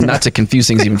not to confuse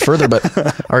things even further, but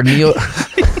our neo...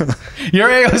 Your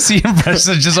AOC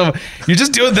impression is just, you're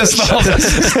just doing this the whole time.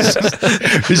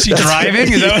 Is she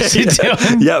driving? Is that what she's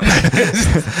doing? Yep.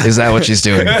 Is that what she's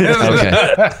doing? Okay.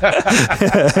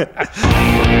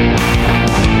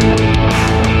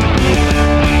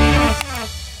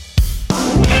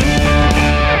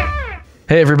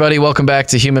 Hey everybody, welcome back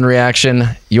to Human Reaction,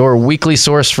 your weekly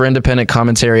source for independent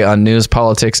commentary on news,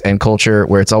 politics, and culture,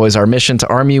 where it's always our mission to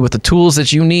arm you with the tools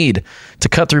that you need to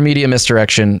cut through media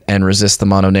misdirection and resist the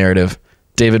mono-narrative.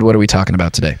 David, what are we talking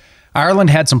about today? Ireland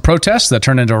had some protests that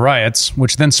turned into riots,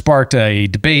 which then sparked a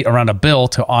debate around a bill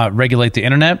to regulate the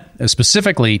internet,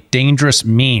 specifically dangerous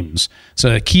memes.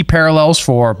 So key parallels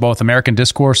for both American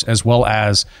discourse as well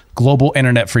as global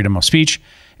internet freedom of speech.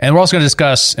 And we're also going to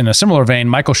discuss, in a similar vein,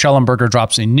 Michael Schellenberger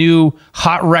drops a new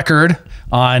hot record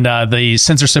on the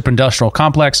censorship industrial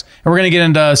complex. And we're going to get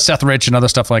into Seth Rich and other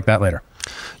stuff like that later.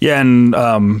 Yeah,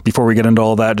 and before we get into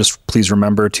all that, just please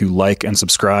remember to like and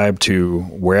subscribe to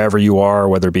wherever you are,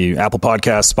 whether it be Apple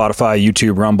Podcasts, Spotify,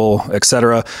 YouTube, Rumble,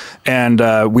 etc. And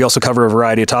we also cover a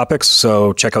variety of topics,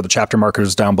 so check out the chapter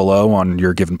markers down below on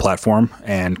your given platform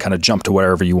and kind of jump to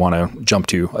wherever you want to jump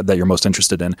to that you're most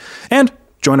interested in. And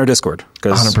join our Discord,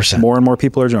 because 100%. More and more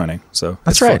people are joining. So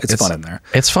that's right. It's fun in there.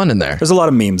 It's fun in there. There's a lot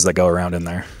of memes that go around in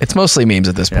there. It's mostly memes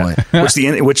at this point, which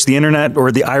the internet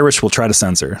or the Irish will try to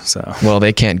censor. So well,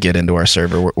 they can't get into our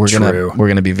server. We're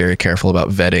gonna be very careful about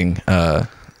vetting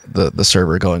the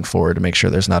server going forward to make sure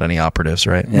there's not any operatives,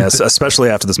 right? Yes, especially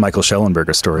after this Michael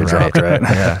Schellenberger story dropped, right?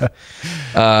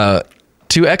 Yeah.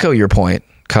 To echo your point,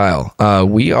 Kyle,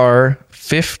 we are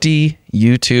 50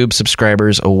 YouTube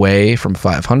subscribers away from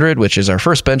 500, which is our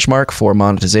first benchmark for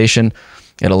monetization.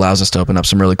 It allows us to open up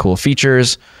some really cool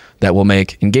features that will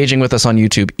make engaging with us on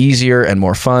YouTube easier and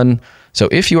more fun. So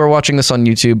if you are watching this on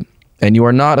YouTube and you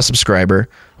are not a subscriber,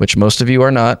 which most of you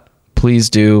are not, please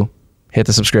do hit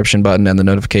the subscription button and the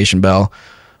notification bell.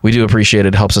 We do appreciate it.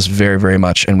 It helps us very, very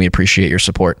much, and we appreciate your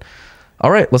support.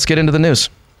 All right, let's get into the news.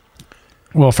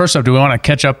 Well, first up, do we want to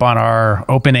catch up on our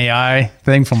OpenAI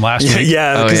thing from last week?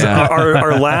 Yeah, because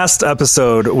our last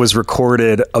episode was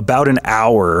recorded about an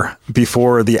hour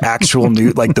before the actual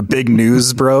news, like the big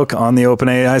news broke on the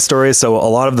OpenAI story. So a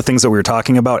lot of the things that we were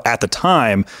talking about at the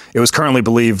time, it was currently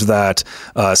believed that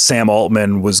Sam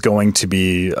Altman was going to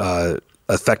be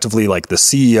effectively like the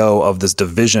CEO of this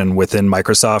division within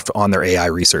Microsoft on their AI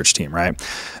research team, right?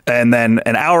 And then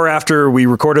an hour after we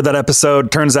recorded that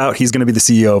episode, turns out he's going to be the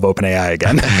CEO of OpenAI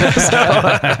again.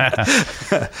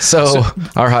 So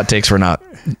our hot takes were not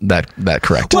that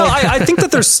correct. Well, I think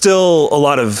that there's still a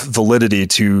lot of validity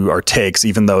to our takes,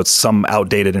 even though it's some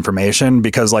outdated information,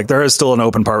 because like there is still an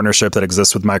open partnership that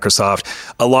exists with Microsoft.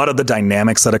 A lot of the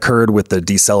dynamics that occurred with the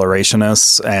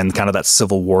decelerationist and kind of that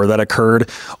civil war that occurred,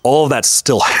 all of that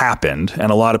still happened.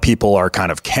 And a lot of people are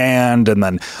kind of canned. And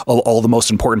then all the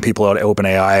most important people at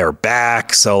OpenAI are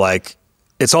back. So like,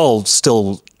 it's all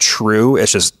still true.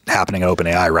 It's just happening at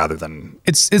OpenAI rather than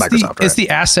Microsoft. It's the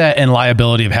asset and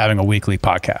liability of having a weekly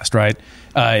podcast, right?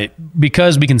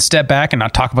 Because we can step back and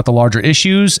not talk about the larger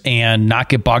issues and not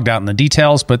get bogged out in the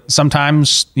details. But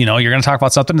sometimes, you're going to talk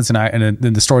about something and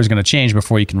then the story's going to change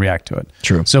before you can react to it.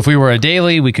 True. So if we were a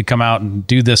daily, we could come out and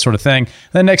do this sort of thing.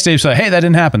 Then next day, say, hey, that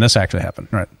didn't happen. This actually happened.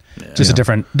 Right. Yeah. Just a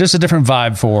different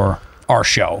vibe for our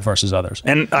show versus others.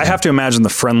 And I have to imagine the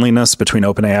friendliness between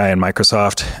OpenAI and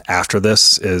Microsoft after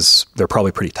this is they're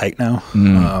probably pretty tight now.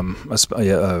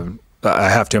 I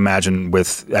have to imagine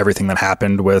with everything that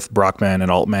happened with Brockman and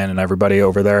Altman and everybody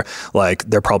over there, like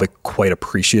they're probably quite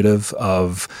appreciative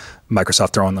of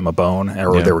Microsoft throwing them a bone,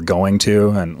 or they were going to,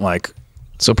 and like.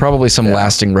 So probably some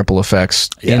lasting ripple effects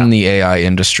in the AI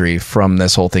industry from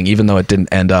this whole thing, even though it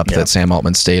didn't end up that Sam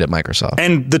Altman stayed at Microsoft.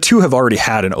 And the two have already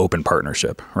had an open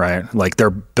partnership, right? Like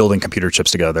they're building computer chips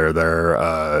together.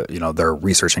 They're, they're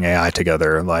researching AI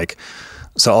together. Like,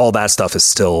 so all that stuff is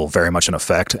still very much in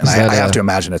effect. And I have to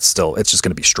imagine it's just going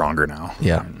to be stronger now.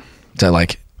 Yeah. Is that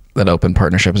like that open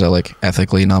partnership? Is that like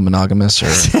ethically non-monogamous, or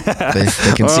they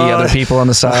can see other people on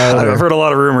the side? I've heard a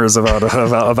lot of rumors about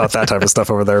that type of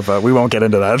stuff over there, but we won't get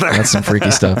into that. That's some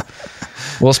freaky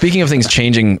stuff. Well, speaking of things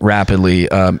changing rapidly,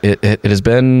 it has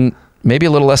been maybe a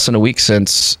little less than a week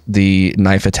since the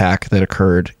knife attack that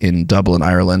occurred in Dublin,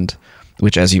 Ireland,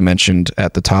 which, as you mentioned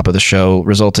at the top of the show,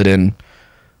 resulted in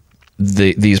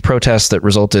these protests that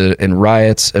resulted in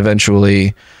riots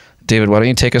eventually. David, why don't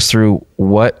you take us through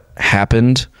what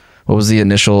happened? What was the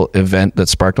initial event that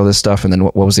sparked all this stuff? And then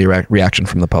what was the reaction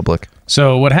from the public?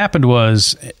 So what happened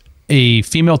was a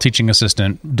female teaching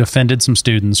assistant defended some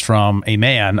students from a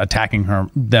man attacking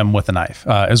them with a knife,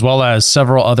 as well as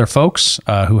several other folks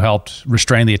who helped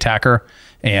restrain the attacker.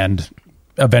 And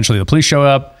eventually the police show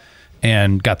up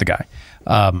and got the guy.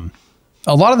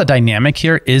 A lot of the dynamic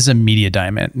here is a media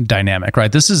dynamic,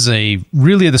 right? This is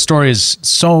really the story is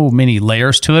so many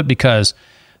layers to it, because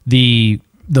the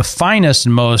finest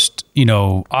and most,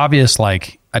 obvious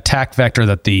like attack vector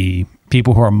that the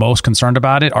people who are most concerned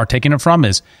about it are taking it from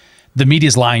is the media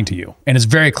is lying to you. And it's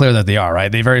very clear that they are,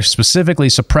 right? They very specifically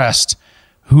suppressed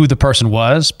who the person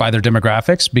was by their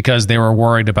demographics because they were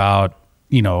worried about,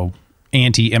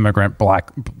 anti-immigrant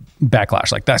black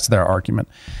backlash. Like that's their argument.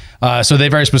 So they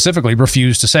very specifically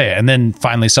refused to say it. And then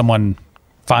finally someone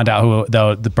found out who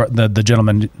the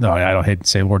gentleman, no, I don't hate to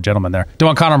say the word gentleman there. Don't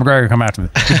want Conor McGregor to come after me.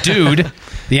 The dude,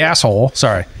 the asshole,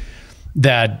 sorry,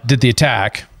 that did the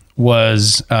attack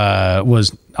was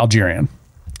Algerian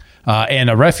and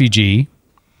a refugee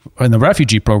in the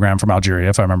refugee program from Algeria,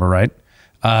 if I remember right,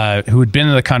 who had been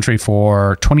in the country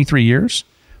for 23 years,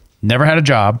 never had a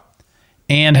job,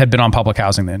 and had been on public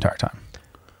housing the entire time.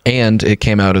 And it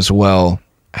came out as well,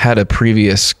 had a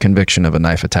previous conviction of a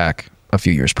knife attack a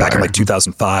few years prior. Back in like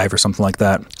 2005 or something like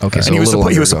that. Okay, and so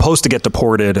he was supposed to get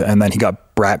deported, and then he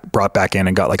got brought back in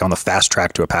and got like on the fast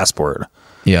track to a passport.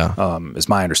 Yeah. Is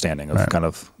my understanding of kind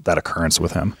of that occurrence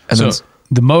with him. And so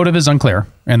the motive is unclear,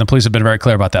 and the police have been very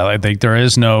clear about that. I think there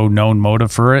is no known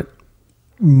motive for it.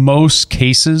 Most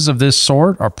cases of this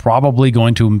sort are probably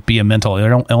going to be a mental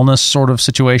illness sort of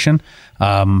situation.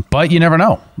 But you never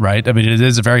know, right? I mean, it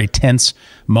is a very tense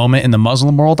moment in the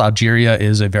Muslim world. Algeria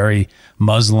is a very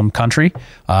Muslim country.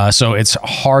 So it's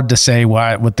hard to say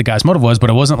what the guy's motive was,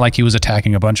 but it wasn't like he was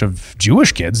attacking a bunch of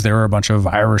Jewish kids. There were a bunch of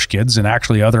Irish kids and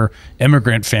actually other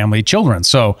immigrant family children.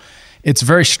 So it's a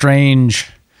very strange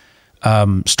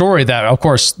story that, of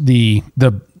course,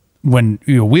 when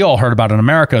we all heard about in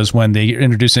America is when they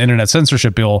introduced an internet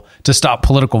censorship bill to stop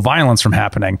political violence from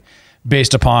happening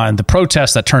based upon the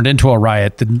protest that turned into a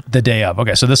riot the day of.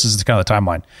 Okay, so this is kind of the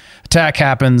timeline. Attack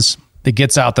happens. It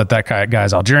gets out that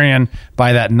guy's Algerian.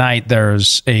 By that night,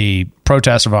 there's a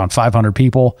protest of around 500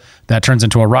 people that turns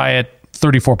into a riot.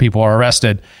 34 people are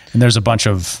arrested, and there's a bunch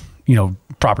of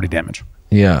property damage.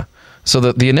 Yeah. So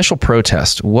the initial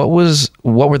protest, what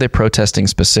were they protesting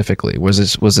specifically?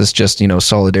 Was this just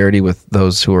solidarity with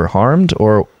those who were harmed,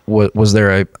 or was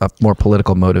there a more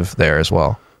political motive there as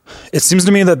well? It seems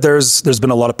to me that there's been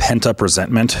a lot of pent up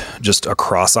resentment just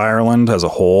across Ireland as a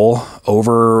whole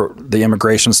over the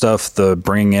immigration stuff, the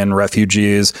bringing in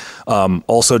refugees,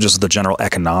 also just the general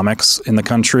economics in the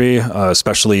country,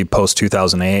 especially post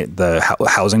 2008. The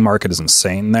housing market is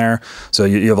insane there, so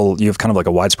you have kind of like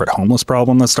a widespread homeless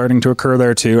problem that's starting to occur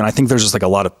there too. And I think there's just like a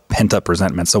lot of pent up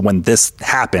resentment. So when this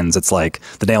happens, it's like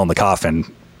the nail in the coffin,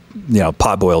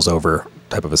 pot boils over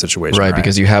type of a situation, right?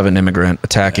 Because you have an immigrant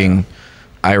attacking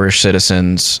Irish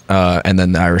citizens, and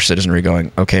then the Irish citizenry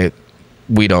going, okay,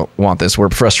 we don't want this. We're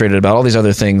frustrated about all these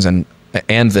other things and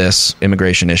this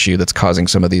immigration issue that's causing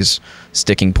some of these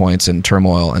sticking points and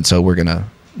turmoil. And so we're going to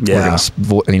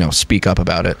speak up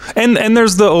about it. And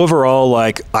there's the overall,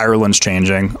 like, Ireland's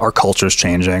changing, our culture's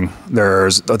changing.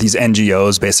 There's these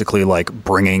NGOs basically like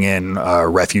bringing in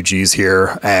refugees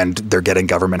here, and they're getting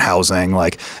government housing.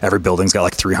 Like every building's got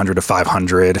like 300 to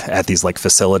 500 at these like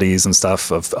facilities and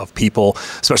stuff of people,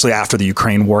 especially after the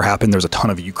Ukraine war happened. There's a ton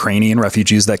of Ukrainian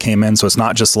refugees that came in. So it's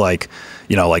not just like,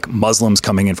 like Muslims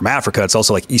coming in from Africa. It's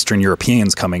also like Eastern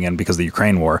Europeans coming in because of the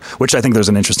Ukraine war, which I think there's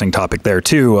an interesting topic there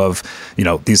too of,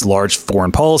 these large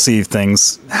foreign policy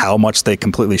things, how much they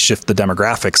completely shift the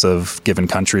demographics of given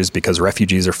countries because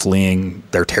refugees are fleeing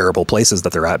their terrible places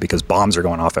that they're at because bombs are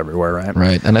going off everywhere, right?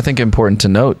 Right. And I think important to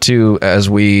note, too, as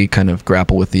we kind of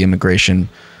grapple with the immigration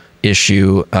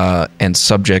issue and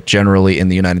subject generally in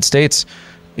the United States,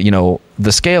 the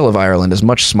scale of Ireland is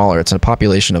much smaller. It's a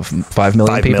population of 5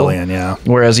 million people. 5 million, yeah.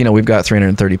 Whereas, we've got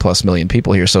 330 plus million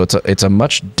people here. So it's a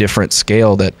much different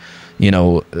scale that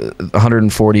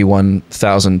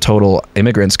 141,000 total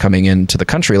immigrants coming into the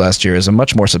country last year is a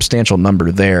much more substantial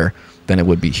number there than it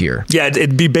would be here. Yeah,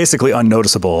 it'd be basically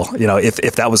unnoticeable,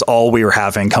 if that was all we were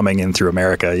having coming in through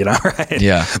America, right?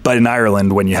 Yeah. But in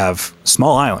Ireland, when you have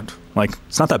small island, like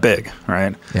it's not that big,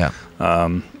 right? Yeah.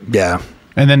 Yeah.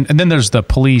 And then there's the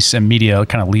police and media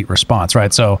kind of elite response,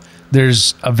 right? So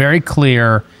there's a very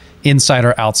clear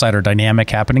insider-outsider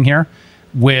dynamic happening here,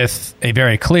 with a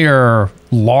very clear,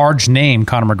 large name,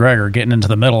 Conor McGregor, getting into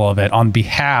the middle of it on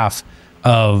behalf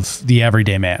of the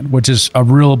everyday man, which is a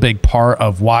real big part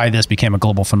of why this became a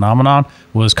global phenomenon,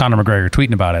 was Conor McGregor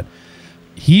tweeting about it.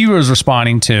 He was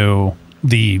responding to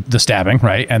the stabbing,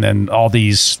 right? And then all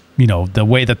these, the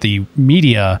way that the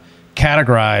media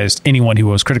categorized anyone who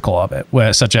was critical of it,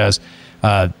 such as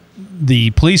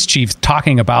the police chief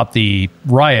talking about the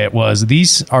riot was,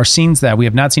 these are scenes that we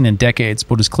have not seen in decades.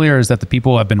 What is clear is that the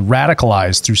people have been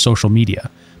radicalized through social media.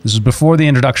 This was before the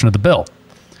introduction of the bill.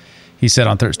 He said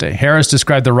on Thursday, Harris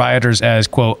described the rioters as,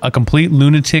 quote, a complete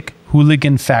lunatic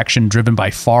hooligan faction driven by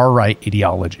far-right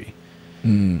ideology.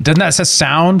 Doesn't that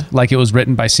sound like it was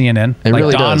written by CNN? It like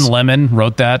really Don does. Lemon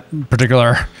wrote that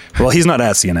particular. Well, he's not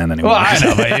at CNN anymore. Well, I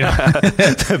know,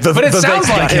 but it sounds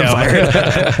like him.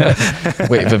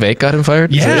 Wait, Vivek got him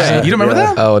fired? Yeah, you don't remember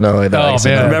that? Oh no, I don't. Oh,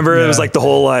 man. Remember, it was like the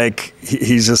whole like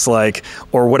he's just like,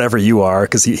 or whatever you are,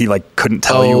 because he like couldn't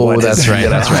tell you what. That's right.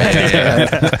 That's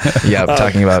right. Yeah,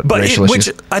 talking about racial issues.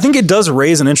 Which I think it does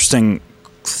raise an interesting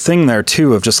thing there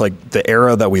too, of just like the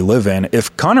era that we live in.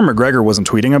 If Conor McGregor wasn't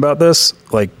tweeting about this,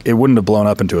 like it wouldn't have blown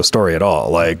up into a story at all.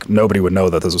 Like nobody would know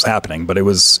that this was happening, but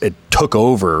it took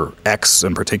over X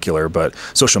in particular, but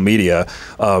social media,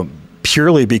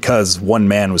 purely because one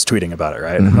man was tweeting about it,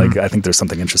 right? Like I think there's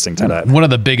something interesting to that. One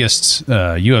of the biggest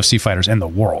UFC fighters in the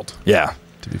world. Yeah,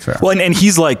 to be fair. Well, and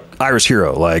he's like Irish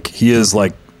hero. Like he is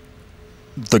like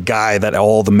the guy that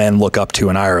all the men look up to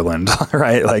in Ireland,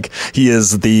 right? Like he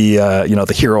is the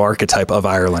the hero archetype of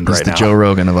Ireland. He's right the now. Joe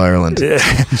Rogan of Ireland.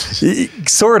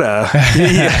 Sorta.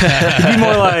 He'd be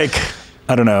more like,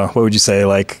 I don't know, what would you say?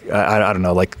 Like I don't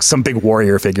know, like some big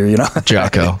warrior figure, you know?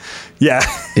 Jocko. Yeah.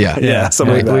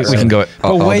 Something like that. We can go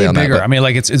but way bigger. I mean,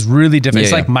 like it's really different.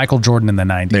 It's like Michael Jordan in the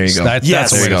 90s. There you go.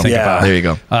 That's what we think about. There you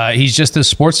go. He's just this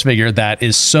sports figure that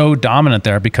is so dominant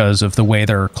there because of the way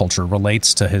their culture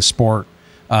relates to his sport.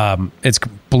 It's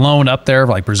blown up there.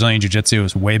 Like Brazilian Jiu-Jitsu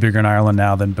is way bigger in Ireland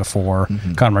now than before.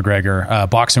 Conor McGregor.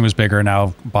 Boxing was bigger.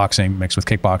 Now boxing mixed with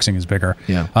kickboxing is bigger.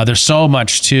 Yeah. There's so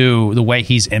much to the way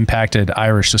he's impacted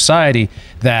Irish society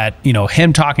that,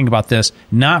 him talking about this,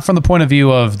 not from the point of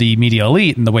view of the media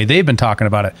elite and the way they've been talking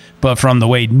about it, but from the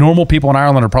way normal people in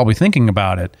Ireland are probably thinking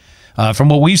about it. From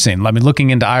what we've seen, I mean, looking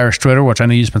into Irish Twitter, which I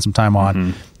know you spent some time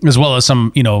on, as well as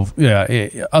some,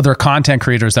 other content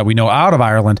creators that we know out of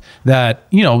Ireland, that,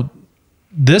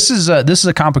 this is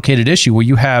a complicated issue where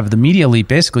you have the media elite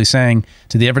basically saying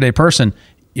to the everyday person,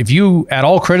 if you at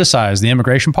all criticize the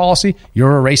immigration policy,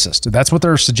 you're a racist. That's what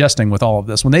they're suggesting with all of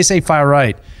this. When they say far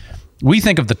right, we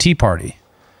think of the Tea Party.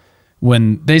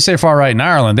 When they say far right in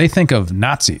Ireland, they think of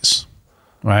Nazis.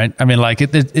 Right. I mean, like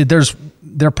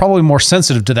they're probably more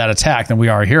sensitive to that attack than we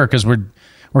are here because we're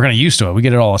kind of used to it. We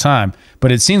get it all the time.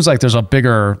 But it seems like there's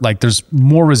there's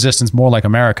more resistance, more like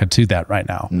America to that right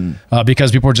now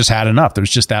because people are just had enough. There's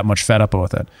just that much fed up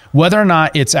with it. Whether or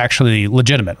not it's actually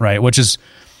legitimate, right, which is,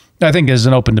 I think, is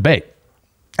an open debate.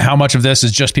 How much of this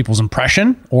is just people's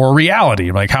impression or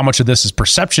reality? Like how much of this is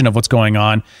perception of what's going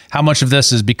on? How much of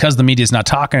this is because the media is not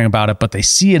talking about it, but they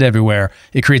see it everywhere?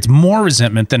 It creates more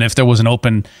resentment than if there was an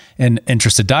open and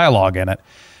interested dialogue in it.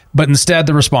 But instead,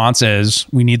 the response is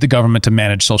we need the government to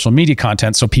manage social media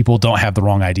content so people don't have the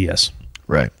wrong ideas.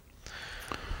 Right.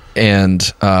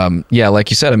 And like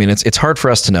you said, I mean, it's hard for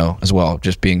us to know as well,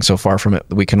 just being so far from it.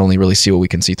 We can only really see what we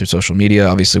can see through social media.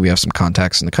 Obviously, we have some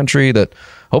contacts in the country that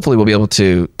hopefully we'll be able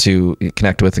to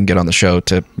connect with and get on the show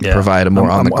to provide a more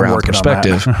on the ground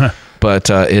perspective. But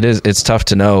it's tough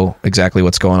to know exactly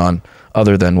what's going on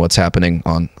other than what's happening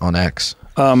on X.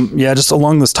 Just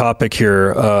along this topic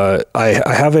here, I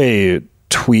have a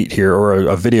tweet here or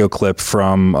a video clip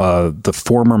from the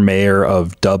former mayor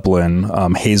of Dublin,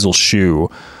 Hazel Shue,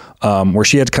 where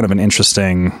she had kind of an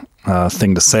interesting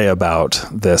thing to say about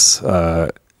this.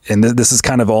 And this is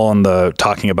kind of all in the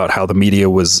talking about how the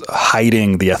media was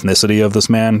hiding the ethnicity of this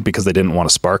man because they didn't want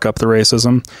to spark up the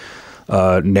racism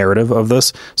narrative of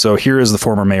this. So here is the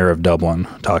former mayor of Dublin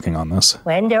talking on this.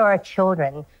 When there are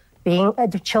children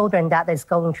the children that is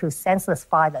going through senseless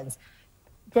violence,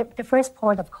 the first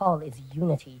point of call is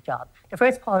unity, John. The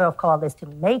first point of call is to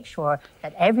make sure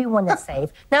that everyone is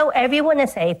safe. No, everyone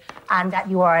is safe, and that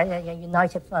you are a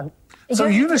united front. So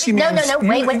unity means... No,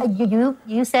 wait.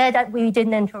 You said that we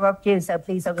didn't interrupt you, so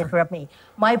please don't interrupt me.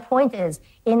 My point is,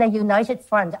 in a united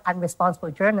front and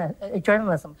responsible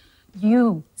journalism,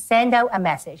 you send out a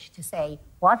message to say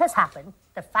what has happened,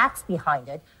 the facts behind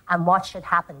it, and what should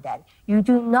happen then. You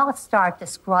do not start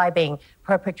describing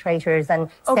perpetrators and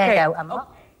send out a mob.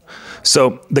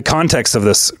 So the context of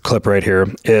this clip right here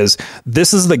is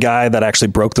this is the guy that actually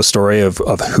broke the story of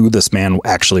who this man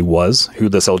actually was, who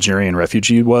this Algerian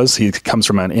refugee was. He comes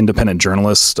from an independent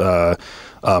journalist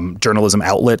journalism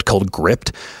outlet called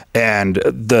Gript. And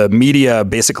the media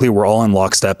basically were all in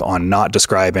lockstep on not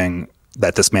describing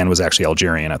that this man was actually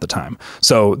Algerian at the time.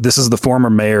 So this is the former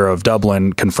mayor of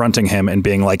Dublin confronting him and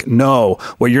being like, no,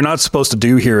 what you're not supposed to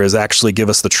do here is actually give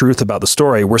us the truth about the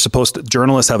story.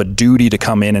 Journalists have a duty to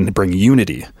come in and bring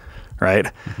unity, right?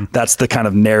 That's the kind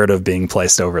of narrative being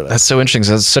placed over this. That's so interesting.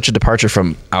 So that's such a departure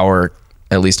from our,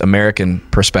 at least American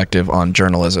perspective on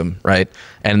journalism, right?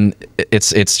 And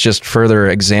it's just further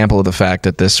example of the fact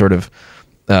that this sort of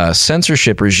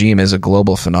censorship regime is a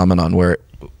global phenomenon where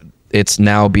it's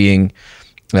now being,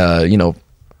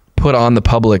 put on the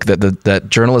public that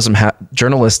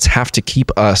journalists have to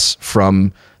keep us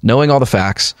from knowing all the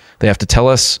facts. They have to tell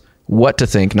us what to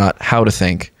think, not how to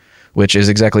think, which is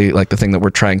exactly like the thing that we're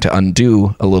trying to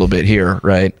undo a little bit here,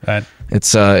 right? Right.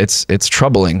 It's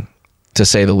troubling, to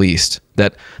say the least,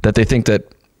 that they think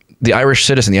that the average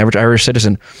Irish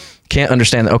citizen can't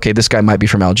understand that, okay, this guy might be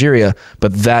from Algeria,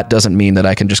 but that doesn't mean that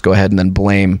I can just go ahead and then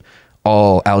blame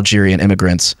all Algerian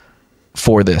immigrants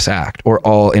for this act, or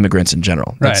all immigrants in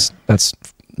general. That's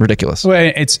ridiculous.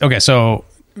 Well, it's okay. So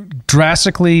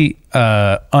drastically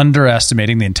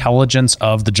underestimating the intelligence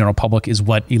of the general public is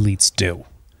what elites do.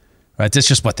 Right? That's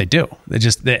just what they do.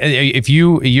 If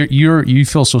you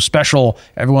feel so special,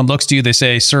 everyone looks to you, they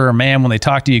say, sir or ma'am, when they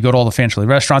talk to you, you go to all the fancy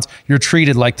restaurants, you're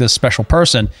treated like this special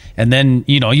person. And then,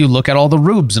 you look at all the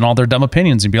rubes and all their dumb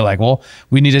opinions and be like, well,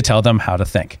 we need to tell them how to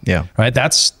think. Yeah. Right.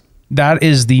 That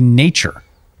is the nature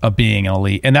of being an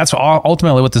elite. And that's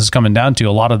ultimately what this is coming down to.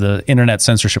 A lot of the internet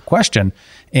censorship question,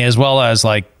 as well as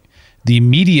like the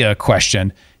media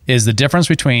question, is the difference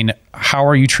between how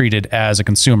are you treated as a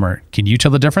consumer? Can you tell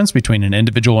the difference between an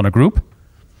individual and a group?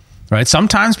 Right?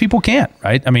 Sometimes people can't,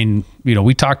 right? I mean,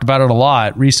 we talked about it a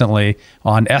lot recently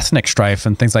on ethnic strife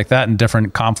and things like that in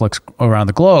different conflicts around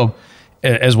the globe,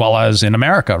 as well as in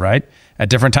America, right? At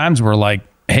different times, we're like,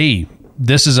 hey,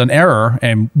 this is an error,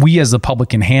 and we as the public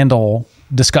can handle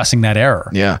discussing that error.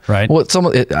 Yeah. Right. Well,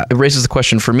 it raises the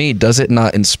question for me, does it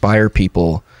not inspire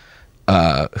people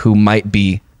who might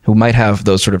have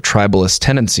those sort of tribalist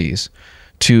tendencies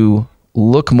to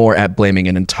look more at blaming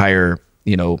an entire,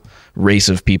 race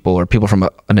of people or people from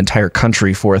an entire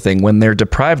country for a thing when they're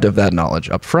deprived of that knowledge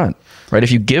up front, right?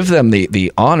 If you give them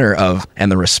the honor of and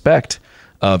the respect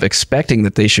of expecting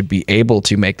that they should be able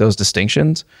to make those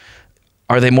distinctions,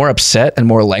 are they more upset and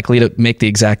more likely to make the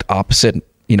exact opposite,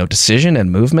 decision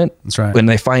and movement? That's right. When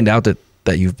they find out that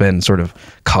you've been sort of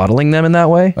coddling them in that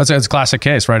way? It's a classic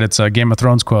case, right? It's a Game of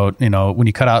Thrones quote, when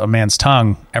you cut out a man's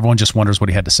tongue, everyone just wonders what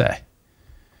he had to say,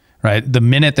 right? The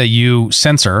minute that you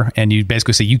censor and you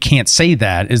basically say you can't say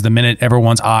that is the minute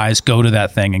everyone's eyes go to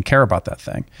that thing and care about that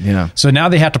thing. Yeah. So now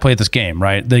they have to play this game,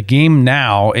 right? The game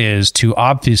now is to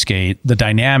obfuscate the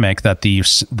dynamic that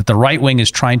the right wing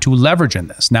is trying to leverage in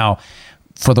this. Now,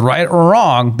 for the right or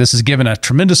wrong, this is given a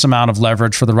tremendous amount of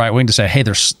leverage for the right wing to say, hey,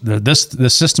 this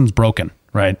system's broken,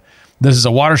 right? This is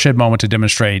a watershed moment to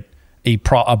demonstrate a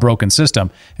broken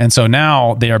system. And so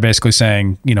now they are basically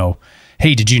saying,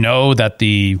 hey, did you know that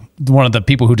one of the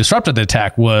people who disrupted the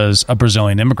attack was a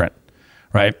Brazilian immigrant,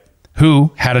 right?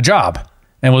 Who had a job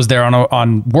and was there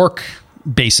on work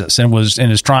basis and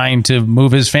is trying to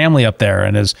move his family up there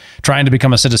and is trying to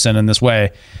become a citizen in this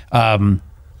way. That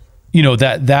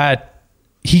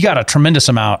he got a tremendous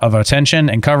amount of attention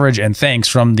and coverage and thanks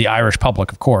from the Irish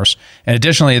public, of course. And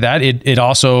additionally to that, it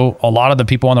also, a lot of the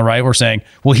people on the right were saying,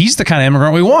 well, he's the kind of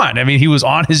immigrant we want. I mean, he was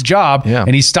on his job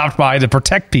and he stopped by to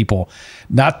protect people.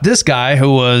 Not this guy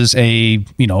who was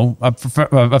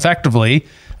effectively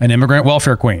an immigrant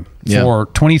welfare queen for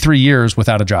 23 years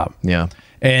without a job. Yeah.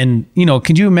 And,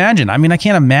 can you imagine? I mean, I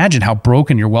can't imagine how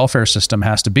broken your welfare system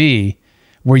has to be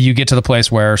where you get to the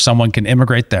place where someone can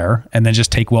immigrate there and then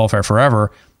just take welfare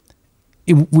forever.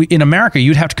 In America,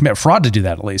 you'd have to commit fraud to do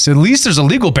that at least. At least there's a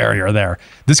legal barrier there.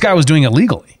 This guy was doing it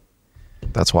legally.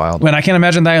 That's wild. And I can't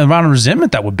imagine the amount of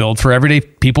resentment that would build for everyday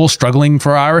people struggling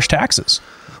for Irish taxes.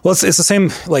 Well, it's the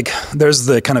same, there's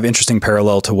the kind of interesting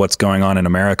parallel to what's going on in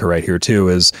America right here too,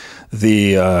 is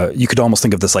you could almost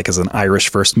think of this as an Irish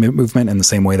first movement in the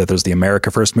same way that there's the America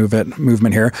first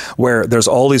movement here, where there's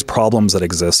all these problems that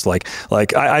exist. Like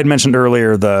I'd mentioned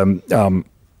earlier,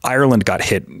 Ireland got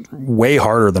hit way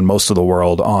harder than most of the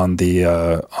world on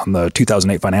the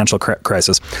 2008 financial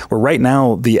crisis, where right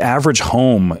now the average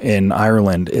home in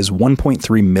Ireland is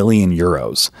 1.3 million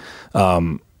euros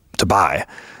to buy.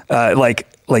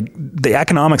 Like the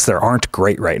economics there aren't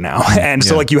great right now. And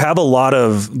so you have a lot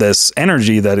of this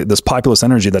populist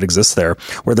energy that exists there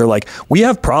where they're like, we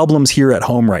have problems here at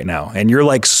home right now. And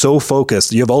you're so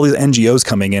focused. You have all these NGOs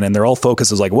coming in and they're all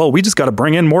focused as well, we just got to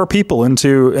bring in more people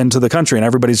into the country. And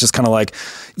everybody's just kind of like,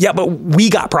 yeah, but we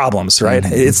got problems, right?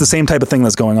 Mm-hmm. It's the same type of thing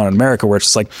that's going on in America where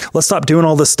it's just let's stop doing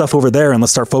all this stuff over there and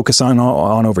let's start focusing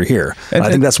on over here. And I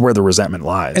think that's where the resentment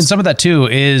lies. And some of that too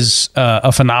is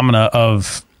a phenomena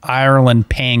of Ireland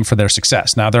paying for their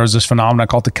success. Now, there was this phenomenon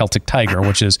called the Celtic Tiger,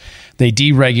 which is they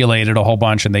deregulated a whole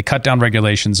bunch and they cut down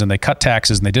regulations and they cut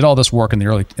taxes and they did all this work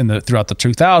throughout the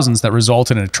 2000s that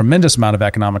resulted in a tremendous amount of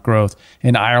economic growth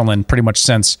in Ireland pretty much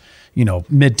since,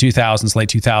 mid 2000s, late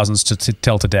 2000s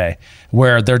till today,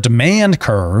 where their demand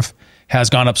curve has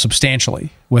gone up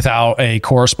substantially without a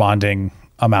corresponding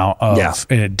amount of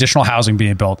additional housing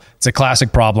being built. It's a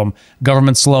classic problem.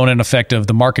 Government's slow and ineffective.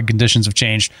 The market conditions have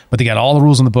changed, but they got all the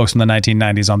rules in the books from the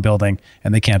 1990s on building,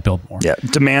 and they can't build more. Yeah,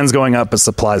 demand's going up, but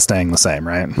supply's staying the same,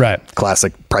 right? Right.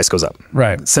 Classic, price goes up.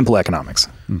 Right. Simple economics.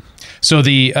 So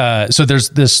so there's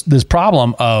this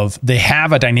problem of they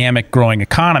have a dynamic growing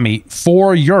economy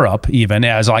for Europe, even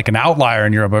as like an outlier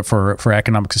in Europe for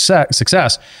economic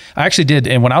success. I actually did,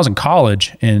 and when I was in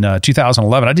college in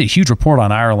 2011, I did a huge report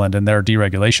on Ireland and their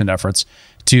deregulation efforts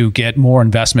to get more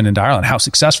investment into Ireland, how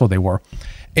successful they were,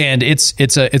 and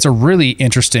it's a really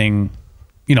interesting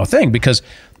thing, because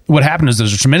what happened is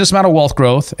there's a tremendous amount of wealth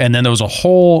growth, and then there was a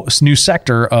whole new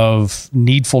sector of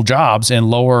needful jobs and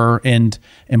lower end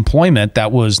employment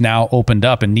that was now opened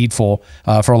up and needful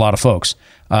for a lot of folks,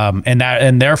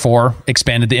 and therefore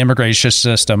expanded the immigration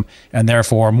system, and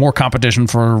therefore more competition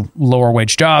for lower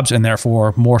wage jobs, and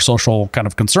therefore more social kind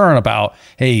of concern about,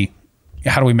 hey,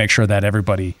 how do we make sure that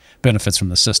everybody benefits from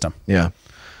the system? Yeah,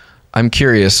 I'm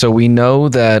curious. So we know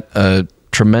that a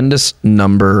tremendous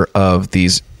number of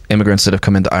these immigrants that have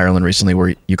come into Ireland recently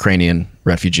were Ukrainian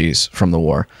refugees from the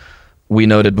war. We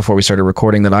noted before we started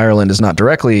recording that Ireland is not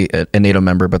directly a NATO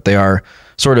member, but they are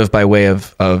sort of by way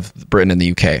of Britain and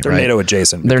the UK. They're right? NATO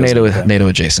adjacent. They're NATO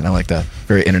adjacent. I like that.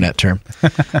 Very internet term.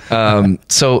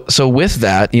 So with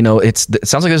that, it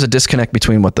sounds like there's a disconnect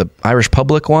between what the Irish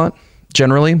public want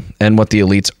generally and what the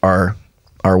elites are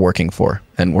working for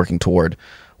and working toward.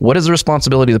 What is the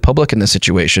responsibility of the public in this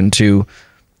situation to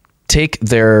take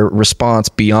their response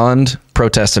beyond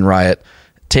protest and riot,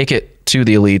 take it to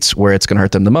the elites where it's going to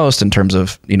hurt them the most in terms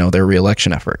of, their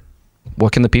re-election effort?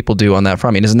 What can the people do on that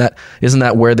front? I mean, isn't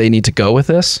that where they need to go with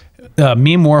this?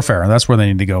 Meme warfare. That's where they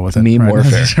need to go with it. Meme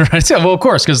warfare. Right. So, well, of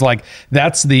course, because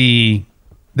that's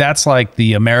like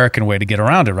the American way to get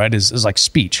around it, right? Is like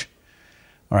speech.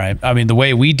 All right. I mean, the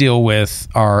way we deal with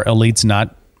our elites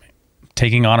not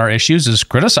taking on our issues is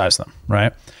criticize them,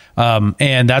 right?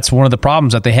 And that's one of the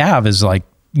problems that they have is like,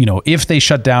 if they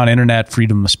shut down internet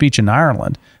freedom of speech in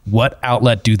Ireland, what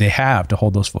outlet do they have to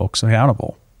hold those folks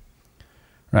accountable?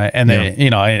 Right. And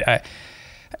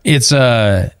it's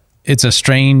a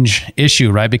strange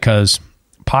issue, right? Because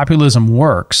populism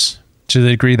works to the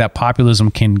degree that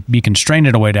populism can be constrained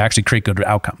in a way to actually create good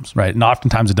outcomes, right? And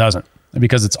oftentimes it doesn't,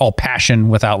 because it's all passion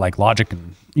without like logic,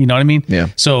 and you know what I mean? Yeah.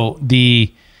 So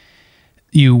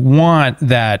you want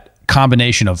that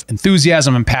combination of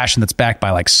enthusiasm and passion that's backed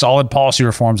by like solid policy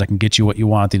reforms that can get you what you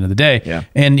want at the end of the day. Yeah.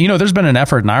 And, there's been an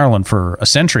effort in Ireland for a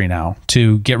century now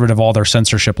to get rid of all their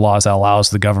censorship laws that allows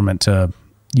the government to,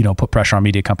 put pressure on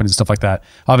media companies and stuff like that.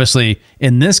 Obviously,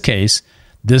 in this case,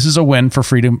 this is a win for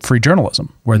free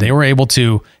journalism, where they were able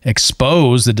to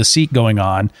expose the deceit going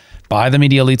on by the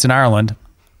media elites in Ireland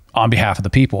on behalf of the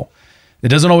people. It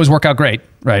doesn't always work out great,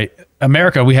 right?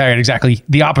 America, we had exactly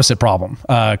the opposite problem.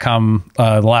 Right after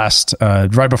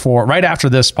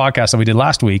this podcast that we did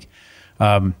last week,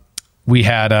 we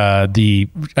had the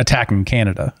attack in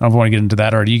Canada. I don't want to get into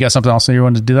that, or do you got something else that you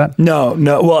wanted to do that? No.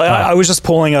 Well, I was just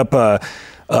pulling up a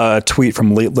tweet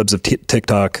from Late Libs of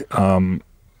TikTok,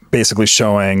 basically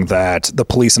showing that the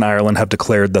police in Ireland have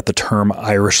declared that the term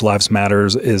Irish Lives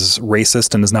Matters is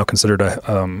racist and is now considered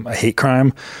a hate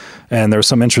crime. And there's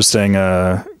some interesting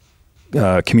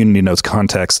community notes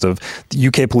context of the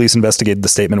UK police investigated the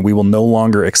statement, "We will no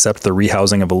longer accept the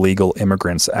rehousing of illegal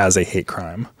immigrants as a hate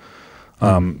crime."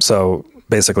 So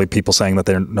basically people saying that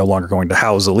they're no longer going to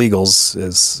house illegals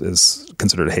is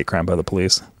considered a hate crime by the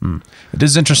police. It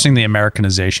is interesting, the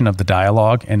Americanization of the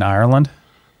dialogue in Ireland,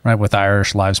 right? With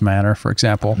Irish Lives Matter, for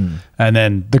example. And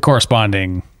then the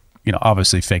corresponding,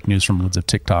 obviously fake news from Lids of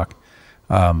TikTok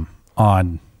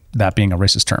on that being a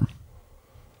racist term.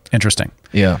 Interesting.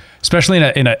 Yeah. Especially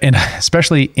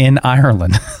especially in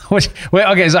Ireland.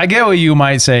 Okay, so I get what you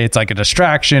might say. It's like a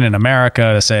distraction in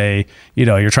America to say,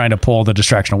 you're trying to pull the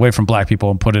distraction away from black people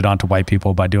and put it onto white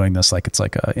people by doing this. Like it's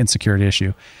like an insecurity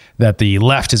issue that the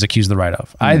left is accused the right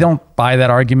of. I don't buy that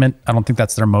argument. I don't think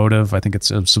that's their motive. I think it's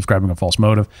subscribing a false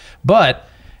motive. But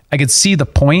I could see the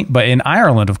point. But in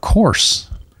Ireland, of course,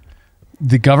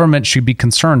 the government should be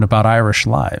concerned about Irish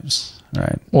lives.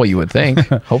 Right. Well, you would think,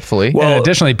 hopefully. Well, and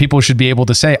additionally, people should be able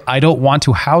to say, I don't want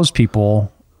to house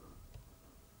people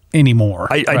anymore.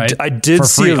 I did for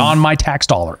see free on my tax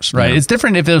dollars, right? Yeah. It's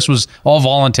different if this was all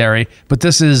voluntary, but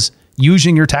this is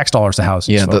using your tax dollars to house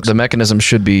these folks. The mechanism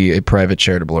should be a private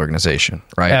charitable organization,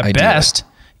 right? At best,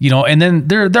 and then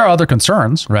there are other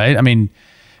concerns, right? I mean,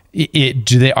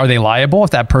 are they liable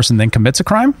if that person then commits a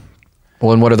crime?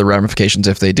 Well, and what are the ramifications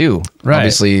if they do? Right.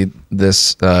 Obviously,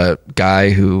 this guy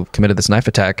who committed this knife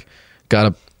attack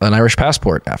got an Irish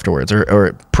passport afterwards,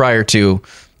 or prior to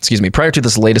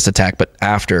this latest attack, but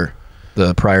after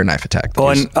the prior knife attack. Well,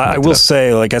 and I will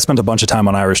say, like, I spent a bunch of time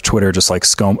on Irish Twitter just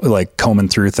like combing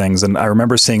through things, and I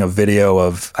remember seeing a video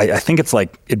of, I think it's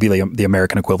like, it'd be like the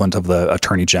American equivalent of the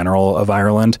Attorney General of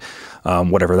Ireland,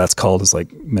 whatever that's called, is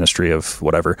like Ministry of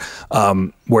whatever,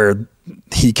 where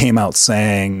he came out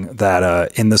saying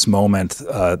that in this moment,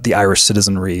 the Irish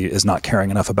citizenry is not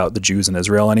caring enough about the Jews in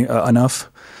Israel enough.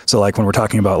 So like when we're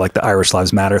talking about like the Irish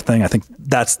Lives Matter thing, I think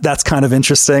that's kind of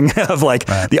interesting of like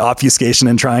the obfuscation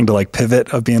and trying to like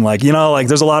pivot of being like, like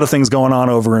there's a lot of things going on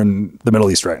over in the Middle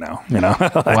East right now,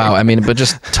 Wow. I mean, but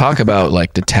just talk about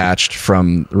like detached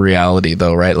from reality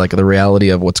though, right? Like the reality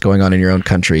of what's going on in your own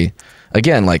country.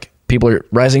 Again, like people are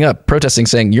rising up, protesting,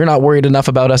 saying, you're not worried enough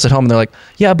about us at home. And they're like,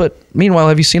 yeah, but meanwhile,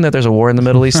 have you seen that there's a war in the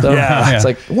Middle East though? It's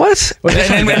like, what?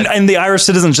 and the Irish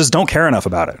citizens just don't care enough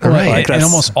about it. Right. Like, and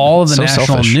almost all of the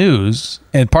national news,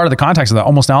 and part of the context of that,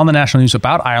 almost all the national news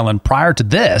about Ireland prior to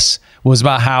this was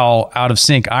about how out of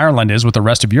sync Ireland is with the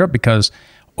rest of Europe, because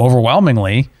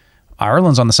overwhelmingly,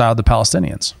 Ireland's on the side of the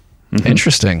Palestinians. Mm-hmm.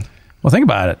 Interesting. Well, think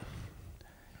about it.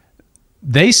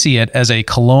 They see it as a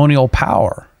colonial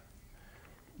power.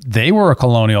 They were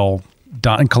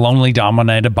colonially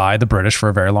dominated by the British for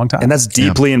a very long time. And that's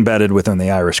deeply embedded within the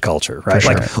Irish culture, right?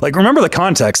 Sure. Like remember the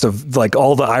context of like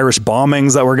all the Irish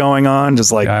bombings that were going on,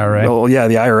 just like, the IRA.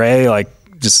 The IRA, like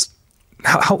just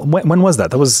when was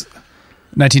that? That was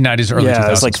 1990s, early 2000s. Yeah,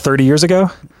 it was like 30 years ago.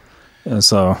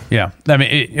 So yeah, I mean,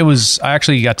 it was. I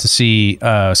actually got to see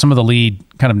some of the lead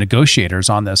kind of negotiators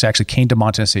on this. I actually came to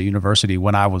Montana State University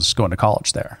when I was going to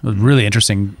college there. It was a really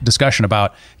interesting discussion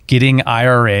about getting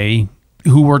IRA,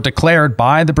 who were declared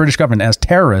by the British government as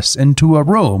terrorists, into a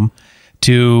room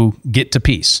to get to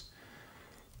peace.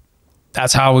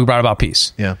 That's how we brought about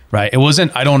peace. Yeah. Right. It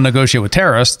wasn't, I don't negotiate with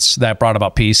terrorists that brought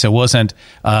about peace. It wasn't,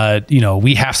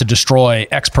 we have to destroy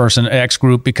X person, X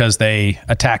group because they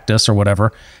attacked us or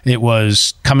whatever. It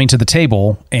was coming to the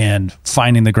table and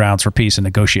finding the grounds for peace and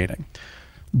negotiating.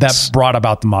 That brought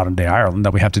about the modern day Ireland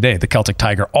that we have today. The Celtic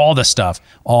Tiger, all this stuff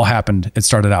all happened. It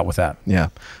started out with that. Yeah.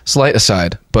 Slight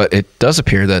aside, but it does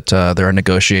appear that there are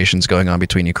negotiations going on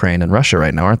between Ukraine and Russia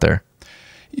right now, aren't there?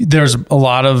 There's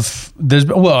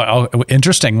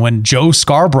interesting when Joe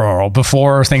Scarborough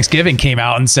before Thanksgiving came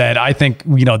out and said, I think,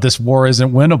 this war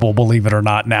isn't winnable, believe it or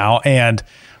not now. And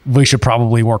we should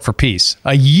probably work for peace.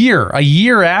 A year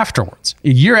after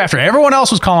everyone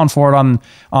else was calling for it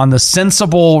on the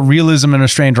sensible realism and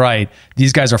restrained right,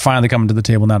 these guys are finally coming to the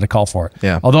table now to call for it.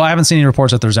 Yeah. Although I haven't seen any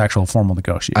reports that there's actual formal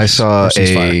negotiations. I saw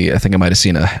I think I might've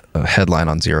seen a headline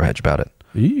on Zero Hedge about it.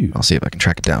 Ew. I'll see if I can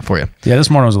track it down for you. Yeah, this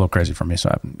morning was a little crazy for me, so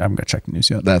I haven't going to check the news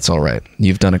yet. That's all right.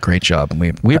 You've done a great job, and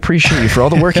we appreciate you for all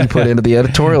the work you put into the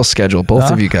editorial schedule. Both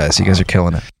of you guys. You guys are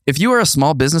killing it. If you are a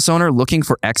small business owner looking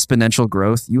for exponential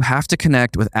growth, you have to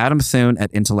connect with Adam Thune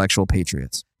at Intellectual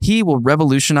Patriots. He will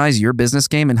revolutionize your business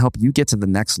game and help you get to the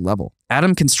next level.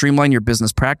 Adam can streamline your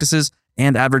business practices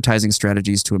and advertising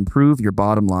strategies to improve your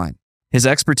bottom line. His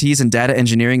expertise in data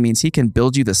engineering means he can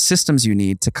build you the systems you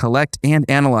need to collect and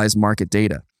analyze market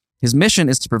data. His mission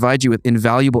is to provide you with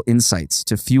invaluable insights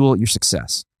to fuel your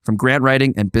success. From grant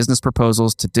writing and business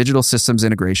proposals to digital systems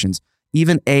integrations,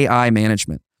 even AI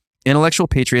management. Intellectual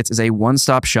Patriots is a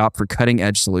one-stop shop for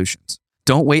cutting-edge solutions.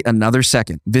 Don't wait another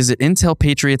second. Visit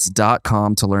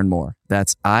intelpatriots.com to learn more.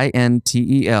 That's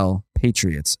INTEL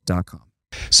Patriots.com.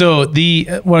 So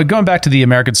going back to the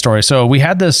American story, so we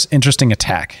had this interesting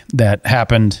attack that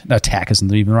happened. Attack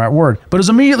isn't even the right word, but it was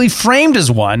immediately framed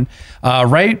as one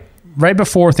right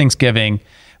before Thanksgiving,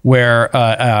 where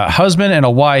a husband and a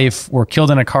wife were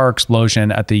killed in a car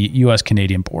explosion at the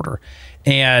U.S.-Canadian border.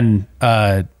 And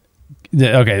so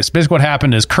basically what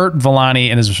happened is Kurt Villani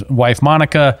and his wife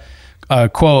Monica,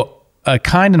 quote, a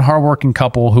kind and hardworking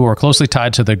couple who are closely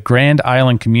tied to the Grand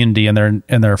Island community and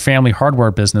their family hardware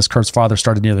business. Kurt's father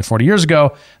started nearly 40 years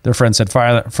ago. Their friend said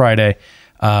Friday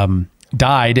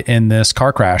died in this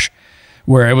car crash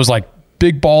where it was like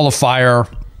big ball of fire.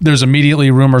 There's immediately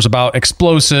rumors about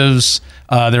explosives.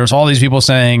 There's all these people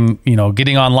saying,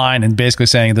 getting online and basically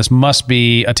saying this must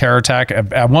be a terror attack.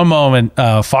 At one moment,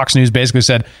 Fox News basically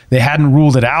said they hadn't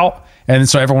ruled it out. And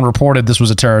so everyone reported this was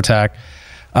a terror attack.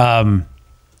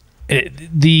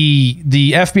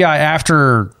 the FBI,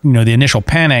 after the initial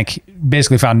panic,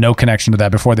 basically found no connection to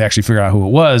that before they actually figured out who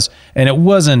it was, and it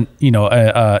wasn't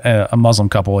a Muslim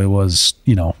couple. It was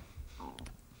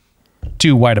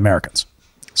two white Americans.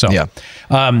 So Yeah.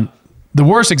 The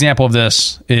worst example of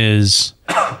this is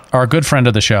our good friend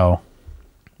of the show,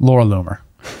 Laura Loomer.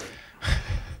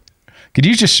 Could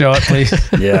you just show it, please?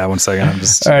 Yeah, 1 second. I'm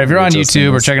just. All right, if you're on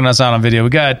YouTube or checking us out on video, we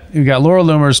got Laura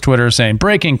Loomer's Twitter saying,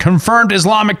 breaking, confirmed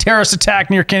Islamic terrorist attack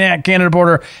near Canada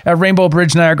border at Rainbow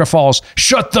Bridge, Niagara Falls.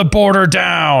 Shut the border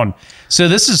down. So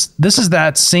this is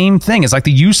that same thing. It's like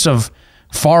the use of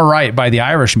far right by the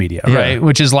Irish media, right?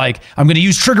 Which is like, I'm going to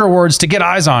use trigger words to get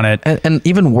eyes on it. And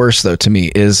even worse, though, to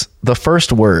me, is the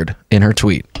first word in her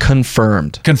tweet,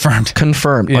 confirmed.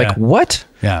 Confirmed. Yeah. Like, what?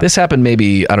 Yeah. This happened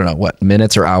maybe, I don't know, what,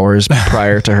 minutes or hours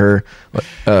prior to her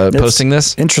posting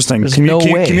this? Interesting. There's no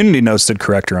way. Community Notes did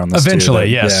correct her on this Eventually,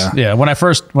 too, yes. Yeah. When I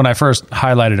first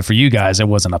highlighted it for you guys, it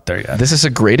wasn't up there yet. This is a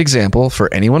great example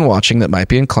for anyone watching that might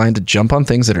be inclined to jump on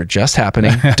things that are just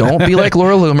happening. Don't be like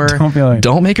Laura Loomer.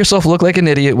 Don't make yourself look like an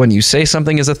idiot when you say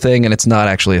something is a thing and it's not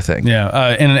actually a thing. Yeah.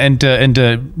 And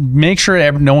to make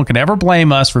sure no one can ever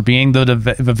blame us for being the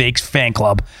Vivek's fan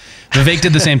club. Vivek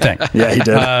did the same thing. Yeah, he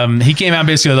did. He came out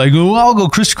basically like, well,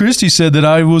 Chris Christie said that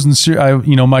I wasn't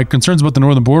my concerns about the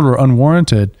northern border are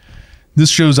unwarranted. This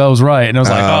shows I was right. And I was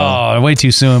like, oh, way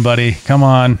too soon, buddy. Come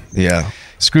on. Yeah.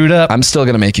 Screwed up. I'm still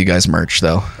going to make you guys merch,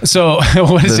 though. So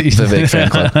what is the Vivek fan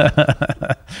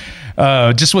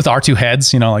club. Just with our two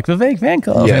heads, like Vivek fan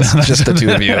club. Yes, just the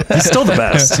two of you. He's still the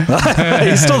best.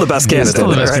 He's still the best candidate. Still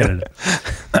the best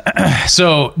candidate.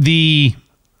 So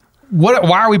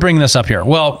why are we bringing this up here?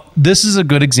 Well, this is a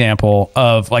good example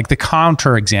of like the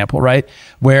counter example, right?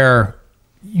 Where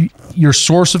your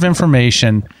source of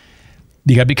information,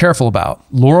 you got to be careful about.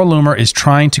 Laura Loomer is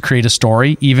trying to create a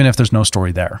story, even if there's no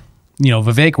story there.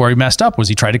 Vivek, where he messed up was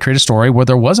he tried to create a story where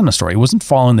there wasn't a story. He wasn't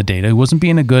following the data. He wasn't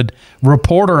being a good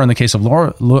reporter in the case of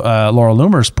Laura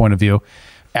Loomer's point of view.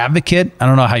 Advocate, I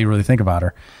don't know how you really think about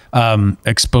her.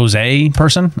 Expose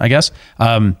person, I guess.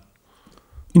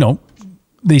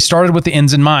 They started with the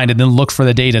ends in mind and then looked for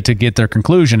the data to get their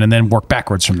conclusion and then work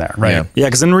backwards from there, right? Yeah,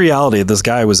 because in reality, this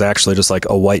guy was actually just like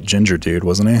a white ginger dude,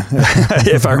 wasn't he?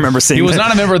 If I remember seeing he was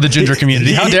not a member of the ginger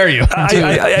community. How dare you?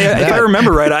 If I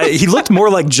remember right, he looked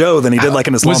more like Joe than he did like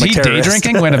an Islamic terrorist. Was he day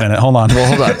drinking? Wait a minute. Hold on. Well,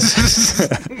 hold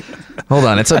on. Hold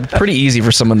on. It's pretty easy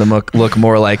for someone to look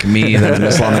more like me than an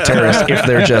Islamic terrorist if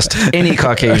they're just any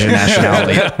Caucasian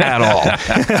nationality at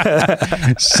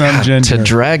all. Some ginger. To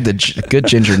drag the good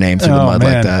ginger name through the mud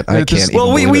like that, I can't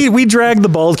Well, even believe it. we drag the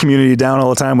bald community down all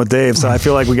the time with Dave, so I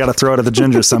feel like we got to throw it at the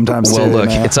ginger sometimes. Well, too, look,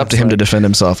 it's up to him to defend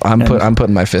himself. I'm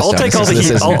putting my fist I'll down. take all the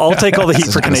heat. I'll take all the heat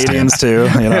for Canadians too.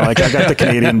 I got the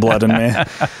Canadian blood in me.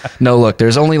 No, look,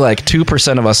 there's only like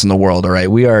 2% of us in the world. All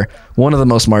right, we are one of the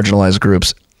most marginalized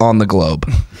groups on the globe.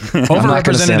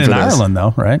 Overrepresented in Ireland,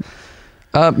 though, right?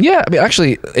 Yeah, I mean,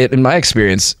 actually, in my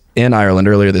experience in Ireland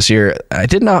earlier this year, I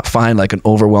did not find like an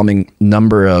overwhelming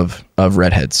number of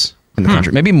redheads in the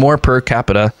country. Maybe more per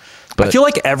capita. But I feel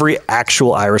like every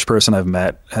actual Irish person I've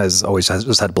met has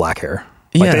just had black hair.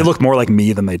 Like they look more like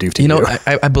me than they do to you.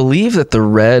 I believe that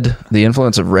the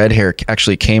influence of red hair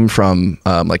actually came from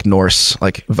like Norse,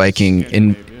 like Viking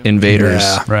invaders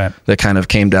that kind of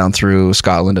came down through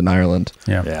Scotland and Ireland.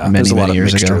 Yeah. Many, There's a lot many of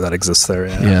years mixture ago. that exists there.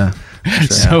 Yeah.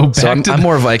 Sure. So I'm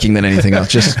more Viking than anything else.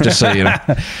 Just so you know.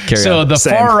 So the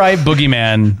far right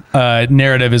boogeyman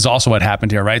narrative is also what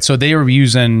happened here, right? So they were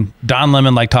using Don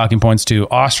Lemon like talking points to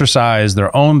ostracize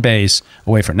their own base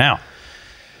away from now.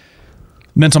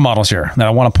 Mental models here that I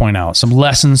want to point out, some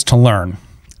lessons to learn,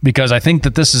 because I think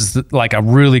that this is like a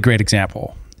really great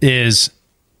example. There's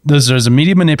a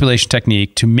media manipulation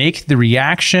technique to make the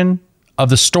reaction of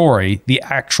the story the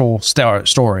actual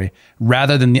story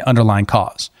rather than the underlying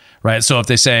cause, right? So if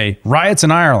they say riots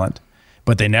in Ireland,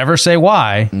 but they never say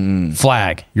why,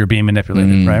 flag, you're being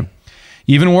manipulated, right?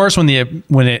 Even worse when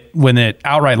it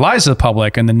outright lies to the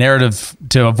public and the narrative,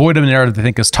 to avoid a narrative they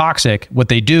think is toxic, what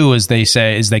they do is they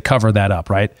cover that up,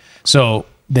 right? So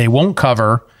they won't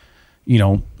cover,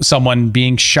 someone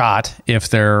being shot if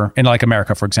they're in like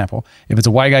America, for example. If it's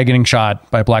a white guy getting shot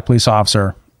by a black police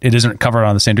officer, it isn't covered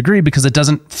on the same degree because it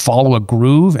doesn't follow a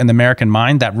groove in the American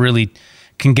mind that really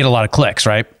can get a lot of clicks,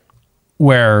 right?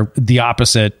 Where the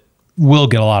opposite will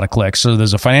get a lot of clicks. So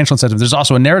there's a financial incentive. There's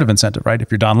also a narrative incentive, right? If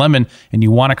you're Don Lemon and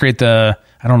you want to create I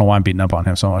don't know why I'm beating up on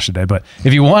him so much today, but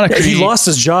if you want to create... He lost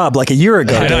his job like a year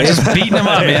ago. I know, just beating him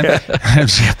up, man.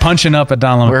 Punching up at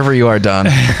Don Lemon. Wherever you are, Don,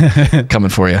 coming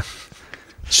for you.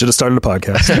 Should have started a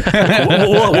podcast.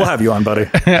 we'll have you on, buddy.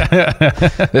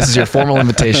 This is your formal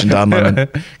invitation, Don Lemon.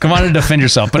 Come on and defend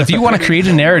yourself. But if you want to create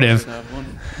a narrative,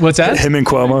 what's that? Him and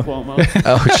Cuomo.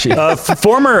 Oh, shit.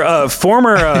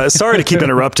 Former. Sorry to keep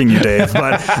interrupting you, Dave,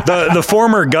 but the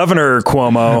former governor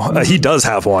Cuomo, he does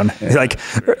have one. Like,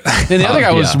 and the other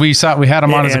guy was we had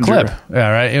him on as a clip. Yeah,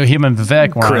 right. Him and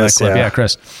Vivek were on that clip. Yeah,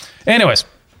 Chris. Anyways,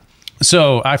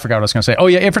 so I forgot what I was going to say. Oh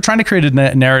yeah, if we're trying to create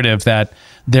a narrative that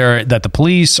the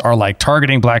police are like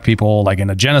targeting black people like in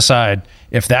a genocide,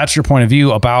 if that's your point of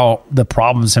view about the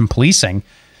problems in policing,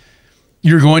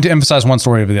 you're going to emphasize one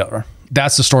story over the other.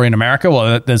 That's the story in America.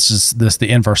 Well, this is the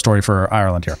inverse story for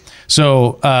Ireland here.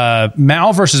 So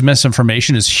mal versus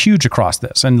misinformation is huge across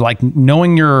this, and like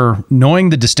knowing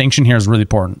the distinction here is really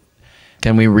important.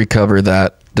 Can we recover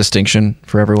that distinction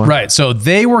for everyone? Right. So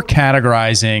they were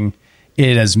categorizing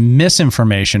it as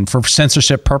misinformation for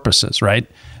censorship purposes, right?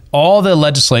 All the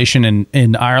legislation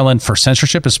in Ireland for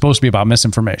censorship is supposed to be about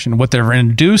misinformation. What they're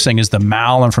introducing is the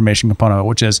malinformation component of it,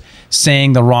 which is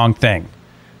saying the wrong thing,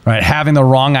 right? Having the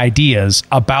wrong ideas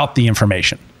about the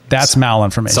information. That's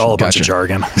malinformation. It's all a bunch of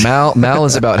jargon. Mal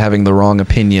is about having the wrong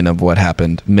opinion of what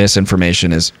happened.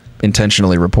 Misinformation is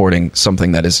intentionally reporting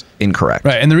something that is incorrect.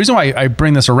 Right. And the reason why I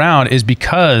bring this around is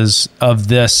because of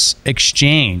this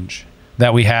exchange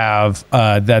that we have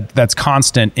that's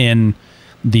constant in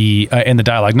the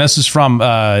dialogue. And this is from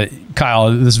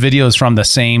Kyle. This video is from the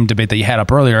same debate that you had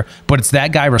up earlier, but it's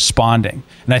that guy responding.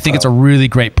 And I think it's a really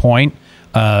great point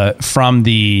from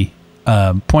the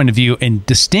point of view in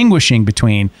distinguishing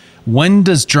between when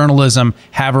does journalism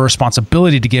have a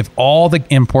responsibility to give all the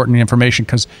important information,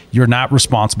 because you're not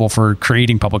responsible for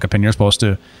creating public opinion. You're supposed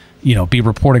to, be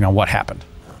reporting on what happened.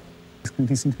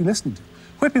 He seemed to be listening to.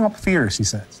 Whipping up fear, she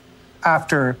says,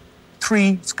 after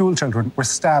 3 school children were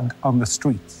stabbed on the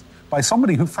streets by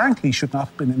somebody who, frankly, should not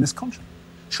have been in this country.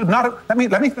 Should not have.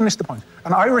 Let me finish the point.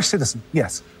 An Irish citizen,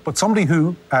 yes, but somebody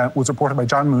who was reported by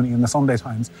John Mooney in the Sunday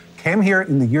Times, came here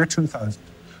in the year 2000,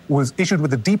 was issued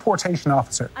with a deportation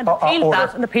officer and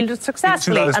appealed it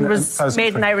successfully and was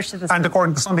made an Irish citizen. And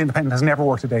according to the Sunday Independent, has never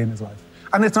worked a day in his life.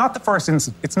 And it's not the first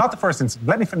incident.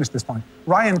 Let me finish this point.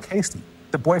 Ryan Casey,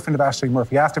 the boyfriend of Ashley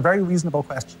Murphy, asked a very reasonable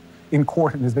question in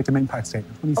court in his victim impact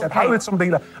statement. When he said, how did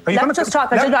somebody... Are you going to just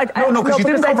talk? No, because you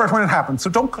didn't cover it when it happened, so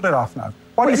don't cut it off now.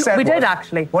 We did,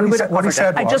 actually. What he said was...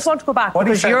 I just want to go back,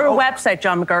 because your website,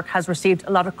 John McGurk, has received a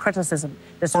lot of criticism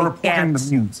this week. For reporting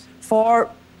the news. For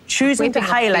choosing to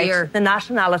highlight the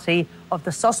nationality of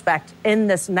the suspect in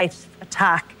this night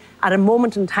attack at a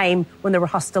moment in time when there were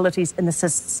hostilities in the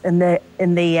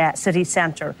city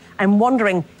centre. I'm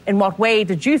wondering, in what way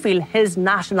did you feel his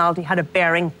nationality had a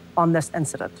bearing on this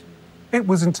incident? It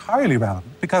was entirely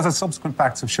relevant, because as subsequent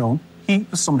facts have shown, he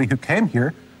was somebody who came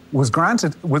here, was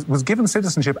given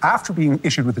citizenship after being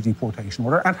issued with a deportation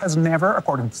order, and has never,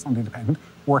 according to the Sunday Independent,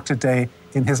 worked a day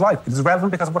in his life. It is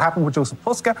relevant because of what happened with Joseph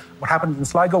Puska, what happened in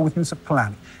Sligo with Yusuf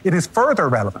Palani. It is further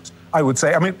relevant, I would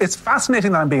say. I mean, it's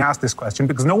fascinating that I'm being asked this question,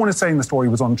 because no one is saying the story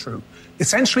was untrue.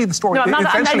 Essentially, the story... No, I'm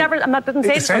not didn't say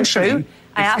it was untrue.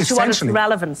 I asked you what its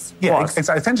relevance was. Yeah, it's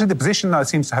essentially the position now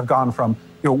seems to have gone from,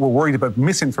 we're worried about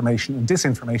misinformation and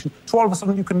disinformation, to all of a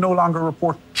sudden you can no longer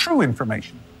report true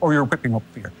information, or you're whipping up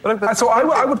fear. And so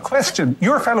I would question,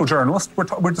 you're a fellow journalist,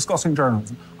 we're discussing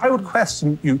journalism. I would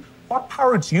question you, what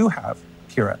power do you have,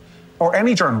 Ciara, or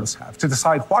any journalist have, to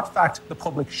decide what fact the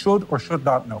public should or should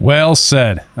not know? Well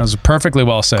said. That was perfectly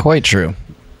well said. Quite true.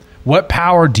 What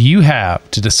power do you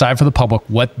have to decide for the public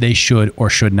what they should or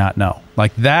should not know?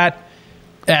 Like that,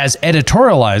 as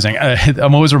editorializing,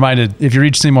 I'm always reminded, if you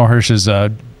read Seymour Hersh's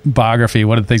biography,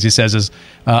 one of the things he says is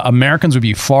Americans would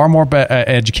be far more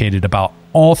educated about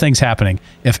all things happening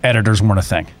if editors weren't a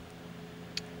thing.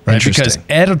 Right? Because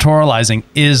editorializing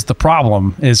is the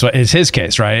problem, is his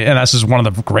case, right? And that's just one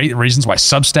of the great reasons why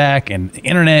Substack and the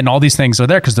internet and all these things are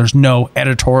there, because there's no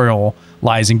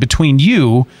editorializing between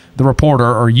you, the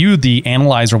reporter, or you, the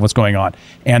analyzer of what's going on,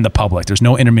 and the public. There's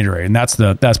no intermediary, and that's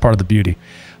part of the beauty.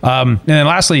 And then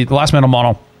lastly, the last mental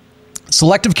model,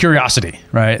 selective curiosity,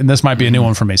 right? And this might be a new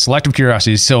one for me. Selective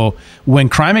curiosity. So when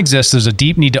crime exists, there's a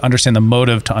deep need to understand the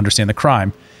motive to understand the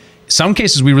crime. Some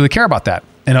cases we really care about that.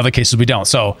 In other cases we don't.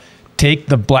 So take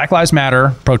the Black Lives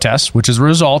Matter protests, which is a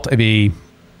result of a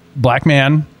black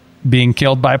man being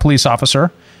killed by a police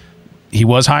officer. He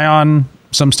was high on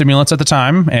some stimulants at the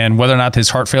time, and whether or not his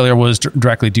heart failure was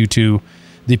directly due to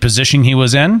the position he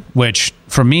was in, which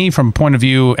for me, from a point of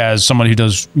view as someone who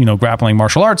does, grappling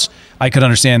martial arts, I could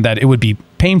understand that it would be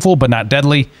painful but not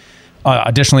deadly.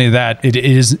 Additionally, that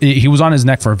he was on his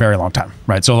neck for a very long time,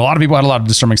 right? So a lot of people had a lot of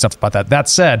disturbing stuff about that. That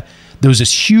said, there was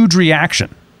this huge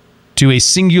reaction to a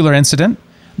singular incident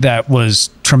that was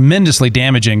tremendously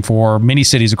damaging for many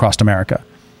cities across America.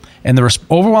 And the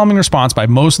overwhelming response by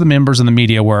most of the members in the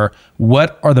media were,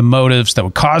 what are the motives that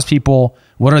would cause people,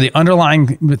 what are the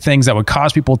underlying things that would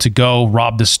cause people to go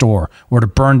rob this store or to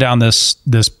burn down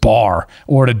this bar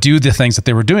or to do the things that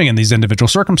they were doing in these individual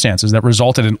circumstances that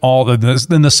resulted in all of this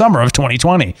in the summer of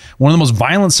 2020, one of the most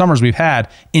violent summers we've had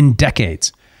in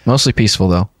decades. Mostly peaceful,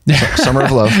 though. Summer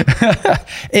of love.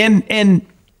 And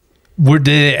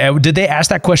did they ask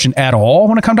that question at all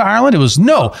when it come to Ireland? It was,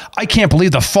 no, I can't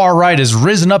believe the far right has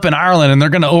risen up in Ireland and they're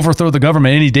going to overthrow the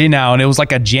government any day now. And it was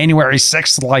like a January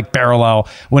 6th like parallel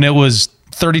when it was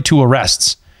 32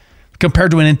 arrests compared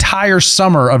to an entire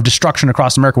summer of destruction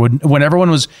across America when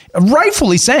everyone was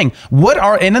rightfully saying,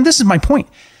 and then this is my point.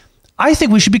 I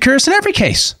think we should be curious in every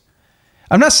case.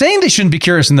 I'm not saying they shouldn't be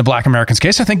curious in the Black Americans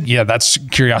case. I think, that's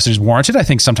curiosity is warranted. I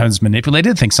think sometimes it's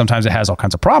manipulated. I think sometimes it has all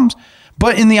kinds of problems.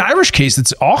 But in the Irish case,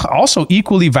 it's also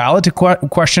equally valid to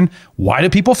question, why do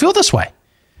people feel this way?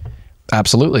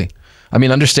 Absolutely. I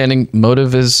mean, understanding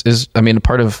motive is a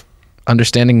part of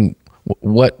understanding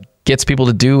what gets people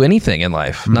to do anything in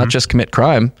life, not just commit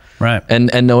crime. Right.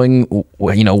 And knowing,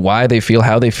 why they feel,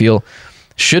 how they feel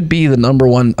should be the number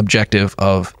one objective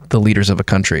of the leaders of a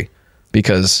country.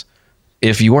 Because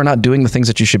if you are not doing the things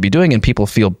that you should be doing and people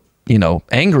feel,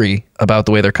 angry about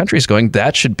the way their country is going,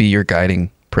 that should be your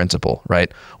guiding principle,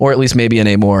 right? Or at least maybe in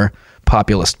a more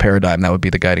populist paradigm, that would be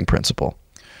the guiding principle.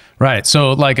 Right.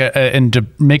 So and to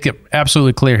make it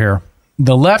absolutely clear here,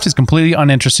 the left is completely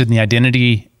uninterested in the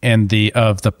identity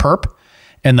of the perp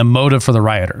and the motive for the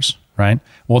rioters, right?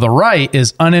 Well, the right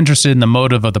is uninterested in the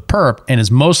motive of the perp and is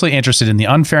mostly interested in the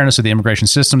unfairness of the immigration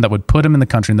system that would put him in the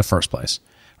country in the first place.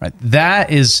 Right.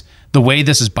 That is the way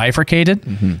this is bifurcated.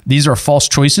 Mm-hmm. These are false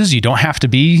choices. You don't have to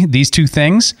be these two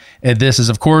things. This is,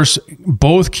 of course,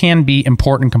 both can be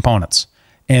important components.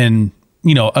 And,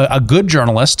 a good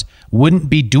journalist wouldn't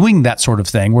be doing that sort of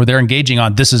thing where they're engaging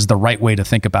on this is the right way to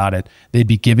think about it. They'd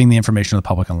be giving the information to the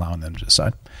public and allowing them to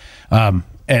decide.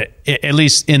 At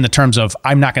least in the terms of,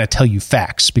 I'm not going to tell you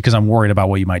facts because I'm worried about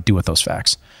what you might do with those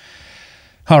facts.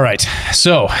 All right.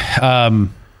 So,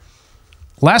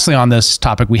 lastly, on this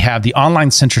topic, we have the online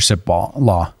censorship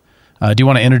law. Do you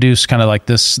want to introduce kind of like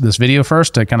this video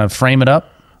first to kind of frame it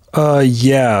up?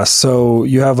 Yeah. So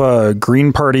you have a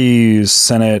Green Party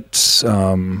Senate,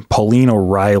 Pauline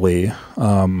O'Reilly,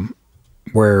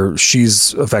 where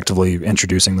she's effectively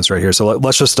introducing this right here. So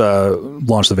let's just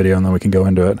launch the video and then we can go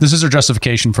into it. This is her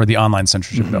justification for the online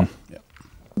censorship bill. Yeah.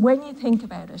 When you think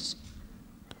about it,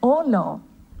 all law,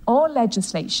 all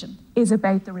legislation is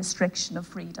about the restriction of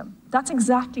freedom. That's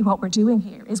exactly what we're doing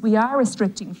here, is we are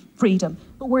restricting freedom,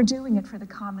 but we're doing it for the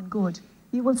common good.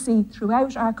 You will see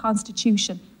throughout our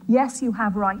Constitution, yes, you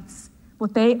have rights,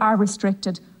 but they are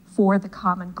restricted for the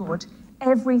common good.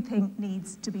 Everything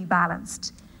needs to be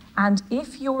balanced. And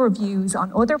if your views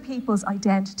on other people's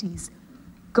identities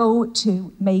go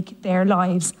to make their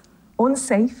lives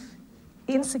unsafe,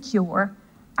 insecure,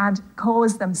 and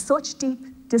cause them such deep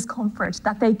discomfort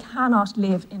that they cannot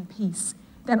live in peace,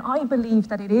 then I believe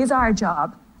that it is our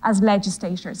job as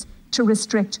legislators to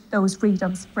restrict those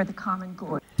freedoms for the common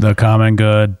good. The common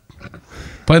good.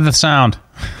 Play the sound.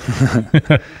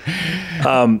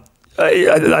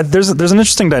 There's an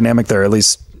interesting dynamic there, at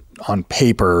least on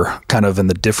paper, kind of in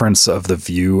the difference of the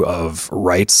view of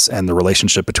rights and the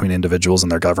relationship between individuals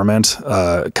and their government,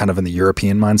 kind of in the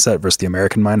European mindset versus the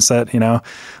American mindset,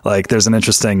 like there's an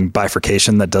interesting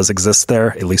bifurcation that does exist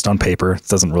there, at least on paper. It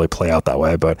doesn't really play out that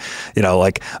way, but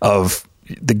of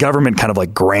the government kind of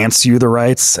like grants you the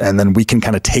rights, and then we can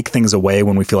kind of take things away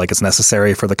when we feel like it's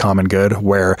necessary for the common good,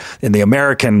 where in the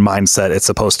American mindset, it's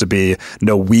supposed to be,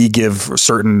 no, we give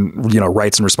certain,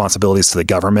 rights and responsibilities to the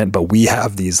government, but we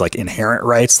have these like inherent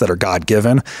rights that are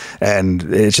God-given. And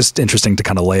it's just interesting to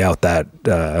kind of lay out that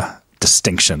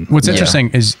distinction. What's interesting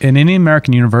is in any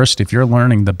American university, if you're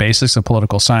learning the basics of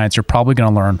political science, you're probably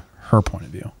going to learn her point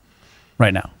of view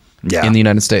right now. Yeah. In the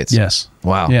United States. Yes.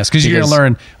 Wow. Yes. Because you're going to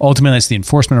learn ultimately it's the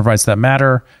enforcement of rights that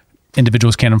matter.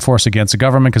 Individuals can't enforce against the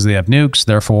government because they have nukes.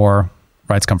 Therefore,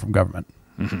 rights come from government.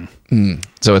 Mm-hmm.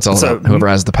 So it's all about whoever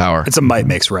has the power. It's a might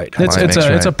makes right. It's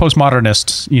a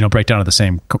postmodernist, breakdown of the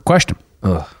same question.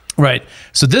 Ugh. Right.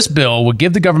 So this bill would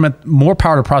give the government more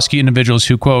power to prosecute individuals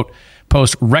who, quote,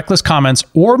 post reckless comments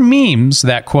or memes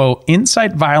that, quote,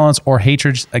 incite violence or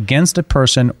hatred against a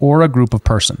person or a group of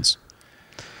persons.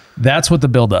 That's what the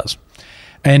bill does.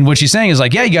 And what she's saying is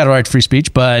like, yeah, you got a right to free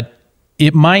speech, but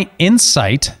it might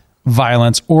incite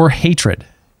violence or hatred.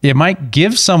 It might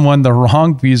give someone the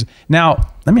wrong views.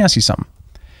 Now, let me ask you something.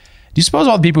 Do you suppose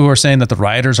all the people who are saying that the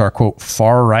rioters are, quote,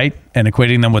 far right and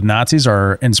equating them with Nazis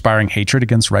are inspiring hatred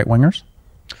against right wingers?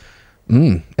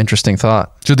 Interesting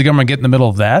thought. Should the government get in the middle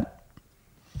of that?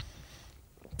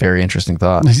 Very interesting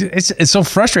thought. It's so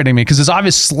frustrating me because it's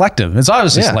obviously selective. It's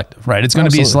obviously selective, right? It's going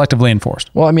to be selectively enforced.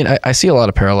 Well, I mean, I see a lot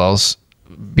of parallels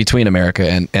between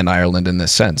America and Ireland in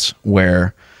this sense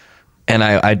where, and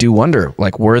I do wonder,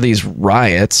 like, were these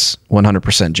riots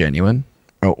 100% genuine?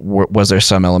 Or was there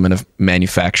some element of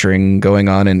manufacturing going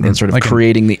on and sort of like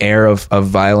creating the air of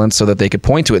violence so that they could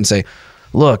point to it and say,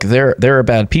 look, there are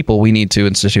bad people. We need to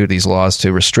institute these laws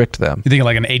to restrict them. You think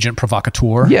like an agent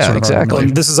provocateur? Yeah, sort of exactly.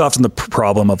 This is often the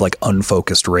problem of like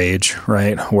unfocused rage,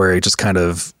 right? Where it just kind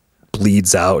of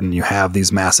bleeds out and you have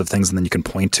these massive things and then you can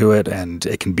point to it and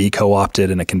it can be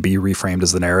co-opted and it can be reframed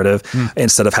as the narrative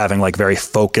instead of having like very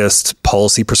focused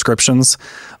policy prescriptions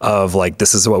of like,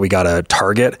 this is what we got to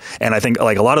target. And I think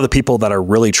like a lot of the people that are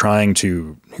really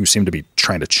who seem to be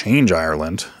trying to change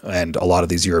Ireland and a lot of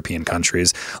these European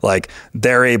countries, like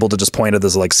they're able to just point at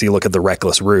this, like, see, look at the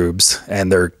reckless rubes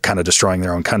and they're kind of destroying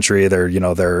their own country. They're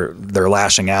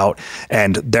lashing out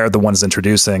and they're the ones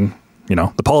introducing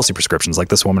the policy prescriptions. Like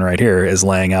this woman right here is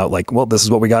laying out like, well, this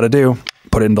is what we got to do,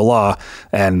 put it into law.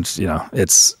 And,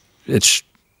 it's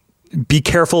be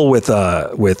careful with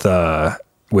what is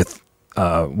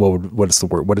the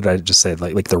word? What did I just say?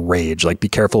 Like the rage, like be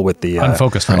careful with the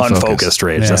unfocused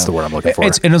rage. Yeah. That's the word I'm looking for.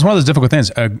 It's one of those difficult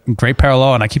things, a great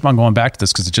parallel. And I keep on going back to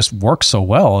this because it just works so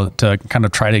well to kind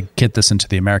of try to get this into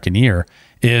the American ear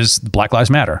is Black Lives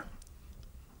Matter.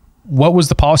 What was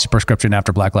the policy prescription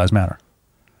after Black Lives Matter?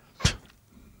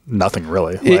 Nothing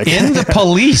really. Like, in the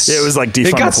police. It was like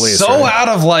defund the police. It got so out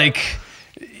of like,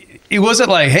 it wasn't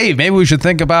like, hey, maybe we should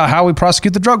think about how we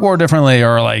prosecute the drug war differently,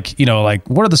 or like,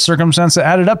 what are the circumstances that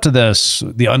added up to this,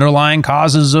 the underlying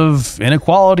causes of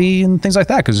inequality and things like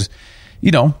that. Because,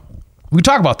 we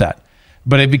talk about that,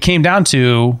 but it became down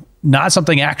to not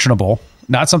something actionable,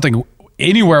 not something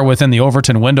anywhere within the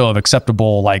Overton window of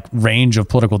acceptable like range of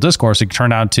political discourse. It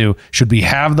turned out to, should we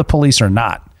have the police or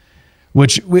not?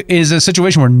 Which is a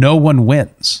situation where no one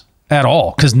wins at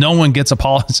all because no one gets a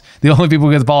policy. The only people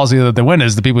who get the policy that they win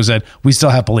is the people who said, we still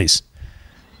have police.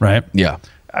 Right? Yeah.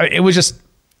 It was just,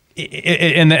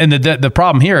 and the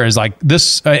problem here is like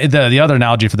this, the other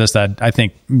analogy for this that I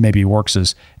think maybe works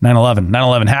is 9/11.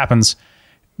 9/11 happens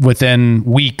within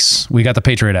weeks. We got the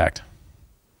Patriot Act.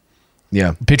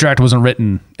 Yeah. The Patriot Act wasn't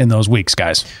written in those weeks,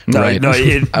 guys. No, right. No,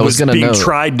 it I was being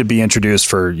tried to be introduced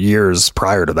for years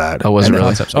prior to that. Oh, was it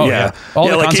really? Oh, yeah. All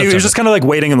the like concepts it was just kind of like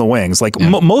waiting in the wings. Like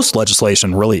most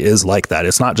legislation really is like that.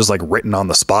 It's not just like written on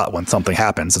the spot when something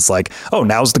happens. It's like, oh,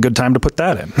 now's the good time to put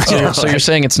that in. So you're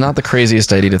saying it's not the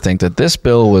craziest idea to think that this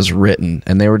bill was written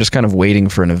and they were just kind of waiting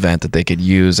for an event that they could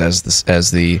use as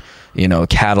the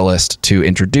catalyst to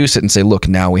introduce it and say, look,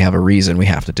 now we have a reason we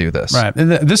have to do this. Right.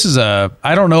 This is I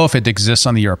don't know if it exists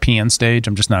on the European stage.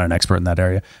 I'm just not an expert in that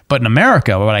area. But in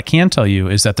America, what I can tell you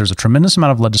is that there's a tremendous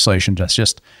amount of legislation that's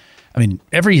just,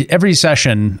 every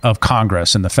session of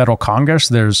Congress, in the federal Congress,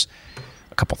 there's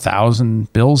a couple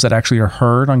thousand bills that actually are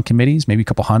heard on committees, maybe a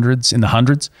couple hundreds, in the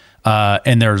hundreds.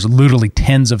 And there's literally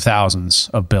tens of thousands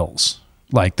of bills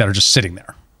like that are just sitting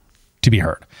there to be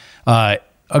heard. I'll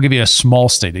give you a small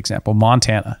state example.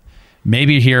 Montana,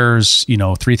 maybe here's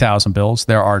 3,000 bills.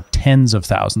 There are tens of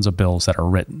thousands of bills that are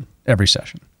written every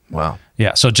session. Wow.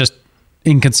 Yeah. So just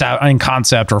in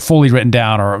concept or fully written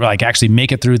down, or like actually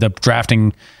make it through the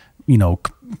drafting,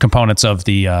 components of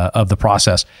the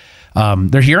process.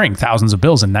 They're hearing thousands of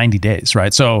bills in 90 days,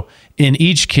 right? So in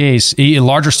each case, in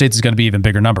larger states is going to be even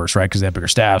bigger numbers, right? Because they have bigger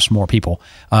staffs, more people.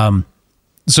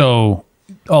 So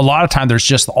a lot of time there's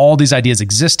just all these ideas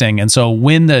existing. And so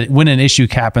when an issue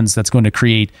happens that's going to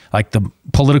create like the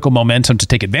political momentum to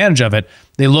take advantage of it,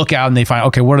 they look out and they find,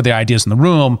 okay, what are the ideas in the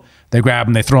room? They grab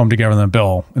them, they throw them together in a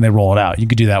bill and they roll it out. You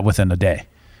could do that within a day.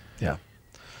 Yeah.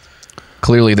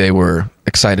 Clearly they were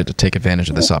excited to take advantage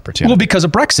of this opportunity. Well, because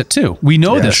of Brexit too. We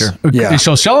know this. Sure. Yeah.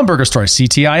 So Schellenberger's story,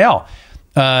 CTIL.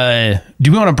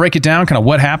 Do we want to break it down? Kind of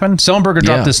what happened? Schellenberger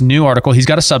dropped this new article. He's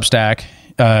got a Substack.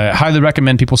 Highly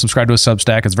recommend people subscribe to a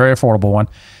Substack. It's a very affordable one.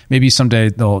 Maybe someday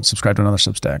they'll subscribe to another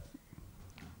Substack.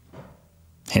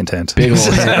 Hint, hint. Big old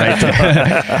hint right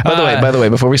there. By the way,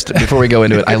 before we go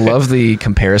into it, I love the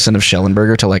comparison of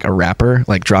Schellenberger to like a rapper,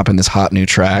 like dropping this hot new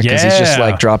track because he's just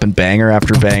like dropping banger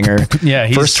after banger.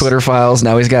 Yeah, first Twitter files,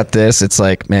 now he's got this. It's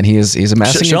like, man, he's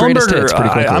amassing the greatest hits pretty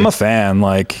quickly. I'm a fan.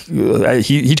 Like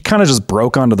he kind of just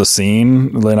broke onto the scene,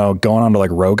 going on to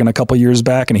like Rogan a couple years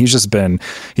back, and he's been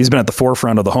at the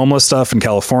forefront of the homeless stuff in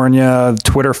California,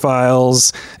 Twitter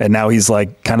files, and now he's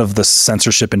like kind of the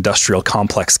censorship industrial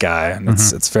complex guy. And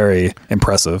it's It's very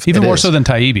impressive. Even more so than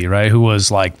Taibbi, right? Who was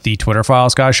like the Twitter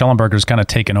files guy. Schellenberger's kind of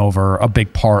taken over a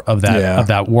big part of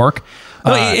that work.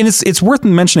 And it's worth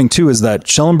mentioning too is that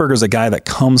Schellenberger's a guy that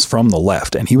comes from the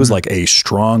left, and he was like a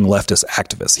strong leftist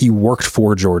activist. He worked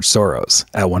for George Soros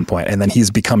at one point, and then he's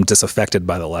become disaffected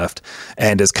by the left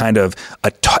and is kind of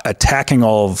attacking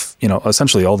all of,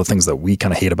 essentially all the things that we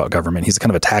kind of hate about government. He's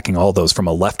kind of attacking all those from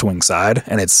a left-wing side,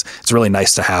 and it's really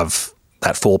nice to have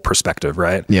that full perspective,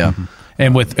 right? Yeah.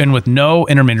 And with no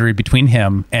intermediary between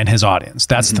him and his audience.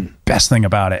 That's the best thing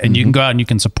about it. And you can go out and you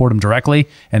can support him directly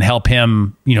and help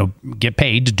him, get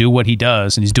paid to do what he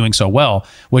does. And he's doing so well,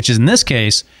 which is in this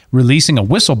case, releasing a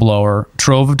whistleblower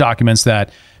trove of documents that,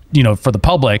 for the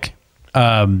public,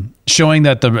 showing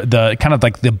that the kind of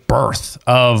like the birth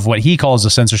of what he calls the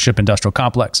censorship industrial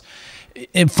complex.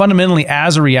 And fundamentally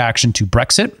as a reaction to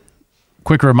Brexit.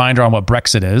 Quick reminder on what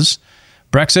Brexit is.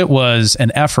 Brexit was an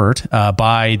effort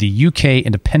by the UK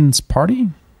Independence Party.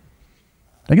 Did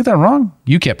I get that wrong?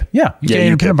 UKIP. Yeah. UK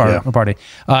Independence Party.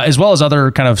 As well as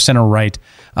other kind of center-right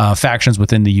factions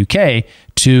within the UK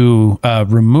to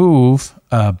remove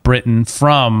Britain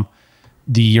from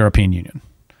the European Union.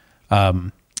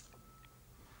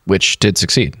 Which did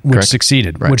succeed. Which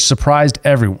succeeded, right. Which surprised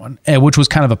everyone, and which was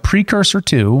kind of a precursor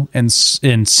to and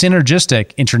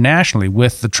synergistic internationally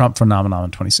with the Trump phenomenon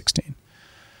in 2016.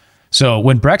 So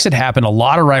when Brexit happened, a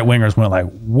lot of right-wingers went like,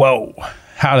 whoa,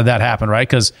 how did that happen, right?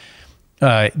 Because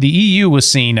the EU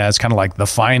was seen as kind of like the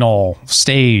final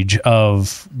stage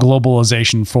of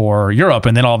globalization for Europe,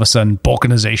 and then all of a sudden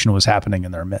balkanization was happening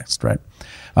in their midst, right?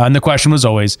 And the question was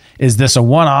always, is this a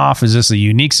one-off? Is this a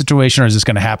unique situation, or is this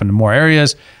going to happen in more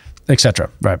areas, et cetera,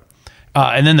 right?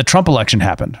 And then the Trump election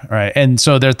happened, right? And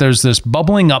so there's this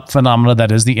bubbling up phenomena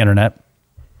that is the internet.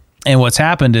 And what's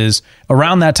happened is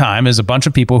around that time is a bunch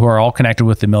of people who are all connected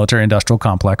with the military industrial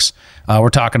complex. We're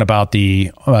talking about the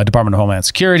Department of Homeland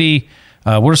Security.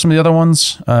 What are some of the other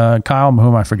ones? Kyle, who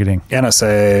am I forgetting?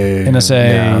 NSA,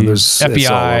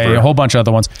 FBI, a whole bunch of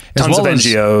other ones. Tons of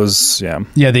NGOs.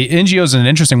 Yeah, the NGOs is an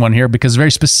interesting one here because very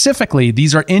specifically,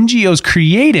 these are NGOs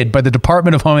created by the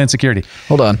Department of Homeland Security.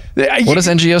 Hold on. What does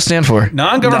NGO stand for?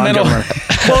 Non-governmental.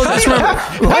 Well, let's remember.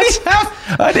 What?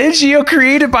 An NGO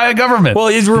created by a government.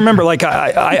 Well, you remember, like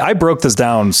I broke this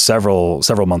down several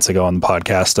months ago on the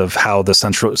podcast of how the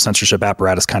censorship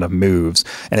apparatus kind of moves,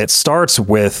 and it starts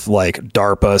with like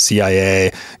DARPA,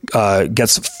 CIA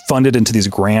gets funded into these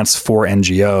grants for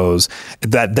NGOs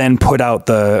that then put out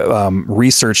the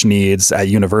research needs at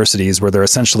universities where they're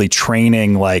essentially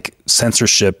training like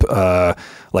censorship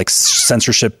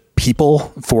people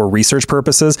for research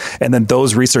purposes, and then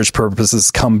those research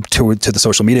purposes come to the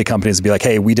social media companies and be like,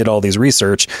 hey, we did all these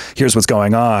research, here's what's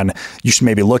going on, you should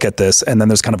maybe look at this. And then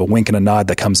there's kind of a wink and a nod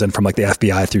that comes in from like the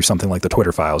FBI through something like the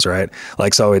Twitter files, right?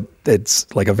 Like, so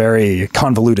it's like a very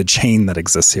convoluted chain that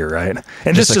exists here, right?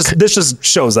 And this just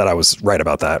shows that I was right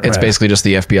about that. It's basically just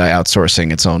the FBI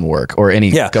outsourcing its own work, or any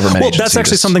government agency. That's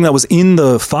actually something that was in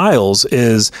the files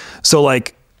is, so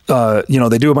like,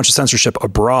 they do a bunch of censorship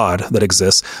abroad that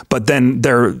exists, but then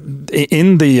they're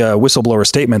in the whistleblower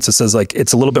statements. It says like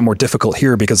it's a little bit more difficult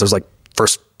here because there's like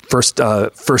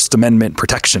First Amendment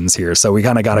protections here. So we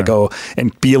kind of got to go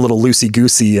and be a little loosey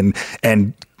goosey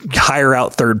and hire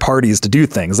out third parties to do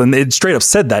things. And it straight up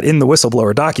said that in the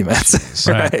whistleblower documents.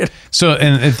 Right. So,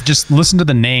 and just listen to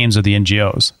the names of the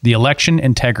NGOs: the Election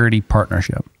Integrity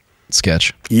Partnership,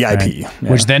 Sketch, EIP,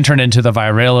 which then turned into the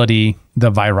Virality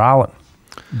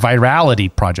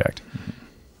Project.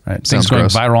 Right, things going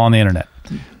viral on the internet.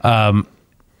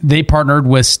 They partnered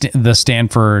with the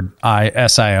Stanford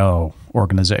SIO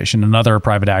organization and other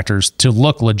private actors to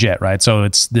look legit, right? So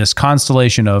it's this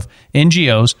constellation of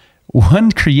NGOs,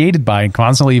 one created by and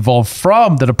constantly evolved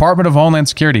from the Department of Homeland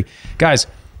Security. Guys,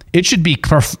 it could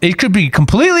be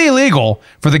completely illegal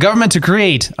for the government to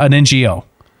create an NGO.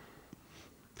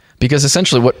 Because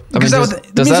essentially, does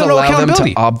that allow them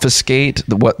to obfuscate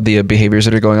the behaviors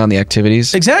that are going on, the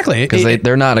activities? Exactly. Because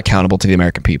they're not accountable to the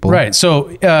American people. Right.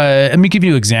 So let me give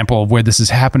you an example of where this is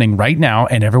happening right now,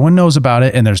 and everyone knows about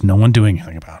it, and there's no one doing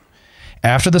anything about it.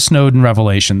 After the Snowden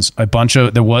revelations,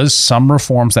 there was some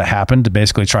reforms that happened to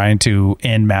basically trying to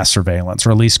end mass surveillance,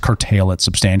 or at least curtail it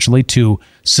substantially to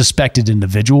suspected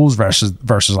individuals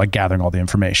versus like gathering all the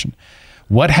information.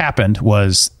 What happened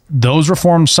was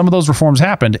some of those reforms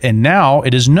happened, and now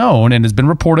it is known and has been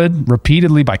reported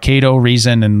repeatedly by Cato,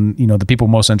 Reason, and the people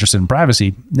most interested in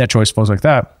privacy, NetChoice, folks like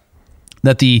that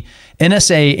the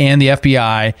NSA and the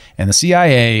FBI and the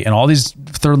CIA and all these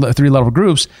three-level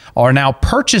groups are now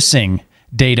purchasing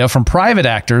data from private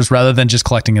actors rather than just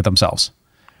collecting it themselves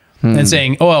and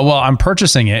saying, "Oh, well, I'm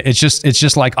purchasing it. It's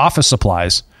just like office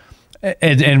supplies."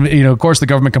 And of course, the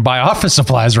government can buy office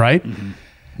supplies, right?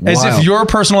 As if your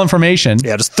personal information.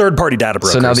 Yeah, just third-party data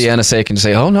brokers. So now the NSA can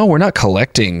say, "Oh no, we're not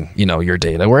collecting, your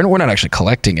data. We're not actually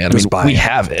collecting it. We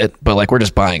have it, but like we're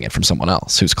just buying it from someone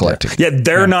else who's collecting." Yeah,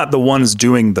 they're not the ones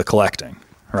doing the collecting,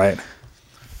 right?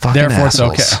 Fucking Therefore,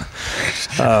 assholes.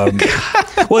 it's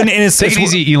okay. Well, and it's Take it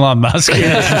easy, Elon Musk.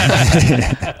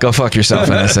 Go fuck yourself,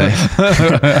 NSA.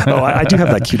 I do have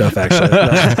that queued up actually.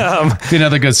 Be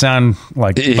another good sound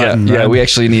button. Yeah, right? we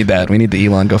actually need that. We need the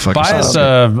Elon go fuck Buy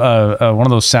yourself. us one of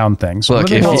those sound things.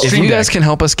 Look, if you guys can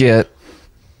help us get,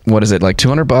 what is it, like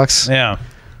 $200? Yeah.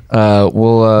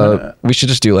 We should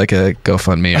just do like a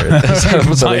GoFundMe or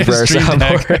something for our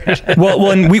soundboard.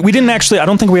 well, and we didn't actually, I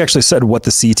don't think we actually said what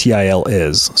the CTIL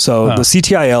is. So the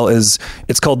CTIL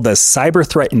it's called the Cyber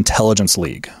Threat Intelligence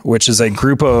League, which is a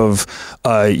group of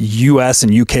US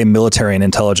and UK military and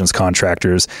intelligence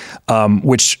contractors,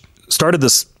 which started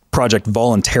this project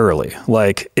voluntarily.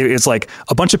 Like it's like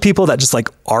a bunch of people that just like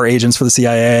are agents for the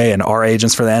CIA and are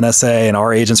agents for the NSA and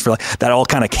are agents for that all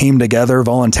kind of came together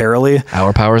voluntarily.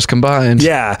 Our powers combined.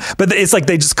 Yeah. But it's like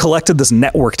they just collected this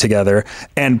network together.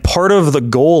 And part of the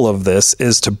goal of this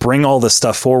is to bring all this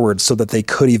stuff forward so that they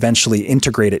could eventually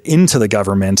integrate it into the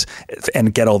government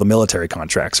and get all the military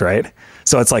contracts, right?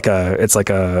 So it's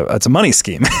a money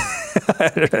scheme.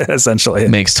 Essentially. It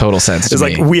makes total sense to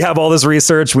me. It's like, we have all this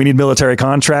research, we need military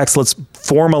contracts, let's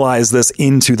formalize this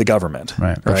into the government.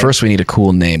 Right. But first we need a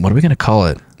cool name. What are we going to call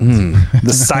it?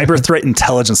 The Cyber Threat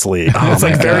Intelligence League. It's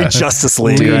like very Justice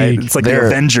League, right? It's like the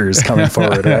Avengers coming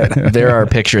forward, right? There are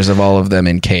pictures of all of them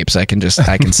in capes. I can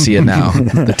see it now.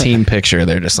 The team picture,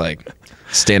 they're just like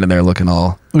standing there looking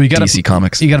all DC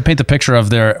Comics. You got to paint the picture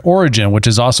of their origin, which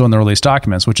is also in the release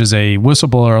documents, which is a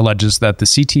whistleblower alleges that the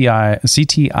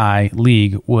CTI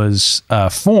League was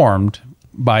formed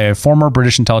by a former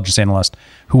British intelligence analyst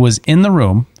who was in the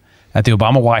room at the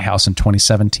Obama White House in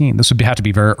 2017. This would have to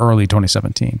be very early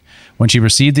 2017, when she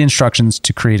received the instructions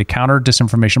to create a counter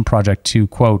disinformation project to,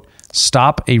 quote,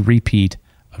 stop a repeat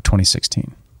of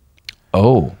 2016.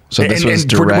 Oh, so this was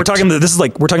direct. We're talking this is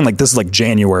like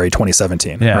January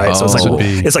 2017, yeah. right? So Oh.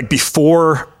 it's like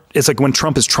before. It's like when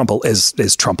Trump is Trump elect. When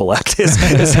he's Trump elect.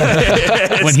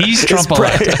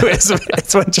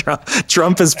 It's when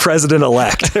Trump is president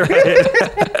elect. Right?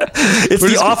 It's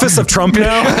the office of Trump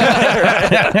now.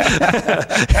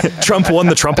 Trump won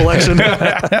the Trump election.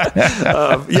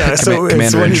 So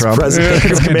it's when he's president.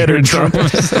 It's Commander Trump.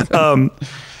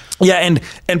 And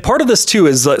part of this too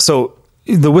is so.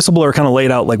 The whistleblower kind of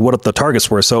laid out like what the targets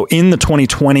were. So in the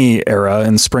 2020 era,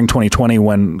 in spring 2020,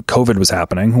 when COVID was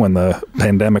happening, when the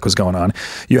pandemic was going on,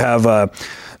 you have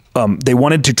they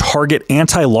wanted to target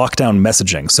anti-lockdown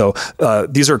messaging. So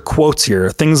these are quotes here.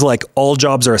 Things like "all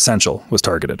jobs are essential" was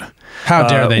targeted. How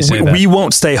dare they say that? We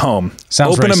won't stay home.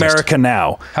 Sounds Open racist. America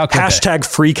now. How could Hashtag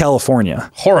free California.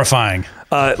 Horrifying.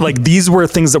 Like these were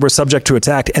things that were subject to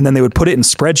attack, and then they would put it in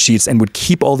spreadsheets and would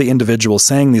keep all the individuals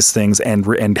saying these things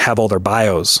and have all their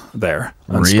bios there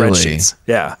on spreadsheets.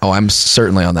 Yeah. Oh, I'm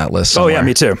certainly on that list somewhere. Oh yeah,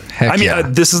 me too. Heck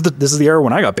this is the era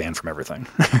when I got banned from everything.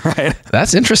 Right.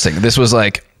 That's interesting. This was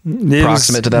like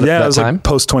proximate to that time. Like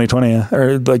post 2020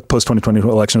 or like post 2020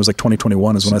 election. It was like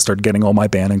 2021 is when I started getting all my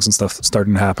bannings and stuff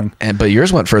starting to happen. But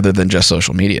yours went further than just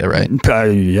social media, right?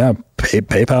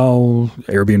 PayPal,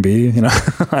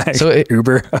 Airbnb, like so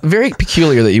Uber. Very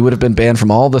peculiar that you would have been banned from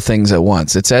all the things at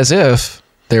once. It's as if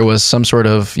there was some sort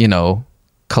of,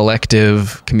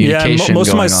 collective communication. Yeah, most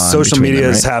of my going on social between media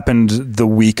them, has happened the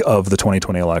week of the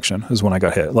 2020 election is when I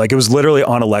got hit. Like it was literally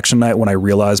on election night when I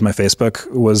realized my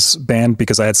Facebook was banned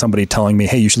because I had somebody telling me,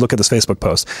 "Hey, you should look at this Facebook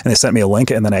post," and they sent me a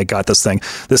link, and then I got this thing.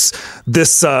 This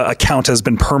account has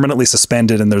been permanently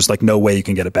suspended, and there's like no way you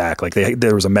can get it back. Like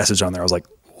there was a message on there. I was like,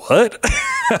 what?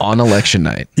 on election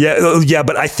night. Yeah,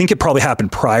 but I think it probably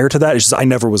happened prior to that. It's just I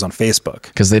never was on Facebook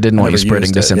because they didn't want you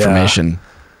spreading disinformation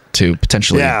to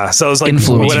potentially so it was like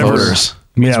influence voters.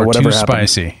 Whatever too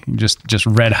spicy, just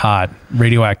red hot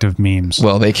radioactive memes.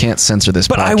 Well, they can't censor this.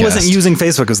 But podcast. I wasn't using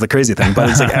Facebook is the crazy thing. But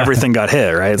it's like everything got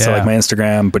hit, right? So like my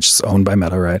Instagram, which is owned by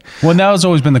Meta, right? Well, now has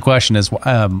always been the question: is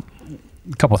a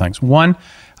couple of things. One,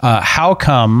 how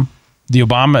come the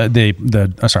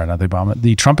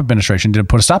the Trump administration didn't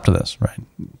put a stop to this, right?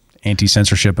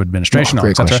 Anti-censorship administration,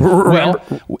 etc. Well,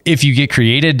 if you get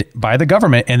created by the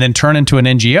government and then turn into an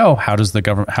NGO, how does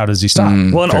he stop?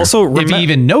 Well, and also if he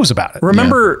even knows about it.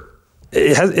 Remember,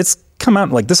 it's come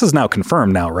out like this is now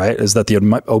confirmed now, right? Is that the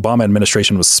Obama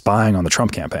administration was spying on the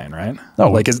Trump campaign, right? Oh,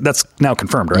 like that's now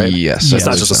confirmed, right? Yes, it's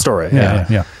not just a story.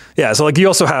 Yeah, so like you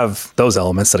also have those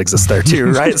elements that exist there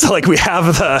too, right? So like we have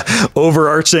the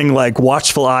overarching like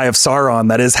watchful eye of Sauron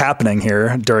that is happening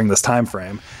here during this time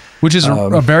frame. Which is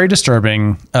a very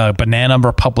disturbing banana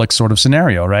republic sort of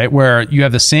scenario, right? Where you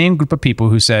have the same group of people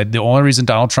who said the only reason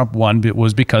Donald Trump won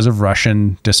was because of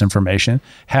Russian disinformation,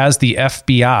 has the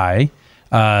FBI,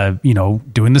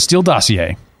 doing the Steele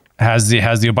dossier, has the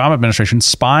Obama administration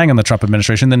spying on the Trump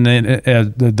administration, then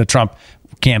the Trump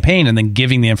campaign, and then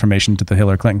giving the information to the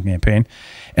Hillary Clinton campaign.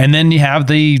 And then you have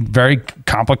the very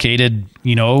complicated,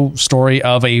 story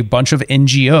of a bunch of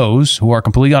NGOs who are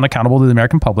completely unaccountable to the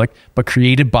American public, but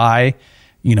created by,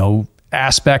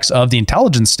 aspects of the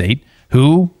intelligence state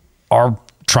who are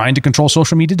trying to control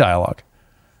social media dialogue.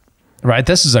 Right?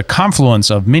 This is a confluence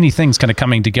of many things kind of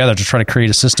coming together to try to create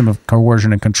a system of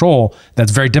coercion and control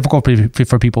that's very difficult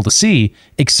for people to see,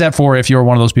 except for if you're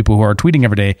one of those people who are tweeting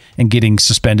every day and getting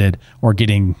suspended or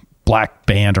getting black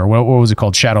banned, or what was it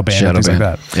called? Shadow banned, things like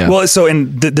that. Yeah. Well, so,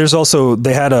 and there's also,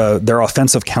 they had their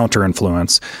offensive counter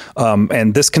influence.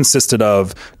 And this consisted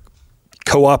of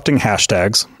co-opting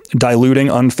hashtags, diluting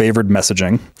unfavored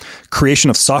messaging, creation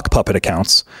of sock puppet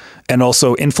accounts, and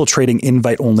also infiltrating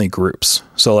invite-only groups.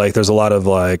 So like there's a lot of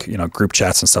group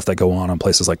chats and stuff that go on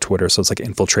places like Twitter. So it's like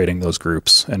infiltrating those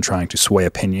groups and trying to sway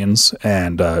opinions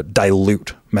and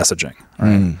dilute messaging.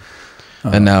 Right?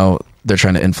 And now they're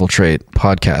trying to infiltrate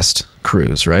podcast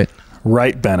crews, right?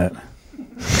 Right, Bennett.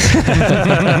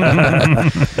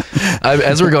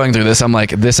 As we're going through this, I'm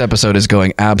like, this episode is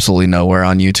going absolutely nowhere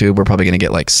on YouTube. We're probably going to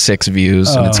get like 6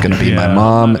 views, and it's going to be my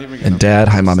mom and dad.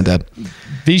 Hi, mom and dad.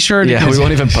 Be sure to... Yeah, we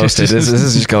won't even post it. This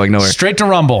is just going nowhere. Straight to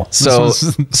Rumble. So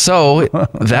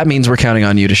that means we're counting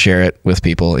on you to share it with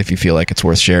people if you feel like it's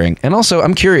worth sharing. And also,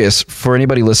 I'm curious, for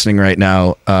anybody listening right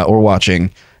now or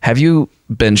watching, have you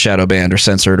been shadow banned or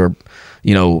censored or,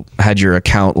 had your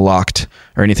account locked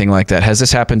or anything like that? Has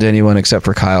this happened to anyone except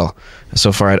for Kyle?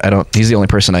 So far, I don't... He's the only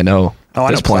person I know. Oh,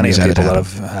 I know plenty of people that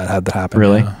have had that happen.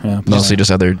 Really? Yeah. Mostly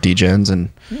just other degens and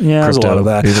there's a lot of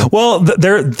that. People. Well,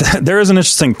 there is an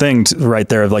interesting thing right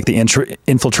there of like the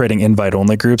infiltrating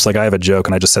invite-only groups. Like I have a joke,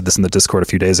 and I just said this in the Discord a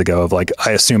few days ago, of like,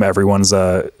 I assume everyone's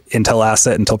a Intel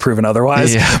asset until proven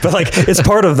otherwise. Yeah. But like, it's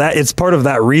part of that. It's part of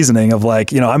that reasoning of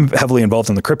like, I'm heavily involved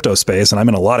in the crypto space, and I'm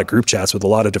in a lot of group chats with a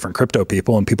lot of different crypto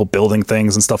people and people building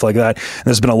things and stuff like that. And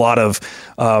there's been a lot of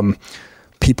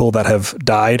people that have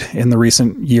died in the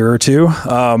recent year or two.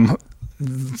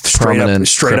 Straight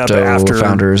up after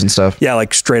founders and stuff. Yeah,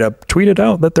 like straight up tweeted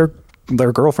out that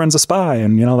their girlfriend's a spy,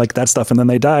 and like that stuff, and then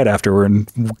they died afterward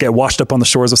and get washed up on the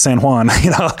shores of San Juan.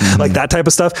 Like that type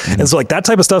of stuff. And so like that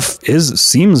type of stuff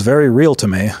seems very real to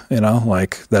me.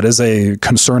 Like that is a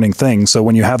concerning thing. So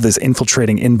when you have this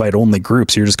infiltrating invite only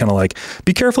groups, you're just kind of like,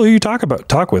 be careful who you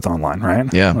talk with online,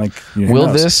 right? Yeah. Like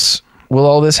Will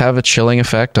all this have a chilling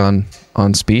effect on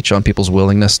speech, on people's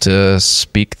willingness to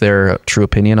speak their true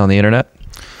opinion on the internet?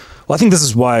 Well, I think this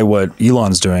is why what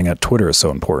Elon's doing at Twitter is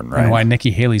so important, right? And why Nikki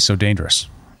Haley's so dangerous.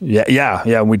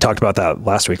 Yeah. We talked about that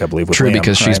last week, I believe. With Liam,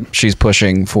 because she's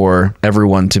pushing for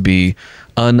everyone to be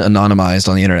unanonymized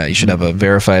on the internet. You should have a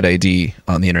verified ID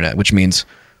on the internet, which means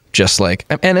just like,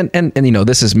 and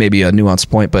this is maybe a nuanced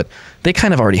point, but they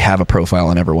kind of already have a profile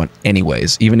on everyone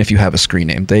anyways. Even if you have a screen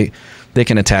name, they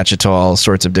can attach it to all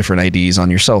sorts of different IDs on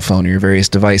your cell phone or your various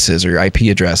devices or your IP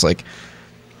address. Like,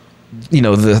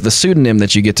 the pseudonym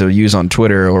that you get to use on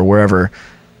Twitter or wherever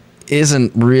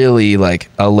isn't really like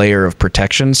a layer of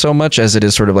protection so much as it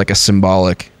is sort of like a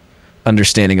symbolic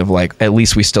understanding of like, at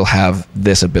least we still have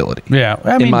this ability.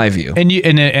 Yeah. In my view. And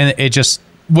it just,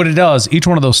 what it does, each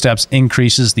one of those steps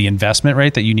increases the investment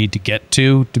rate that you need to get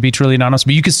to be truly anonymous,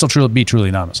 but you can still be truly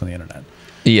anonymous on the internet.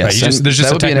 Yes, right? That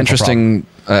would be an interesting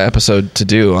episode to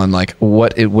do on like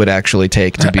what it would actually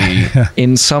take to be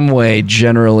in some way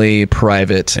generally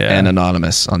private and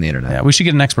anonymous on the internet. Yeah, we should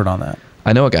get an expert on that.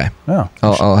 I know a guy. Oh,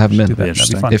 I'll have him in. That'd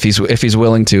be fun. If he's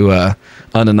willing to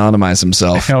unanonymize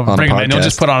himself on bring a podcast. him in. Don't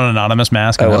just put on an anonymous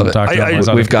mask. I love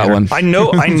it. We've got one. I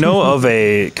know of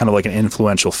a kind of like an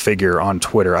influential figure on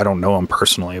Twitter. I don't know him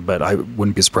personally, but I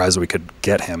wouldn't be surprised if we could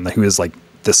get him. Who is like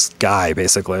this guy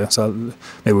basically, so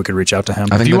maybe we could reach out to him.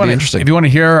 I think that'd be interesting. If you want to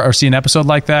hear or see an episode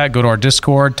like that, go to our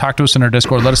Discord, talk to us in our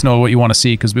Discord, let us know what you want to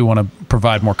see, because we want to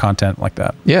provide more content like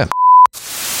that. Yeah.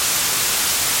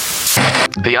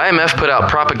 The IMF put out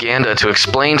propaganda to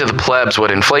explain to the plebs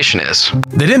what inflation is.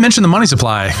 They didn't mention the money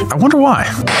supply. I wonder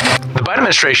why. The Biden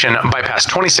administration bypassed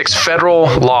 26 federal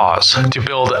laws to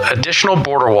build additional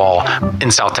border wall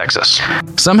in South Texas.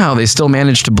 Somehow they still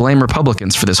managed to blame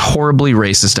Republicans for this horribly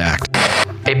racist act.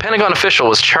 A Pentagon official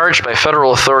was charged by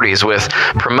federal authorities with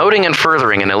promoting and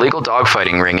furthering an illegal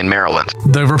dogfighting ring in Maryland.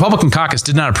 The Republican caucus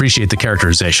did not appreciate the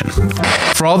characterization.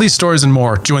 For all these stories and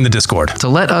more, join the Discord. To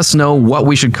let us know what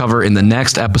we should cover in the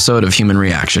next episode of Human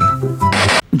Reaction.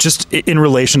 Just in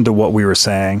relation to what we were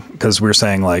saying, because we were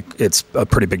saying like it's a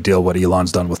pretty big deal what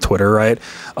Elon's done with Twitter, right?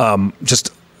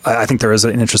 I think there is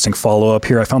an interesting follow-up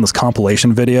here. I found this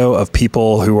compilation video of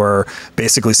people who are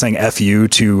basically saying F you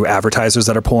to advertisers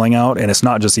that are pulling out. And it's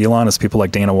not just Elon, it's people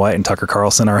like Dana White and Tucker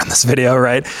Carlson are in this video,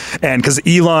 right? And because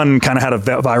Elon kind of had a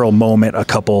viral moment a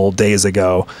couple days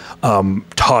ago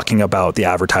talking about the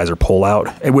advertiser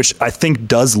pullout, which I think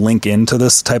does link into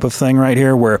this type of thing right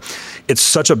here, where it's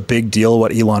such a big deal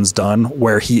what Elon's done,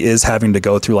 where he is having to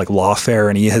go through like lawfare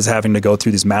and he is having to go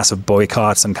through these massive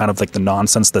boycotts and kind of like the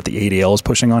nonsense that the ADL is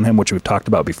pushing on him, which we've talked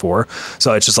about before.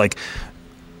 So it's just like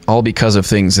all because of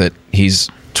things that he's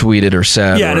tweeted or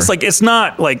said. Yeah, and it's like it's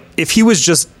not like if he was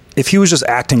just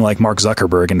acting like Mark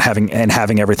Zuckerberg and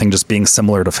having everything just being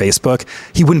similar to Facebook,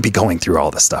 he wouldn't be going through all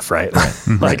this stuff, right?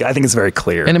 Like I think it's very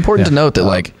clear. And important to note that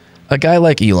like a guy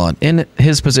like Elon in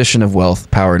his position of wealth,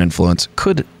 power, and influence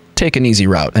could take an easy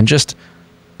route and just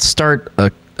start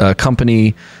a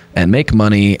company and make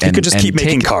money and could just keep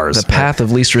making cars. The path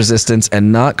of least resistance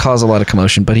and not cause a lot of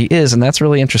commotion, but he is, and that's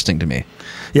really interesting to me.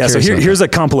 Yeah, so here's a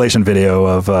compilation video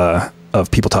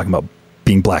of people talking about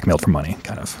being blackmailed for money,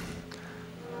 kind of.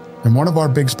 And one of our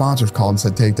big sponsors called and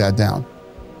said, take that down.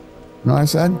 You know what I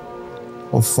said?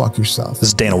 Oh, fuck yourself. This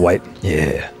is Dana White.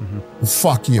 Yeah. Well,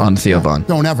 fuck you. On Theo Von.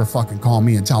 Don't ever fucking call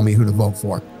me and tell me who to vote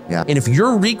for. Yeah. And if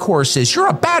your recourse is, you're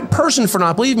a bad person for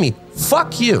not believing me,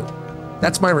 fuck you.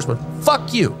 That's my response.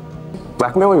 Fuck you.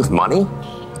 Blackmailing with money?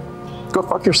 Go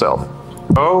fuck yourself.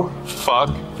 Go fuck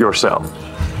yourself.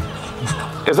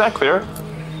 Is that clear?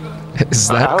 Is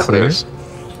that clear?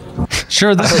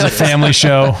 Sure, this is a family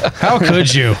show. How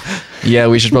could you? Yeah,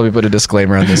 we should probably put a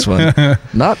disclaimer on this one.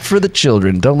 Not for the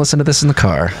children. Don't listen to this in the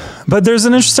car. But there's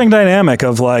an interesting dynamic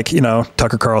of like, you know,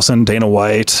 Tucker Carlson, Dana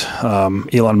White,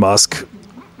 Elon Musk,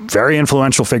 very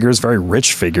influential figures, very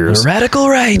rich figures. The radical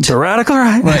right. The radical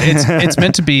right. Right. It's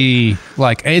meant to be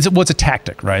like it's a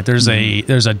tactic, right? There's a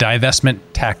divestment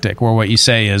tactic where what you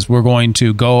say is we're going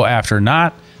to go after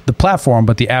not the platform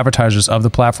but the advertisers of the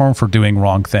platform for doing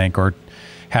wrong thing or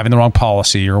having the wrong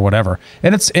policy or whatever.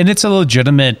 And it's a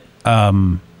legitimate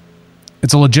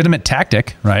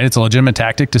tactic, right? It's a legitimate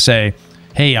tactic to say,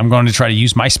 hey, I'm going to try to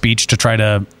use my speech to try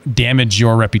to damage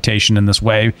your reputation in this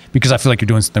way because I feel like you're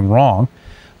doing something wrong.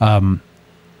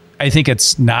 I think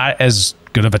it's not as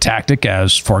good of a tactic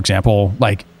as, for example,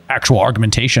 like actual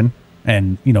argumentation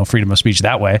and, you know, freedom of speech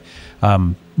that way.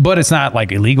 But it's not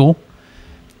like illegal.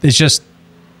 It's just,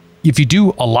 if you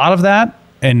do a lot of that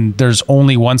and there's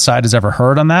only one side has ever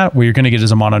heard on that, what you're going to get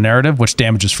is a mono-narrative, which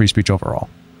damages free speech overall.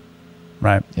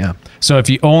 Right? Yeah. So if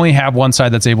you only have one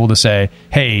side that's able to say,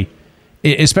 hey,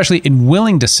 especially in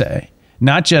willing to say,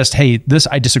 not just, hey, this,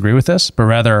 I disagree with this, but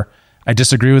rather, I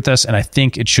disagree with this and I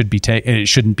think it should be it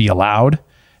shouldn't be allowed.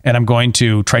 And I'm going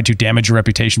to try to damage your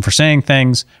reputation for saying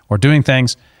things or doing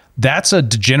things. That's a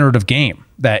degenerative game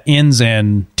that ends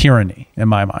in tyranny in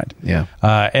my mind. Yeah.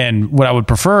 And what I would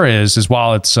prefer is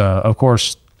while it's, of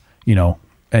course, you know,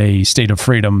 a state of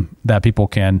freedom that people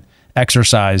can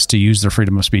exercise to use their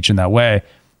freedom of speech in that way,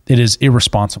 it is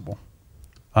irresponsible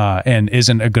and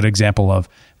isn't a good example of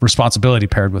responsibility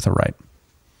paired with a right.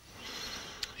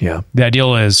 Yeah. The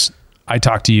ideal is I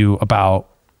talk to you about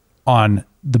on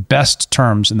the best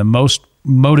terms and the most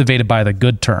motivated by the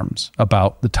good terms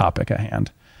about the topic at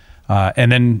hand.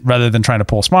 And then rather than trying to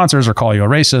pull sponsors or call you a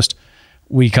racist,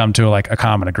 we come to like a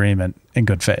common agreement in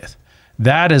good faith.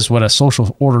 That is what a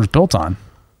social order is built on.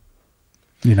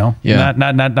 You know, yeah.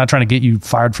 Not trying to get you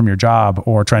fired from your job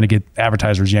or trying to get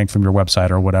advertisers yanked from your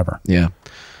website or whatever. Yeah.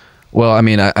 Well, I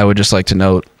mean, I would just like to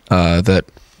note that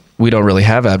we don't really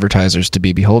have advertisers to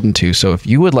be beholden to. So if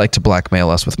you would like to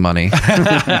blackmail us with money,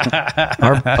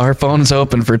 our phone's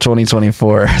open for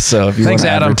 2024. So if you want to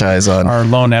advertise on our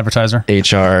lone advertiser,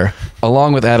 HR,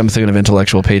 along with Adam Thune of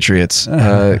Intellectual Patriots,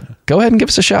 go ahead and give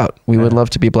us a shout. We would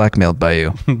love to be blackmailed by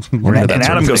you. And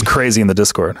Adam goes crazy in the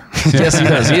Discord. Yes, he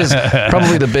does. He is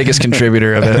probably the biggest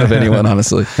contributor of anyone,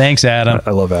 honestly. Thanks, Adam.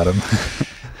 I love Adam.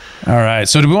 All right.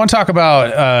 So do we want to talk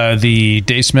about the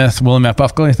Dave Smith, William F.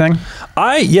 Buckley thing?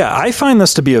 I find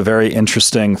this to be a very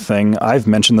interesting thing. I've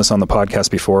mentioned this on the podcast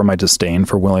before, my disdain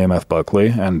for William F. Buckley,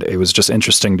 and it was just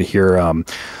interesting to hear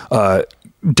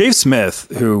Dave Smith,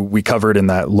 who we covered in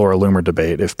that Laura Loomer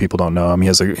debate, if people don't know him,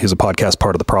 he's a podcast,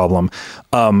 Part of the Problem.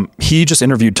 He just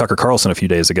interviewed Tucker Carlson a few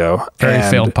days ago. Very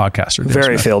failed podcaster.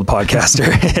 Failed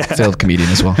podcaster. Failed comedian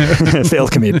as well.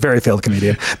 Very failed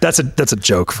comedian. That's a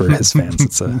joke for his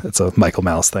fans. It's a Michael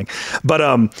Malice thing.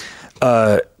 But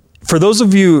for those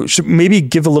of you, should maybe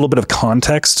give a little bit of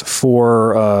context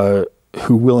for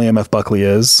who William F. Buckley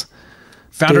is.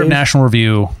 Founder of National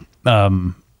Review,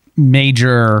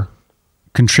 major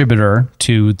contributor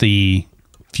to the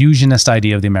fusionist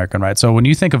idea of the American right. So when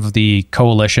you think of the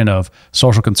coalition of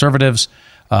social conservatives,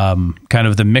 kind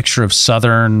of the mixture of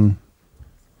Southern,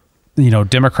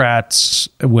 Democrats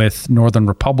with Northern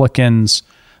Republicans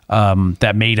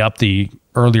that made up the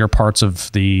earlier parts of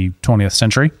the 20th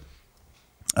century,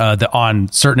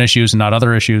 on certain issues and not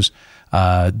other issues,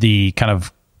 the kind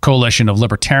of coalition of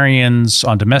libertarians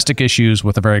on domestic issues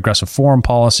with a very aggressive foreign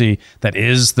policy that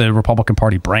is the Republican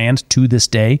Party brand to this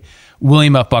day.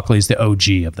 William F. Buckley is the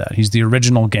OG of that. He's the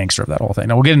original gangster of that whole thing.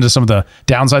 Now we'll get into some of the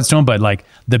downsides to him, but like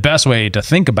the best way to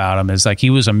think about him is like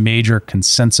he was a major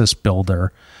consensus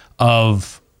builder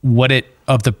of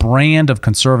the brand of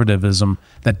conservatism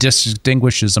that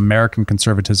distinguishes American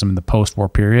conservatism in the post-war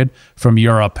period from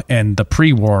Europe and the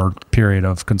pre-war period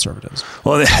of conservatives.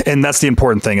 Well, and that's the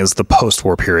important thing is the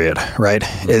post-war period, right?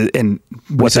 And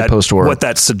what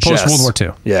that suggests. Post-World War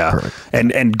II. Yeah. Perfect.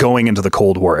 And going into the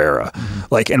Cold War era.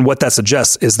 Mm-hmm. And what that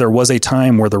suggests is there was a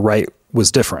time where the right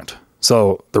was different.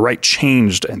 So the right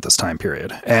changed at this time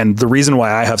period. And the reason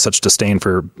why I have such disdain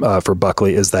for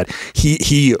Buckley is that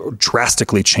he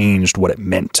drastically changed what it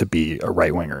meant to be a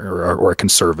right winger or a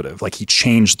conservative. Like he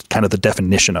changed kind of the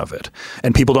definition of it.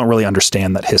 And people don't really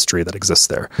understand that history that exists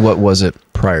there. What was it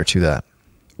prior to that?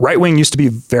 Right wing used to be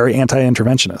very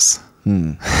anti-interventionist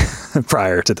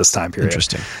prior to this time period.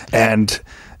 Interesting. And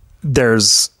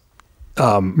there's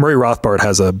Murray Rothbard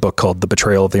has a book called The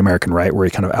Betrayal of the American Right, where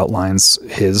he kind of outlines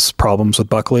his problems with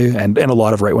Buckley and a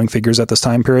lot of right-wing figures at this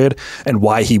time period and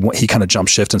why he kind of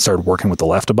jumped shift and started working with the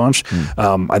left a bunch.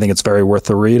 I think it's very worth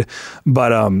the read.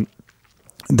 But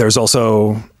there's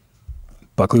also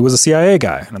Buckley was a CIA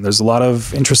guy, and there's a lot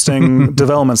of interesting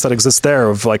developments that exist there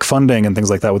of like funding and things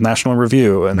like that with National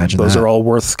Review, and those are all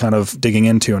worth kind of digging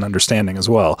into and understanding as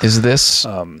well. Is this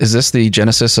the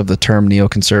genesis of the term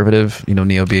neoconservative?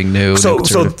 Neo being new. So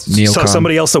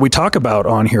somebody else that we talk about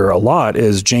on here a lot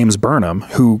is James Burnham,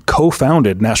 who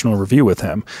co-founded National Review with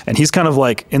him, and he's kind of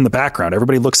like in the background.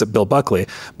 Everybody looks at Bill Buckley,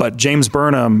 but James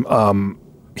Burnham.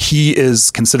 He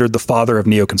is considered the father of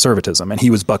neoconservatism, and he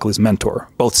was Buckley's mentor,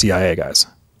 both CIA guys,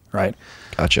 right?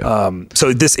 Gotcha.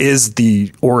 So this is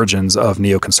the origins of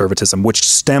neoconservatism, which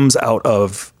stems out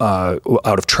of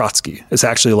Trotsky. It's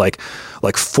actually like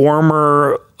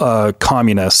former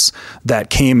communists that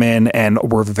came in and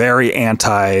were very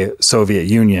anti-Soviet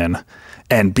Union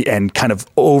and kind of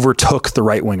overtook the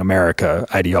right-wing America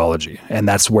ideology. And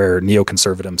that's where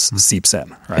neoconservatism seeps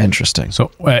in. Right? Interesting.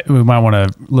 So we might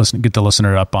want to get the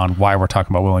listener up on why we're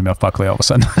talking about William F. Buckley all of a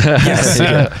sudden. Yes.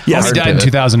 He died in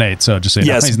 2008, so just so you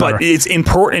know. Yes, but it's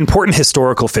important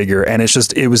historical figure. And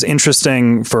it was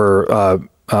interesting for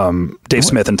Dave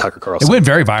Smith and Tucker Carlson. It went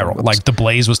very viral. Like The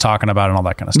Blaze was talking about it and all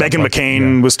that kind of stuff. Meghan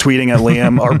McCain was tweeting at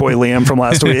Liam, our boy Liam from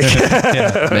last week.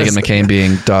 Meghan McCain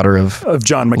being daughter of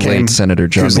John McCain, late Senator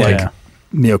John. Who's like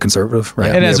neoconservative,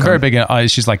 right? And has a very big.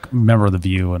 She's like a member of The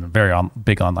View and a very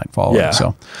big online follower. Yeah.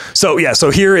 So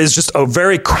here is just a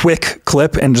very quick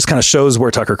clip and just kind of shows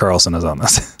where Tucker Carlson is on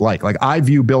this. Like I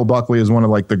view Bill Buckley as one of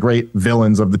like the great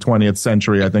villains of the 20th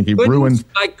century. I think he ruined.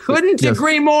 I couldn't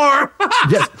agree more.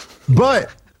 Yes, but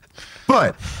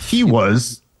he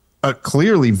was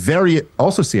clearly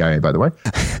also CIA, by the way.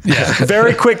 Yeah.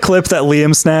 Very quick clip that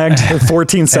Liam snagged,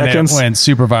 14 seconds. And it went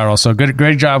super viral. So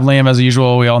great job, Liam, as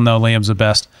usual. We all know Liam's the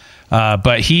best.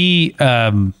 But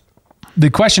the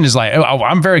question is like,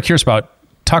 I'm very curious about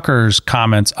Tucker's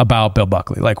comments about Bill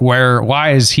Buckley. Like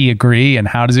why does he agree and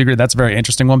how does he agree? That's a very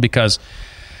interesting one because,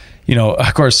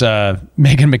 of course, Meghan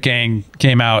McCain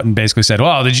came out and basically said,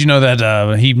 well, did you know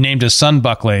that he named his son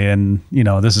Buckley? And,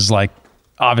 this is like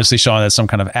obviously showing that some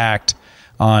kind of act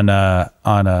on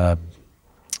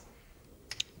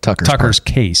Tucker's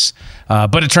case.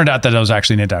 But it turned out that it was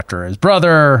actually named after his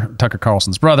brother, Tucker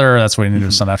Carlson's brother. That's what he named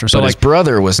his son after. So but his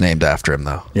brother was named after him,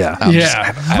 though. Yeah.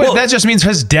 But that just means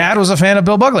his dad was a fan of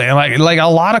Bill Buckley. And like a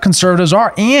lot of conservatives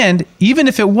are. And even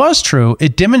if it was true,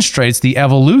 it demonstrates the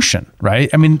evolution,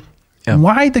 right? I mean,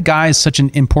 why the guy is such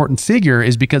an important figure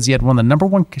is because he had one of the number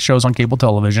one shows on cable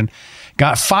television,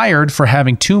 got fired for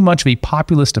having too much of a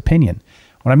populist opinion.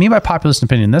 What I mean by populist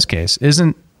opinion in this case is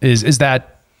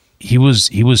that he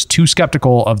was too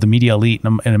skeptical of the media elite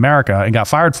in America and got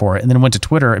fired for it, and then went to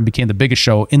Twitter and became the biggest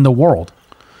show in the world.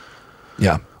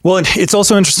 Yeah. Well, and it's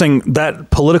also interesting that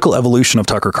political evolution of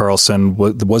Tucker Carlson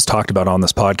was talked about on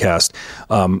this podcast.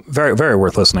 Very, very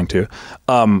worth listening to,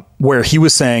 where he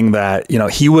was saying that,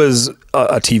 he was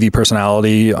a TV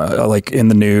personality, like in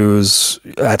the news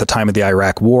at the time of the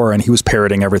Iraq war, and he was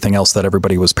parroting everything else that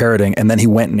everybody was parroting. And then he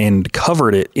went and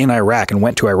covered it in Iraq and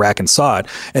went to Iraq and saw it.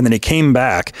 And then he came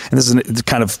back, and this is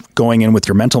kind of going in with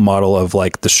your mental model of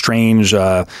like the strange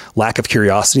lack of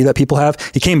curiosity that people have.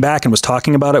 He came back and was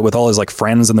talking about it with all his like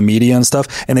friends in the media and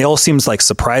stuff, and they all seemed like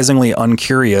surprisingly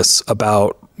uncurious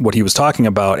about what he was talking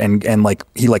about, and like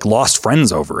he like lost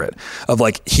friends over it, of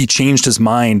like he changed his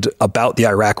mind about the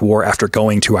Iraq war after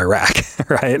going to Iraq.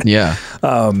 Right. Yeah.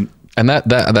 And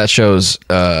that shows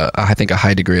I think a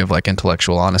high degree of like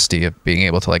intellectual honesty, of being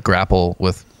able to like grapple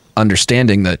with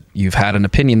understanding that you've had an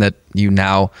opinion that you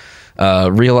now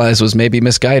realize was maybe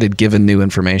misguided given new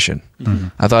information. Mm-hmm.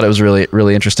 I thought it was really,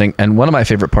 really interesting. And one of my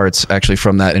favorite parts actually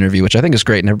from that interview, which I think is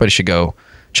great and everybody should go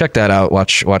check that out,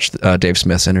 watch Dave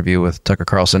Smith's interview with Tucker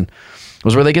Carlson,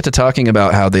 was where they get to talking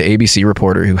about how the ABC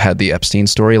reporter who had the Epstein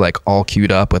story like all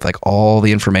queued up with like all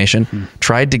the information,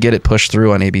 tried to get it pushed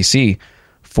through on ABC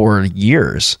for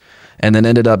years, and then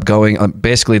ended up going,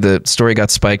 basically the story got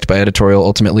spiked by editorial.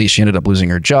 Ultimately, she ended up losing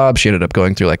her job. She ended up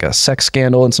going through like a sex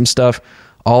scandal and some stuff,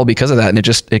 all because of that. And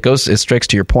it strikes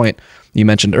to your point you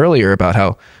mentioned earlier about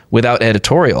how without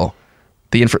editorial,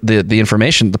 the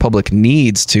information the public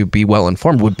needs to be well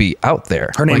informed would be out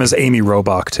there. Her name is Amy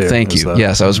Robach too. Thank you.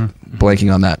 Yes, I was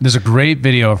blanking on that. There's a great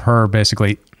video of her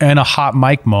basically in a hot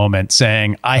mic moment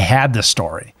saying, I had this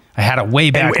story. I had it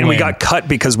way back and we got cut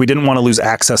because we didn't want to lose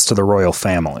access to the royal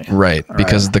family. Right,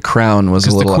 because the Crown was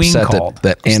a little upset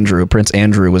that Prince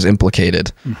Andrew was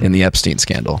implicated in the Epstein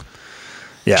scandal.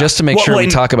 Yeah. Just to make sure we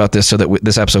talk about this so that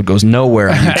this episode goes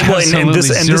nowhere.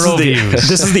 This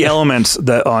is the element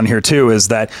that on here too, is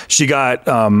that she got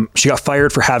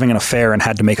fired for having an affair and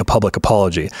had to make a public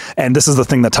apology. And this is the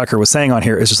thing that Tucker was saying on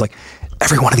here, is just like,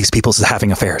 every one of these people is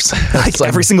having affairs. Like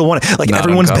every single one, like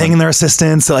everyone's banging their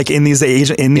assistants, like in these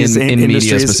industries,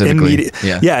 media specifically.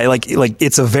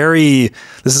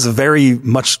 This is a very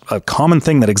much a common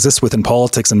thing that exists within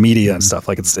politics and media and stuff.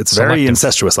 Like it's very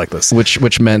incestuous like this.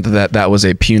 Which meant that was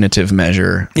a punitive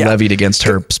measure levied against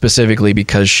her specifically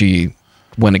because she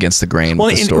went against the grain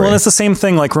with the story. Well, it's the same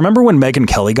thing. Like, remember when Megyn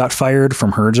Kelly got fired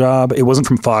from her job? It wasn't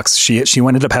from Fox. She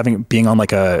ended up being on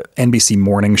like a NBC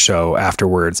morning show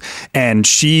afterwards, and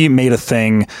she made a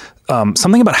thing,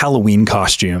 something about Halloween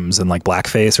costumes and like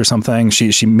blackface or something.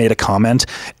 She made a comment,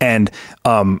 and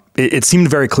it seemed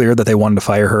very clear that they wanted to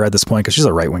fire her at this point because she's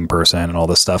a right-wing person and all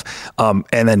this stuff.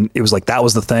 And then it was like that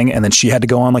was the thing, and then she had to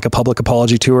go on like a public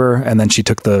apology tour, and then she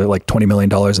took the like $20 million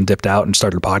and dipped out and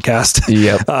started a podcast.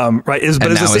 Yep. But it's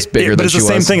the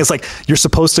same thing. It's like you're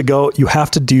supposed to you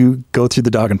have to go through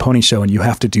the dog and pony show, and you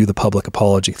have to do the public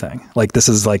apology thing. Like this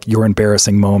is like your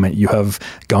embarrassing moment. You have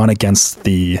gone against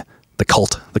the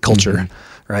culture,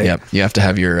 right? Yep. You have to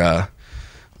have your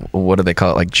what do they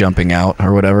call it, like jumping out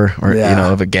or whatever, or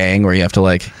of a gang where you have to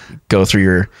like go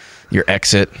through your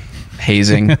exit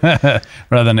hazing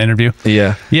rather than interview.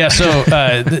 Yeah. So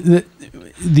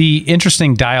the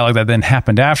interesting dialogue that then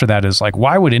happened after that is like,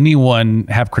 why would anyone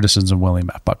have criticism of William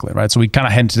F. Buckley, right? So we kind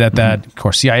of hinted at that. Of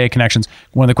course, CIA connections.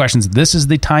 One of the questions, this is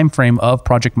the time frame of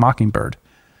Project Mockingbird,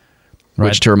 right?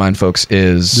 Which, to remind folks,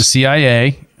 is the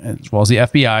CIA as well as the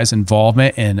FBI's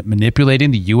involvement in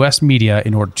manipulating the U.S. media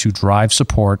in order to drive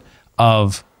support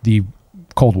of the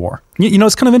Cold War.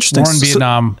 It's kind of interesting. War in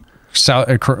Vietnam,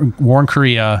 war in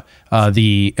Korea,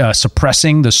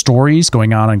 suppressing the stories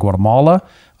going on in Guatemala,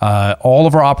 all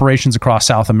of our operations across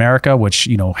South America, which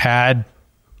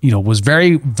was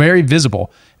very, very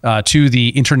visible to the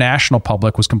international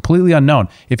public, was completely unknown.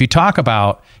 If you talk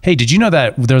about, hey, did you know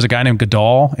that there was a guy named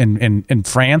Godal in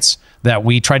France that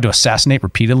we tried to assassinate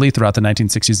repeatedly throughout the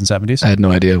 1960s and 70s? I had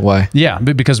no idea. Why? Yeah,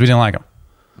 because we didn't like him.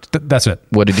 That's it.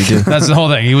 What did he do? That's the whole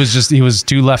thing. He was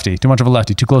too lefty, too much of a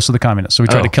lefty, too close to the communists. So we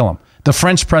tried to kill him. The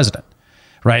French president,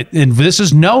 right? And this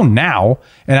is known now.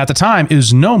 And at the time, it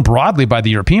was known broadly by the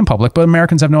European public, but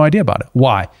Americans have no idea about it.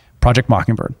 Why? Project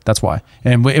Mockingbird. That's why.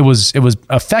 And it was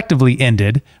effectively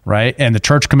ended, right? And the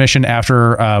Church Commission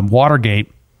after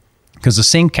Watergate, because the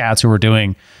same cats who were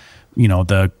doing,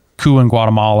 the coup in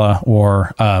Guatemala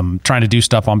or trying to do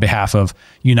stuff on behalf of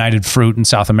United Fruit in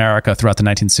South America throughout the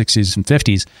 1960s and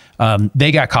 50s,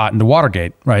 they got caught into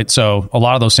Watergate, right? So a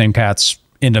lot of those same cats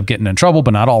end up getting in trouble,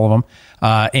 but not all of them.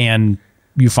 And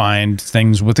you find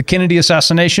things with the Kennedy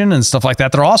assassination and stuff like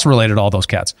that that are also related to all those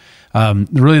cats.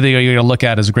 Really, you got to look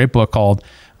at is a great book called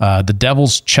The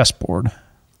Devil's Chessboard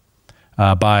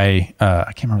by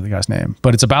I can't remember the guy's name,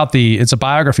 but it's a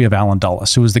biography of Allen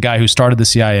Dulles, who was the guy who started the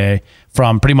CIA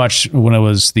from pretty much when it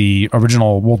was the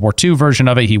original World War II version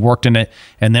of it. He worked in it,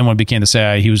 and then when it became the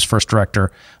CIA, he was first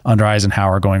director under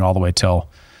Eisenhower, going all the way till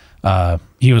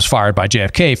he was fired by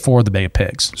JFK for the Bay of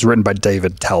Pigs. It was written by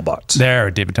David Talbot.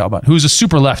 David Talbot, who's a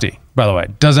super lefty, by the way,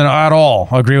 doesn't at all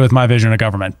agree with my vision of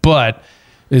government, but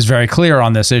is very clear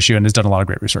on this issue and has done a lot of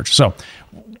great research. So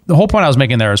the whole point I was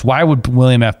making there is, why would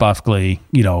William F. Buckley,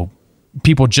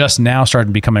 people just now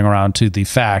started becoming around to the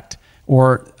fact,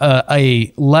 or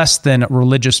a less than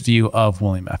religious view of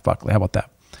William F. Buckley? How about that?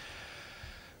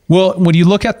 Well, when you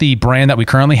look at the brand that we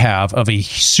currently have of a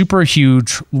super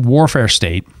huge warfare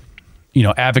state,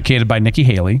 advocated by Nikki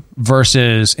Haley,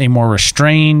 versus a more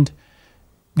restrained,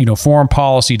 foreign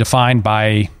policy defined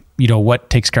by, what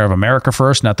takes care of America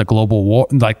first, not the global war,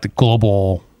 like the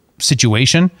global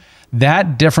situation.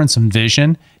 That difference in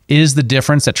vision is the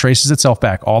difference that traces itself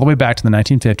back all the way back to the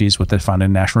 1950s with the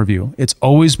founding National Review. It's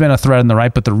always been a threat in the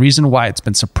right, but the reason why it's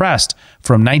been suppressed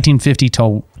from 1950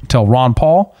 till Ron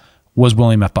Paul was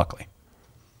William F. Buckley.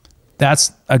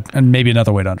 That's maybe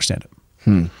another way to understand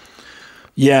it.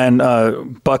 Yeah,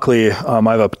 and Buckley, I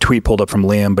have a tweet pulled up from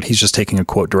Liam, but he's just taking a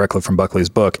quote directly from Buckley's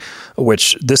book,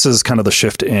 which this is kind of the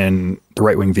shift in the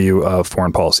right-wing view of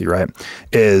foreign policy, right?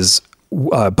 Is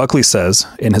Buckley says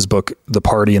in his book, The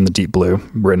Party in the Deep Blue,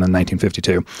 written in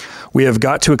 1952, we have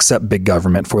got to accept big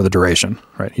government for the duration,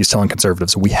 right? He's telling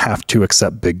conservatives, we have to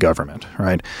accept big government,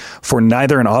 right? For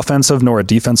neither an offensive nor a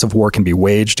defensive war can be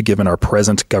waged given our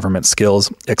present government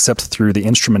skills, except through the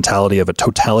instrumentality of a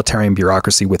totalitarian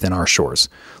bureaucracy within our shores.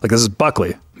 Like, this is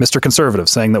Buckley, Mr. Conservative,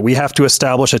 saying that we have to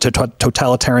establish a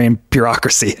totalitarian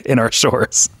bureaucracy in our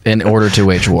shores. In order to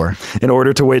wage war. In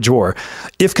order to wage war.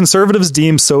 If conservatives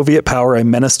deem Soviet power a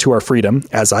menace to our freedom,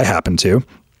 as I happen to,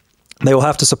 they will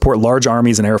have to support large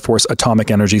armies and Air Force,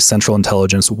 atomic energy, central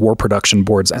intelligence, war production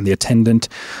boards, and the attendant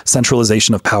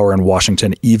centralization of power in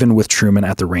Washington, even with Truman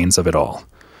at the reins of it all.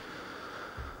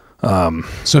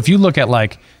 So if you look at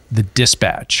like the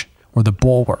Dispatch or the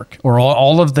Bulwark or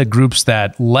all of the groups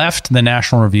that left the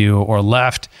National Review or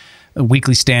left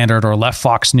Weekly Standard or left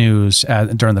Fox News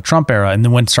during the Trump era and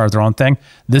then went and started their own thing,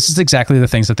 this is exactly the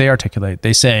things that they articulate.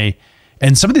 They say,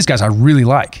 and some of these guys I really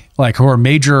like who are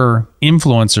major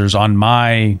influencers on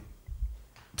my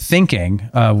thinking,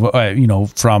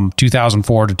 from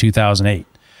 2004 to 2008,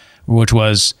 which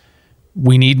was,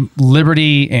 we need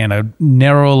liberty and a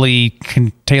narrowly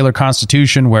tailored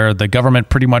constitution where the government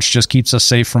pretty much just keeps us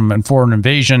safe from foreign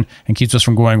invasion and keeps us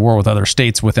from going to war with other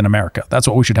states within America. That's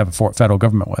what we should have a federal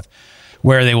government with.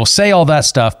 Where they will say all that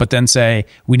stuff, but then say,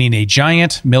 we need a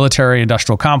giant military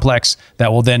industrial complex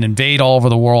that will then invade all over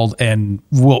the world, and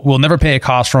we'll never pay a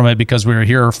cost from it because we're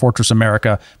here, Fortress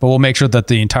America, but we'll make sure that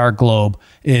the entire globe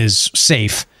is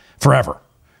safe forever,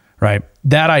 right?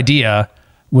 That idea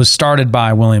was started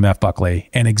by William F. Buckley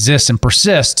and exists and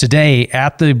persists today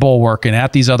at the Bulwark and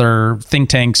at these other think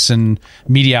tanks and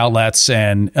media outlets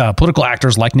and political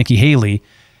actors like Nikki Haley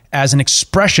as an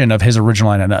expression of his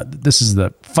original idea. This is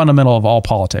the fundamental of all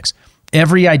politics.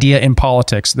 Every idea in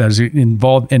politics that is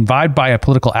imbibed by a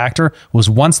political actor was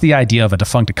once the idea of a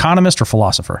defunct economist or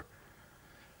philosopher.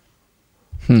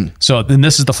 So then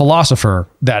this is the philosopher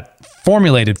that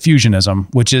formulated fusionism,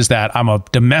 which is that I'm a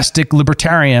domestic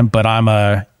libertarian, but I'm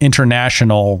a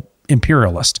international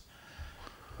imperialist.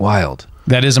 Wild.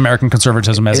 That is American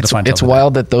conservatism as defined. It's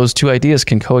wild that those two ideas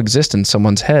can coexist in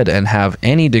someone's head and have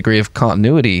any degree of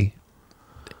continuity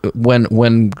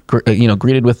when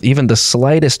greeted with even the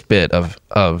slightest bit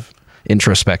of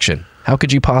introspection. How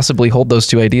could you possibly hold those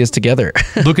two ideas together?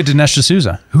 Look at Dinesh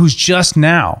D'Souza, who's just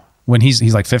now, when he's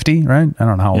like 50, right? I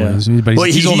don't know how old he is, but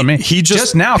he's older than me. He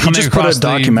just now coming across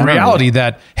the reality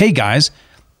that, hey guys,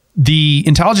 the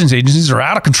intelligence agencies are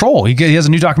out of control. He has a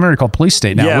new documentary called Police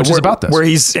State now, which is about this. Where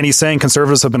he's saying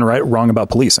conservatives have been wrong about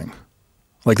policing.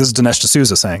 Like, this is Dinesh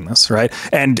D'Souza saying this, right?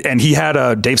 And he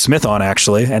had Dave Smith on,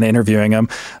 actually, and interviewing him.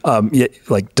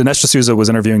 Like, Dinesh D'Souza was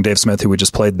interviewing Dave Smith, who we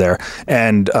just played there.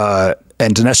 And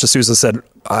Dinesh D'Souza said,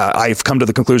 I've come to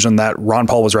the conclusion that Ron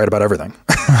Paul was right about everything.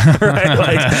 Right?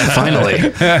 Like, finally.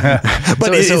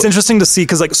 But it's interesting to see,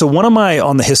 because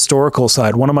on the historical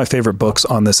side, one of my favorite books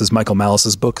on this is Michael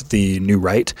Malice's book, The New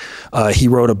Right. He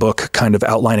wrote a book kind of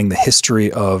outlining the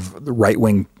history of the right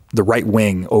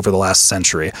wing over the last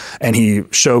century. And he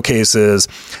showcases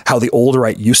how the old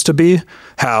right used to be,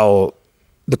 how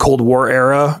the Cold War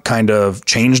era kind of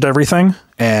changed everything,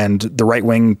 and the right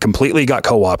wing completely got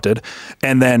co-opted,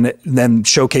 and then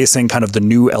showcasing kind of the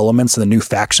new elements and the new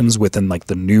factions within like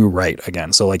the new right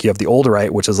again. So like you have the old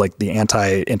right, which is like the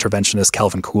anti-interventionist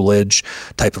Calvin Coolidge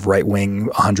type of right wing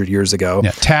 100 years ago.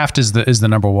 Yeah, Taft is the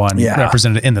number one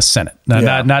representative in the Senate.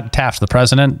 Not Taft the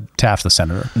president, Taft the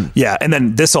senator. Yeah, and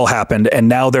then this all happened, and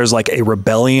now there's like a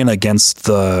rebellion against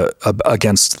this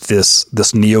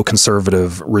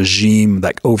neoconservative regime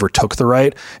that overtook the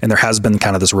right, and there has been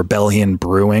kind of this rebellion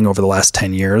brewing over the last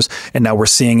 10 years, and now we're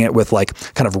seeing it with like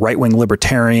kind of right-wing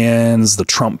libertarians, the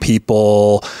Trump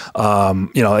people,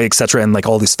 et cetera, and like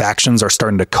all these factions are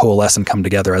starting to coalesce and come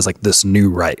together as like this new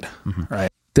right, right?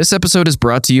 This episode is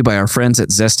brought to you by our friends at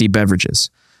Zesty Beverages.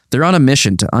 They're on a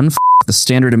mission to unf the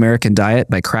standard American diet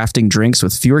by crafting drinks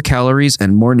with fewer calories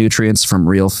and more nutrients from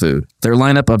real food. Their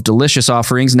lineup of delicious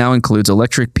offerings now includes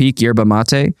Electric Peak Yerba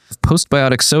Mate,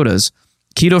 postbiotic sodas,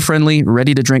 keto-friendly,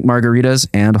 ready-to-drink margaritas,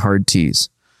 and hard teas.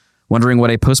 Wondering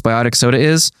what a postbiotic soda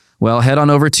is? Well, head on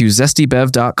over to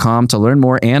zestybev.com to learn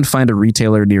more and find a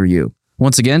retailer near you.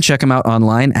 Once again, check them out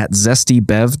online at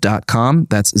zestybev.com.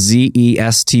 That's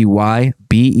zestybev.com.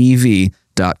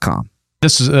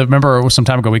 This is, remember some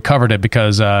time ago we covered it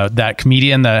because that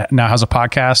comedian that now has a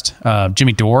podcast,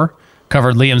 Jimmy Dore,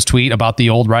 covered Liam's tweet about the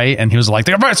old right, and he was like,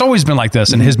 it's always been like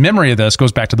this, and his memory of this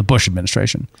goes back to the Bush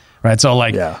administration, right? So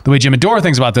like the way Jimmy Dore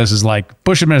thinks about this is like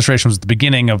Bush administration was the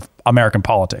beginning of American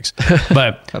politics.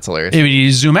 But that's hilarious. If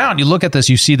you zoom out and you look at this,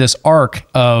 you see this arc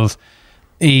of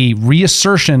a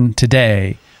reassertion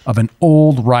today of an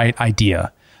old right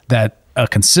idea, that a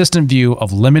consistent view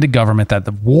of limited government, that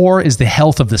the war is the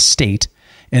health of the state,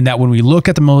 and that when we look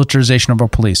at the militarization of our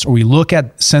police, or we look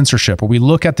at censorship, or we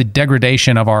look at the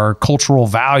degradation of our cultural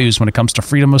values when it comes to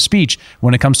freedom of speech,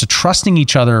 when it comes to trusting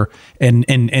each other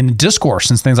in discourse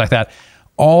and things like that,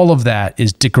 all of that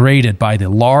is degraded by the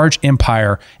large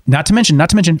empire. Not to mention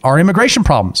our immigration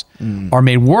problems are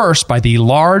made worse by the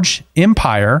large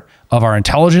empire of our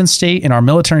intelligence state and our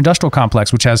military industrial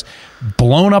complex, which has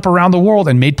blown up around the world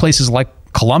and made places like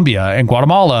Colombia and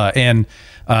Guatemala and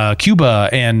Cuba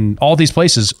and all these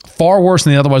places far worse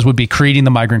than they otherwise would be, creating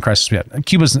the migrant crisis we had.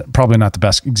 Cuba's probably not the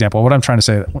best example. What I'm trying to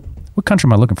say, what country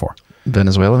am I looking for?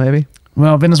 Venezuela, maybe?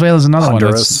 Well, Venezuela is another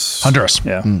Honduras. one. Honduras.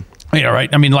 Yeah. Yeah, right.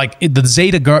 I mean, like the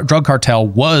Zeta drug cartel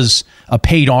was a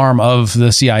paid arm of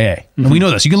the CIA. And we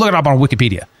know this. You can look it up on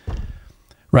Wikipedia.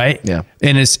 Right? Yeah.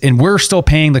 And we're still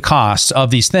paying the costs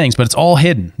of these things, but it's all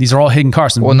hidden. These are all hidden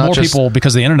costs. And more people,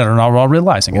 because of the internet, are not all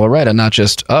realizing it. Well, right. And not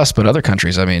just us, but other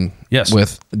countries. I mean, yes,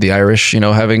 with the Irish,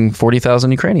 having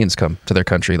 40,000 Ukrainians come to their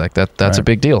country, like that's a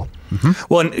big deal. Mm-hmm.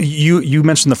 Well, and you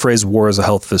mentioned the phrase "war is the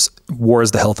health of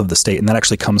the state," and that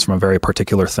actually comes from a very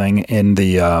particular thing in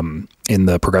the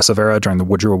progressive era during the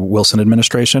Woodrow Wilson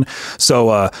administration.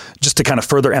 So just to kind of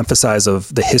further emphasize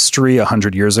of the history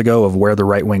 100 years ago of where the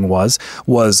right wing was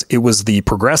the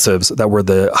progressives that were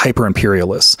the hyper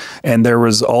imperialists, and there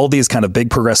was all these kind of big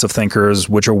progressive thinkers,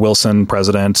 Woodrow Wilson,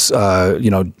 president,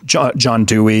 John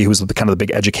Dewey, who was kind of the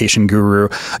big education guru.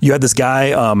 You had this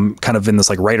guy kind of in this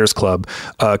like writers club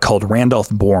called Randolph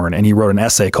Bourne, and he wrote an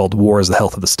essay called "War is the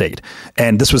Health of the State,"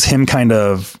 and this was him kind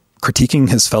of critiquing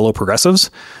his fellow progressives.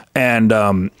 And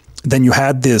then you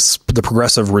had the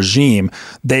progressive regime.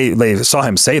 They saw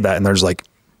him say that, and they're just like,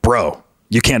 "Bro,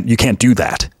 you can't do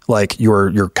that. Like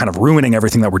you're kind of ruining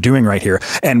everything that we're doing right here."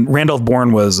 And Randolph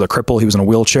Bourne was a cripple. He was in a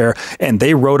wheelchair, and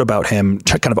they wrote about him,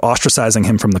 kind of ostracizing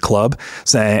him from the club,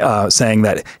 saying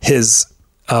that his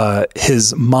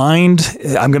mind,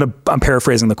 I'm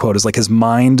paraphrasing the quote, is like his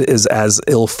mind is as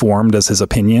ill-formed as his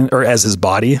opinion or as his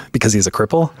body because he's a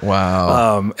cripple.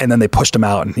 Wow. And then they pushed him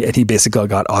out, and he basically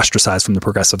got ostracized from the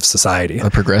progressive society.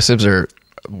 The progressives are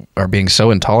being so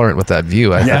intolerant with that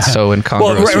view. That's so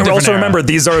incongruous. Well, also remember,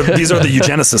 these are the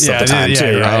eugenicists of the time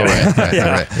too.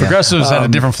 Right. Progressives had a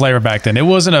different flavor back then. It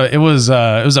was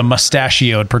a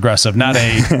mustachioed progressive, not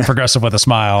a progressive with a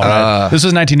smile. This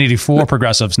was 1984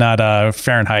 progressives, not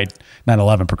Fahrenheit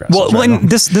 9/11 progressives. Well, and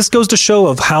this goes to show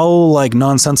of how like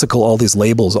nonsensical all these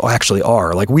labels actually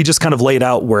are. Like we just kind of laid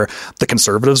out where the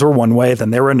conservatives were one way, then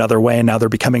they were another way, and now they're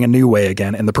becoming a new way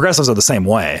again. And the progressives are the same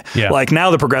way. Yeah. Like now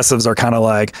the progressives are kind of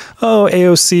like, oh,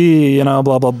 AOC,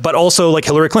 blah, blah. But also like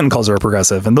Hillary Clinton calls her a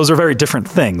progressive. And those are very different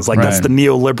things. Like that's the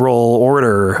neoliberal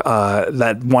order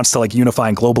that wants to like unify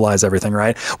and globalize everything,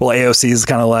 right? Well, AOC is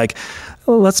kind of like,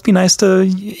 oh, let's be nice to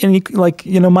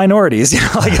minorities.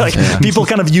 People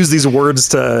kind of use these words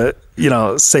to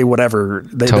say whatever.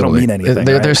 They don't mean anything.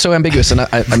 They're so ambiguous, and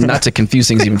I'm not to confuse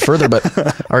things even further, but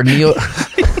our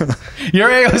Your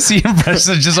AOC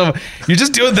impression is just you're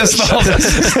just doing this the whole time.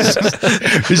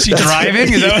 Is she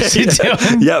driving? Is that what she's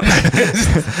doing? Yep.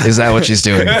 Is that what she's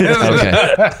doing? Okay.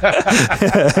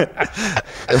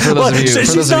 For those of you,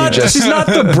 she's not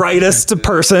the brightest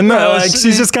person.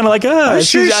 She's just kind of like,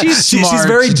 she's smart.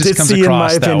 very She just comes ditzy in my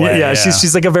across that opinion. way, Yeah,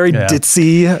 she's like a very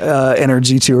ditzy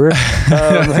energy to her.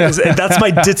 That's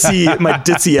my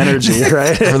ditzy energy,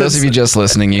 right? For those of you just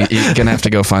listening, you're gonna have to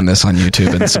go find this on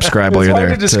YouTube and subscribe while you're there.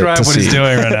 To describe what he's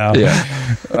doing right now. Yeah.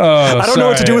 I don't know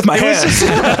what to do with my hands.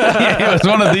 It was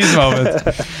one of these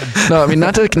moments. No, I mean,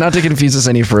 not to confuse this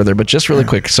any further, but just really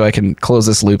quick so I can close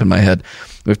this loop in my head.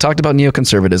 We've talked about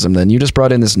neoconservatism. Then you just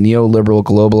brought in this neoliberal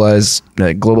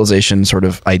globalization sort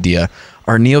of idea.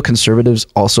 Are neoconservatives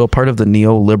also a part of the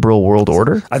neoliberal world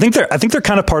order? I think they're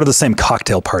kind of part of the same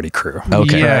cocktail party crew.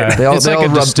 Okay, Yeah. they all It's like a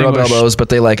rub elbows, but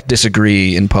they like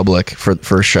disagree in public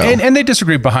for show. And they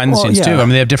disagree behind the scenes too. I mean,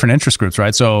 they have different interest groups,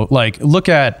 right? So, like, look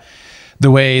at the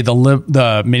way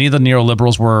the many of the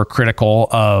neoliberals were critical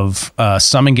of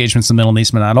some engagements in the Middle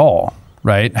East, but not all.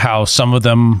 Right? How some of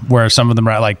them are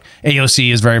like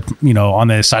AOC is very, on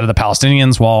the side of the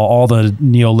Palestinians, while all the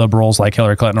neoliberals like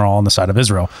Hillary Clinton are all on the side of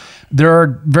Israel. There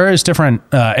are various different,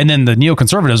 and then the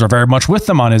neoconservatives are very much with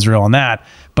them on Israel and that,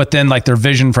 but then like their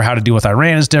vision for how to deal with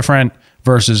Iran is different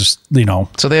versus,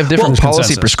 So they have different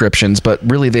policy prescriptions, but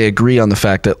really they agree on the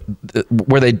fact that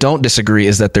where they don't disagree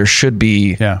is that there should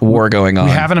be war going on.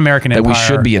 We have an American empire. That we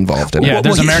should be involved in. Yeah,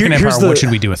 there's an American empire. What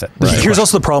should we do with it? Here's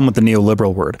also the problem with the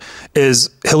neoliberal word is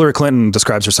Hillary Clinton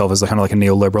describes herself as kind of like a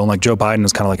neoliberal, and like Joe Biden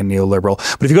is kind of like a neoliberal.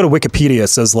 But if you go to Wikipedia, it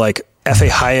says like F.A.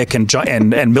 Hayek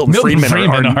and Milton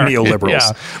Friedman are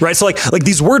neoliberals, right? So like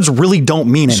these words really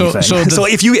don't mean anything. So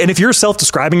if you're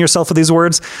self-describing yourself with these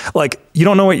words, like you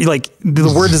don't know what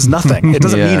the word is nothing. It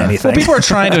doesn't mean anything. Well, people are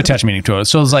trying to attach meaning to it.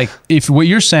 So it's like if what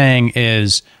you're saying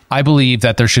is, I believe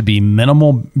that there should be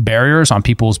minimal barriers on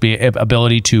people's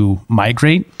ability to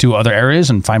migrate to other areas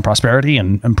and find prosperity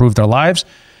and improve their lives.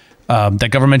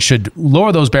 That government should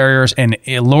lower those barriers and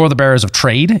lower the barriers of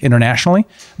trade internationally.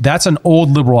 That's an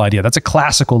old liberal idea. That's a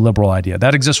classical liberal idea.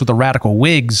 That exists with the radical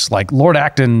Whigs like Lord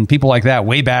Acton, people like that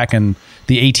way back in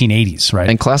the 1880s, right?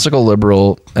 And classical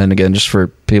liberal, and again, just for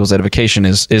people's edification,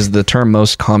 is the term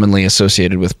most commonly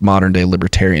associated with modern day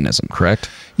libertarianism, correct?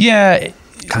 Yeah.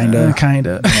 Kind of.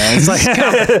 Yeah,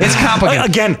 it's complicated.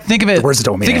 Again, think of it. The words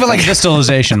don't mean think of it like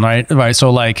distillation, right? Right.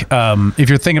 So, like, if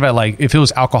you're thinking about like if it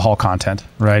was alcohol content,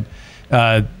 right?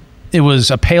 It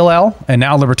was a pale ale, and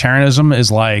now libertarianism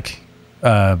is like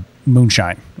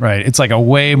moonshine, right? It's like a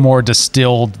way more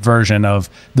distilled version of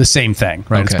the same thing,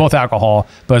 right? Okay. It's both alcohol,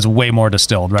 but it's way more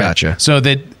distilled, right? Gotcha. So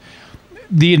that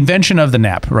the invention of the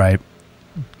NAP, right?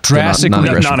 Drastically,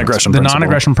 the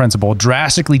non-aggression principle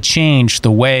drastically changed the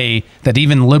way that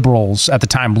even liberals at the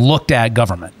time looked at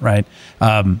government, right?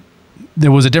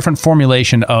 There was a different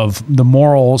formulation of the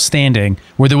moral standing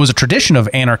where there was a tradition of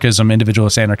anarchism,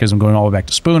 individualist anarchism going all the way back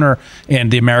to Spooner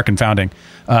and the American founding.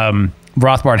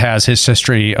 Rothbard has his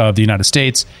history of the United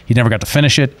States. He never got to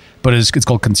finish it, but it's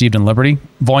called Conceived in Liberty.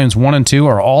 Volumes 1 and 2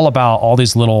 are all about all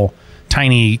these little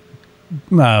tiny,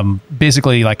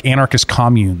 basically like anarchist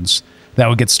communes that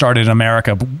would get started in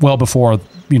America well before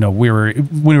we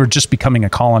were just becoming a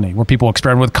colony, where people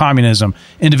experimented with communism,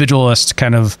 individualist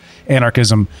kind of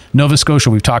anarchism. Nova Scotia,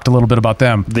 we've talked a little bit about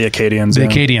them. The Acadians.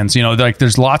 Like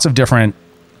there's lots of different,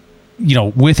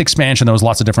 with expansion, there was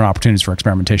lots of different opportunities for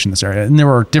experimentation in this area. And there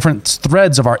were different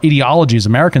threads of our ideologies,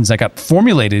 Americans, that got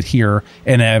formulated here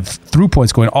and have through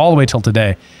points going all the way till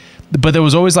today. But there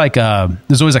was always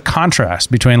there's always a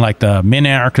contrast between like the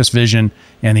min-anarchist vision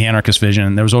and the anarchist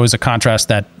vision. There was always a contrast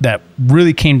that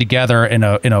really came together in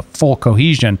a full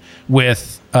cohesion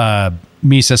with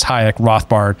Mises, Hayek,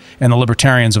 Rothbard, and the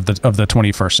libertarians of the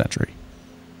 20th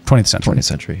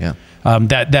century. Yeah.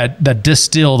 That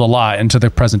distilled a lot into the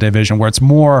present day vision, where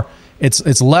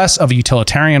it's less of a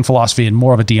utilitarian philosophy and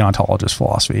more of a deontologist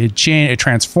philosophy. It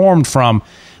transformed from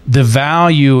the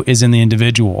value is in the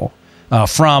individual.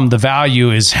 From the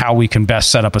value is how we can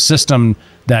best set up a system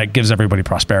that gives everybody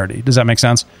prosperity. Does that make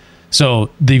sense? So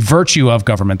the virtue of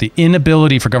government, the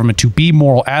inability for government to be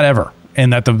moral at ever,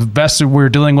 and that the best that we're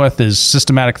dealing with is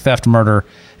systematic theft, murder,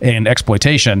 and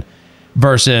exploitation,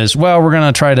 versus, well, we're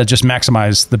going to try to just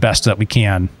maximize the best that we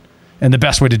can. And the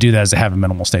best way to do that is to have a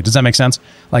minimal state. Does that make sense?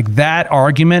 Like that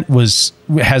argument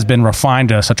has been refined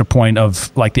to such a point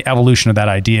of like the evolution of that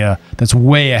idea that's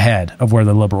way ahead of where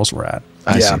the liberals were at.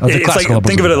 It's like,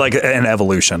 think of it like an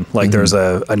evolution. Like there's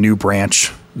a new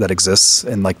branch that exists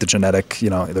in like the genetic,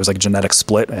 there's like a genetic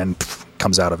split and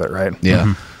comes out of it, right?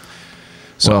 Yeah.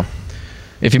 So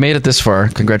If you made it this far,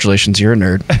 congratulations, you're a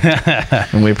nerd.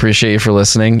 And we appreciate you for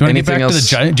listening. Do you want to get back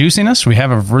to the juiciness? We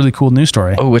have a really cool news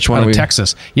story. Oh, which one? Out of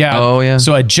Texas. Yeah. Oh, yeah.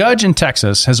 So a judge in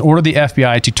Texas has ordered the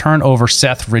FBI to turn over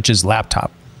Seth Rich's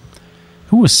laptop.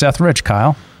 Who was Seth Rich,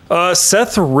 Kyle?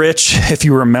 Seth Rich, if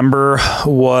you remember,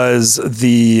 was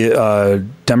the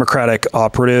Democratic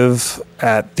operative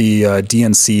at the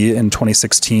DNC in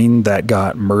 2016 that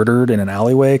got murdered in an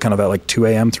alleyway, kind of at like 2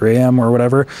 a.m., 3 a.m. or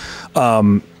whatever.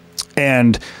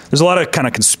 And there's a lot of kind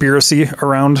of conspiracy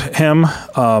around him.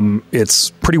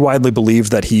 It's pretty widely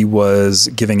believed that he was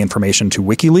giving information to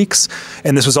WikiLeaks.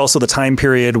 And this was also the time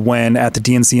period when at the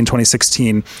DNC in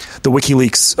 2016, the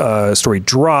WikiLeaks story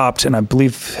dropped. And I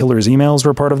believe Hillary's emails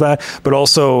were part of that. But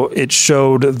also it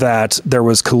showed that there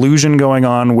was collusion going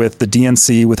on with the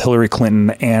DNC, with Hillary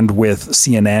Clinton, and with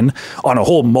CNN on a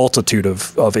whole multitude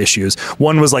of issues.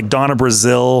 One was like Donna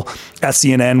Brazile at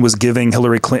CNN was giving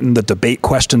Hillary Clinton the debate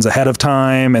questions ahead of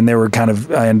time, and they were kind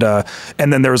of and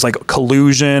then there was like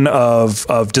collusion of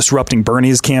disrupting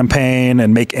Bernie's campaign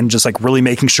and just like really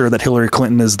making sure that Hillary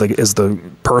Clinton is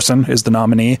the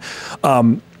nominee,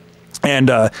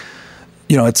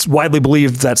 it's widely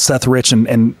believed that Seth Rich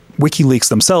and WikiLeaks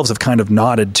themselves have kind of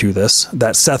nodded to this,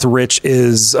 that Seth Rich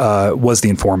was the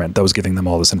informant that was giving them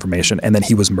all this information, and then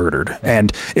he was murdered.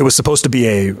 And it was supposed to be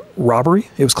a robbery.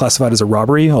 It was classified as a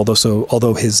robbery,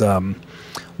 although his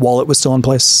wallet was still in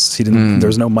place. He didn't.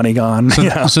 There's no money gone.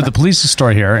 So the police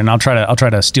story here, and I'll try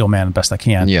to steel man the best I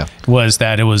can. Yeah. Was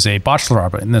that it was a botched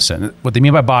robbery? And listen, what they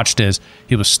mean by botched is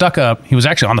he was stuck up. He was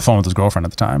actually on the phone with his girlfriend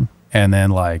at the time, and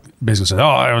then like basically said, "Oh,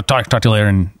 I'll talk to you later."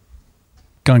 And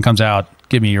gun comes out.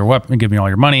 Give me your weapon. Give me all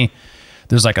your money.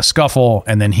 There's like a scuffle,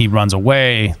 and then he runs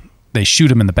away. They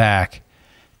shoot him in the back,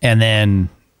 and then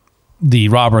the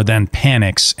robber then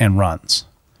panics and runs.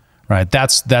 Right,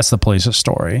 that's the police's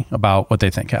story about what they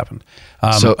think happened.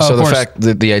 So the fact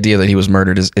that the idea that he was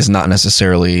murdered is not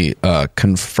necessarily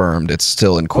confirmed. It's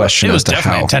still in question. It was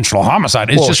definitely intentional homicide.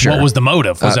 It's just what was the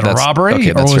motive? Was it a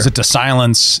robbery, or was it to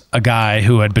silence a guy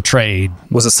who had betrayed?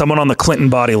 Was it someone on the Clinton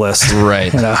body list?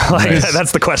 Right.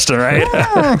 That's the question, right?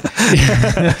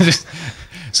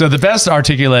 So the best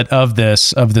articulate of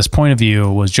this point of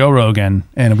view was Joe Rogan,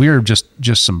 and we were just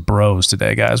some bros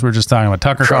today, guys. We're just talking about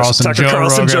Tucker Carlson, Joe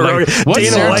Rogan. What's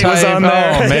Dana your White type? was on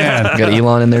there. Oh man, got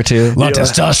Elon in there too. A lot of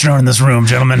testosterone in this room,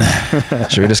 gentlemen.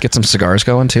 Should we just get some cigars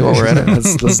going too while we're at it?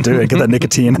 Let's do it. Get that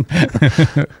nicotine.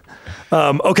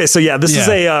 Okay, so yeah, this is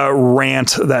a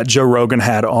rant that Joe Rogan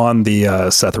had on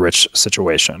the Seth Rich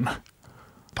situation.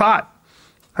 Pot.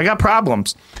 I got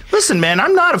problems. Listen, man,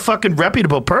 I'm not a fucking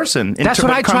reputable person. That's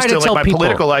what I try to tell my people.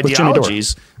 political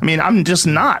ideologies. I mean, I'm just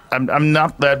not. I'm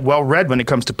not that well read when it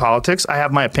comes to politics. I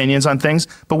have my opinions on things,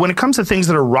 but when it comes to things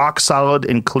that are rock solid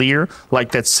and clear,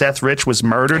 like that Seth Rich was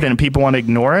murdered and people want to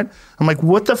ignore it, I'm like,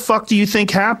 what the fuck do you think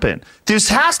happened? There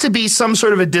has to be some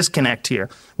sort of a disconnect here.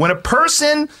 When a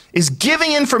person is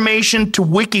giving information to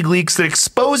WikiLeaks that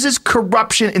exposes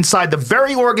corruption inside the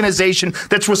very organization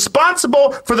that's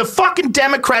responsible for the fucking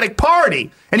Democratic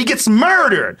Party, and he gets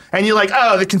murdered, and you're like,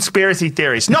 oh, the conspiracy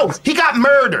theories. No, he got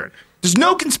murdered. There's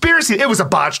no conspiracy. It was a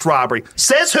botched robbery.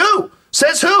 Says who?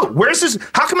 Says who? Where's his?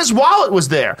 How come his wallet was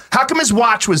there? How come his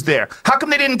watch was there? How come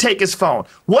they didn't take his phone?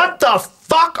 What the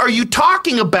fuck are you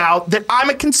talking about that I'm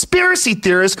a conspiracy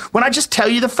theorist when I just tell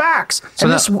you the facts? So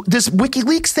and this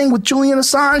WikiLeaks thing with Julian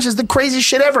Assange is the craziest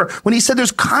shit ever when he said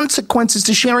there's consequences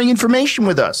to sharing information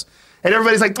with us. And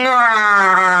everybody's like,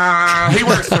 he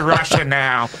works for Russia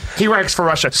now. He works for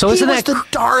Russia. So he was the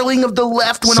darling of the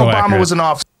left when Obama was in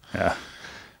office.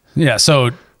 Yeah,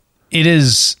 so it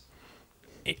is.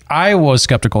 I was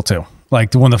skeptical too.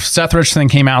 Like when the Seth Rich thing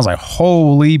came out, I was like,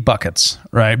 "Holy buckets!"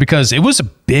 Right? Because it was a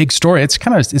big story. It's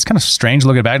kind of strange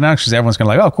looking back now because everyone's kind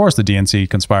of like, "Oh, of course the DNC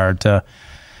conspired to,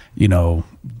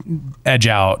 edge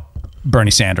out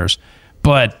Bernie Sanders,"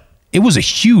 but it was a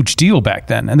huge deal back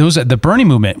then, and the Bernie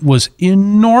movement was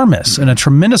enormous and a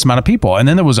tremendous amount of people. And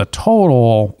then there was a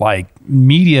total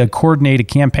media coordinated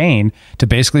campaign to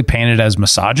basically paint it as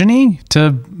misogyny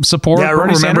to support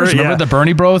Bernie Sanders. Remember the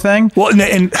Bernie bro thing? Well,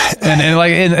 and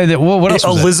what else?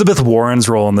 Elizabeth Warren's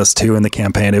role in this too in the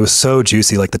campaign. It was so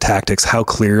juicy, like the tactics, how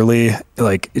clearly,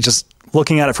 just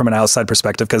looking at it from an outside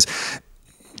perspective, because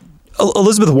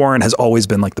Elizabeth Warren has always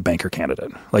been the banker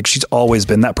candidate. She's always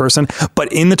been that person.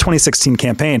 But in the 2016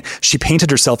 campaign, she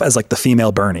painted herself as the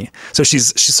female Bernie. So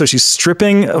she's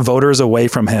stripping voters away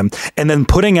from him and then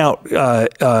putting out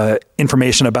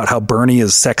information about how Bernie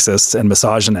is sexist and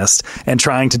misogynist and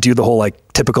trying to do the whole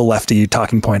typical lefty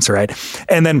talking points, right?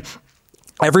 And then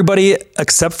everybody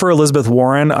except for Elizabeth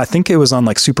Warren, I think it was on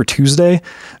like Super Tuesday,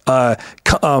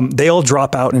 they all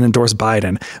drop out and endorse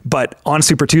Biden. But on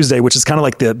Super Tuesday, which is kind of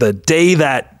like the day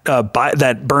that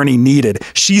that Bernie needed,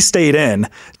 she stayed in,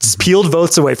 peeled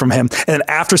votes away from him, and then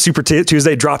after Super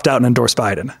Tuesday dropped out and endorsed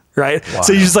Biden. Right. Wow.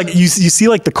 So you just like you see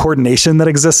like the coordination that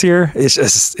exists here.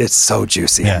 It's so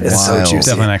juicy. Yeah, it's so juicy.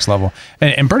 Definitely next level.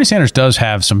 And Bernie Sanders does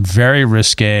have some very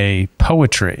risque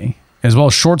poetry as well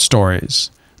as short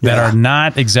stories that are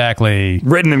not exactly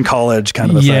written in college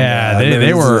kind of a thing. Yeah,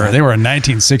 they were a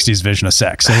 1960s vision of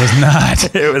sex. It was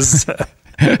not.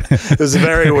 It was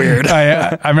very weird.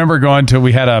 I remember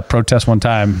we had a protest one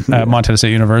time at Montana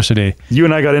State University. You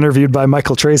and I got interviewed by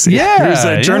Michael Tracy. Yeah. Who's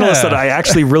a journalist that I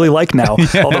actually really like now,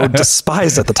 although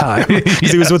despised at the time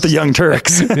because he was with the Young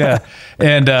Turks. Yeah.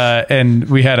 And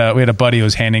we had a buddy who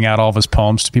was handing out all of his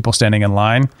poems to people standing in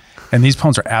line. And these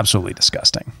poems are absolutely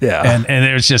disgusting. Yeah.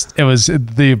 And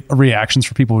the reactions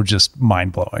for people were just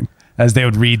mind blowing as they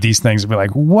would read these things and be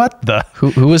like, what the?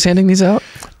 Who was handing these out?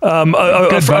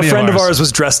 A friend of ours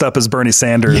was dressed up as Bernie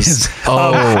Sanders. Yes.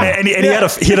 And he had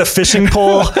a fishing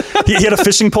pole. He had a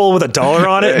fishing pole with $1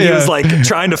 on it. And he was like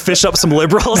trying to fish up some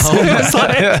liberals.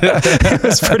 It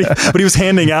was pretty, but he was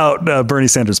handing out Bernie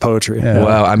Sanders poetry. Yeah.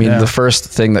 Wow. I mean, the first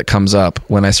thing that comes up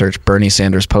when I search Bernie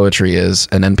Sanders poetry is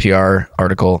an NPR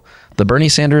article, "The Bernie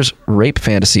Sanders Rape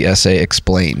Fantasy Essay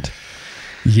Explained."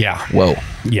 Yeah. Whoa.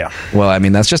 Yeah. Well, I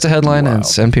mean, that's just a headline and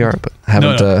it's NPR, but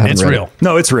haven't it's read real. it.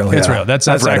 No, it's real. It's real. That's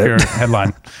accurate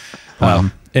headline.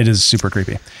 Wow. It is super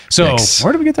creepy. So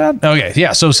where did we get that? Okay.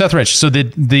 Yeah. So Seth Rich. So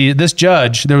this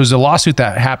judge, there was a lawsuit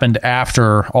that happened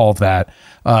after all of that,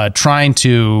 trying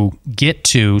to get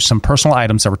to some personal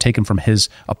items that were taken from his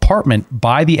apartment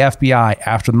by the FBI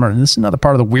after the murder. And this is another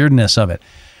part of the weirdness of it.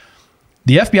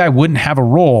 The FBI wouldn't have a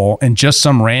role in just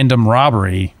some random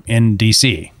robbery in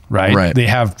DC. Right. They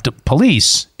have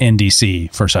police in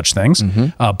DC for such things.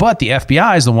 Mm-hmm. But the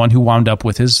FBI is the one who wound up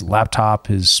with his laptop,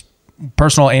 his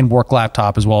personal and work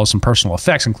laptop, as well as some personal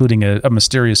effects, including a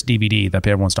mysterious DVD that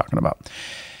everyone's talking about.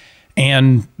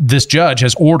 And this judge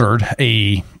has ordered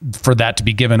for that to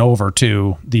be given over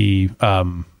to the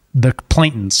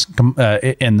plaintiffs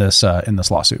in this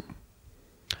lawsuit.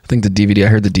 I think I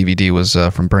heard the DVD was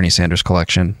from Bernie Sanders'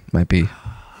 collection. Might be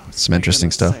some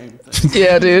interesting stuff.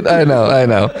 Yeah, dude. I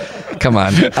know. Come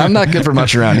on. I'm not good for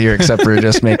much around here except for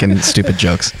just making stupid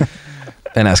jokes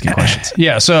and asking questions.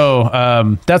 Yeah.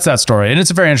 So that's that story, and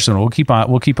it's a very interesting one.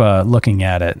 We'll keep looking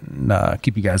at it and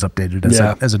keep you guys updated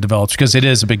as it develops, because it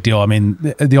is a big deal. I mean,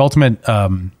 the ultimate.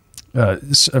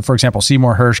 For example,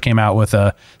 Seymour Hersh came out with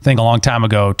a thing a long time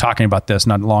ago talking about this,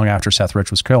 not long after Seth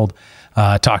Rich was killed,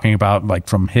 talking about like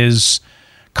from his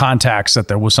contacts that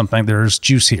there's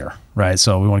juice here, right?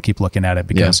 So we want to keep looking at it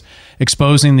because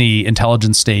exposing the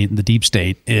intelligence state, the deep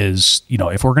state is,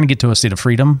 if we're going to get to a state of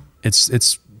freedom, it's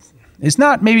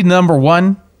not maybe the number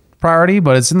one priority,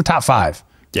 but it's in the top 5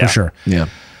 for sure. Yeah.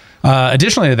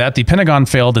 Additionally to that, the Pentagon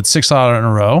failed its 6th audit in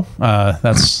a row.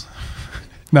 That's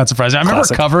not surprising. I remember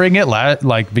covering it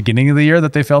like beginning of the year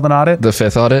that they failed an audit. The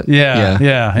 5th audit?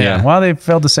 Yeah. Well, they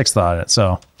failed the 6th audit,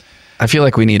 so. I feel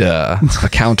like we need a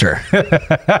counter.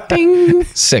 Ding.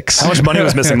 6. How much money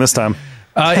was missing this time?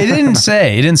 It didn't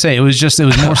say. It was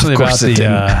mostly about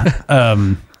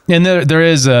the. And there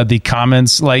is the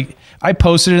comments. Like I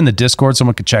posted it in the Discord,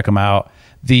 someone could check them out.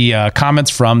 The comments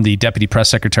from the Deputy Press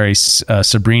Secretary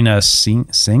Sabrina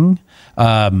Singh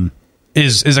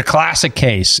is a classic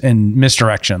case in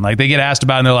misdirection. Like they get asked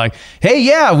about it and they're like, "Hey,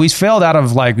 yeah, we failed out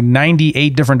of like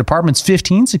 98 different departments.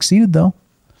 15 succeeded though."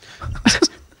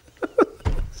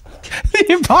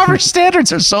 The impoverished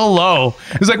standards are so low.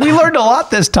 It's like, we learned a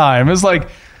lot this time. It's like,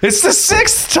 it's the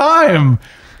 6th time.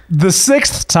 The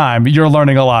 6th time you're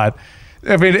learning a lot.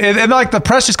 I mean, and like the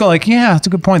press just go like, yeah, that's a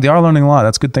good point. They are learning a lot.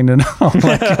 That's a good thing to know.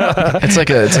 It's like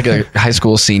a high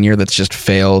school senior that's just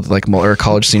failed, or a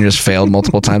college senior just failed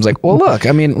multiple times. Like, well, look,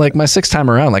 I mean, like my 6th time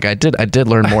around, like I did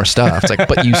learn more stuff. It's like,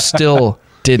 but you still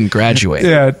didn't graduate.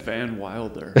 Yeah. Van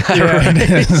Wilder. Yeah,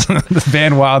 it is. The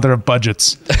Van Wilder of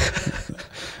budgets.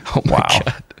 Oh my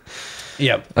God.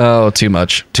 Yep. Oh, too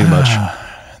much.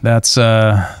 That's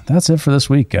it for this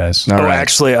week, guys. All right.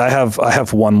 Actually, I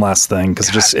have one last thing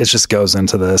because it just goes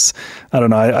into this. I don't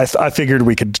know. I figured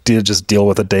we could just deal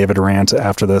with a David rant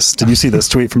after this. Did you see this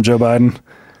tweet from Joe Biden?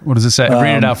 What does it say?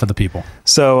 Read it out for the people.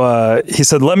 So he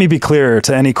said, let me be clear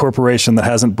to any corporation that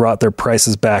hasn't brought their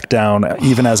prices back down,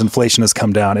 even as inflation has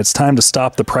come down. It's time to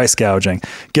stop the price gouging.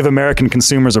 Give American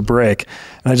consumers a break.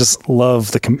 And I just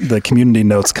love the community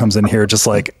notes comes in here, just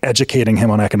like educating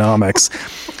him on economics.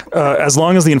 As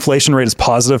long as the inflation rate is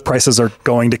positive, prices are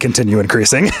going to continue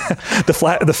increasing.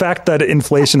 The fact that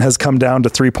inflation has come down to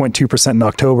 3.2% in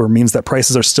October means that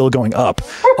prices are still going up,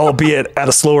 albeit at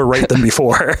a slower rate than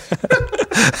before.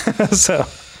 So,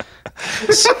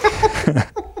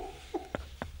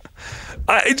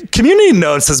 community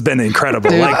notes has been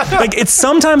incredible. Like it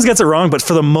sometimes gets it wrong, but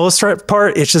for the most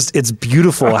part, it's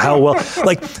beautiful how well,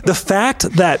 like the fact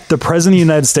that the president of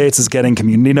the United States is getting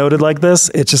community noted like this,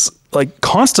 it's just like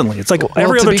constantly. It's like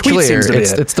every other tweet seems to be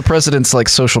it's the president's like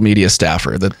social media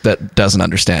staffer that doesn't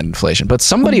understand inflation. But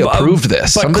somebody approved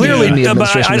this. But somebody clearly, in the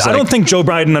administration I don't think Joe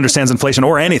Biden understands inflation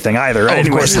or anything either. Right?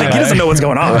 Of course, like, he doesn't know what's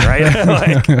going on, right?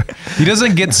 Like, he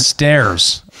doesn't get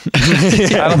stares.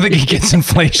 I don't think he gets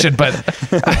inflation, but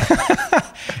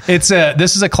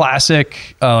this is a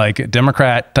classic like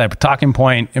Democrat type of talking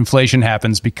point. Inflation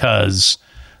happens because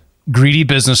greedy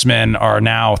businessmen are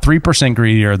now 3%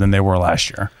 greedier than they were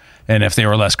last year. And if they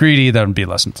were less greedy, that would be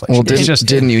less inflation. Well,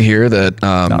 didn't you hear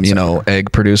that,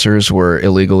 egg producers were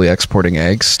illegally exporting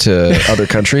eggs to other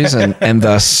countries and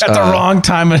thus... At the wrong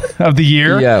time of the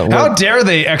year? Yeah. How dare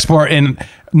they export in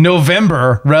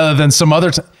November rather than some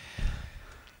other time?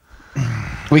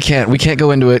 We can't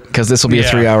go into it because this will be a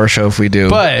 3-hour show if we do.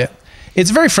 But it's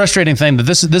a very frustrating thing that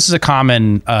this is a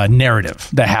common narrative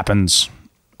that happens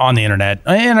on the internet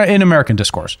in American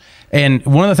discourse. And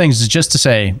one of the things is just to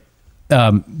say...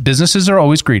 businesses are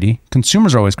always greedy.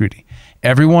 Consumers are always greedy.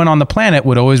 Everyone on the planet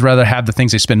would always rather have the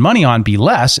things they spend money on be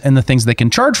less and the things they can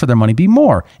charge for their money be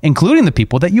more, including the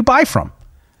people that you buy from.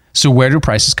 So where do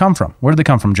prices come from? Where do they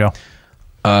come from, Joe?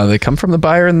 They come from the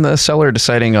buyer and the seller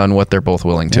deciding on what they're both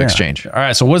willing to exchange. All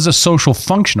right. So what is the social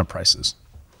function of prices?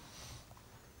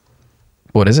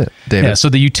 What is it, David? Yeah, so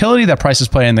the utility that prices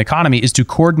play in the economy is to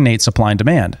coordinate supply and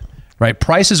demand, right?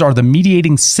 Prices are the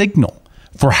mediating signal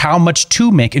for how much to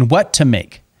make and what to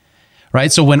make,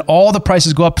 right? So when all the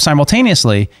prices go up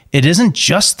simultaneously, it isn't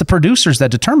just the producers that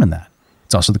determine that.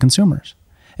 It's also the consumers.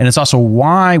 And it's also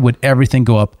why would everything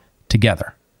go up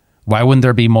together? Why wouldn't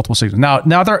there be multiple signals?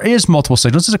 Now there is multiple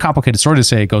signals. It's a complicated story to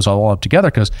say it goes all up together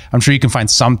because I'm sure you can find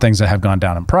some things that have gone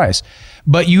down in price,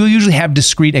 but you usually have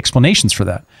discrete explanations for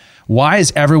that. Why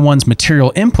is everyone's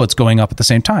material inputs going up at the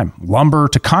same time? Lumber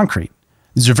to concrete.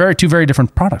 These are two very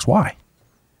different products. Why?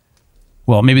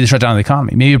 Well, maybe they shut down the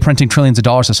economy. Maybe printing trillions of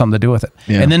dollars has something to do with it.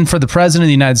 Yeah. And then for the president of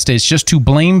the United States, just to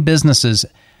blame businesses,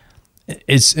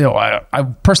 I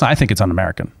personally think it's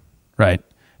un-American, right?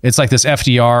 It's like this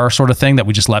FDR sort of thing that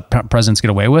we just let presidents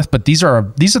get away with. But these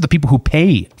are the people who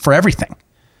pay for everything.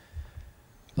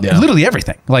 Yeah. Literally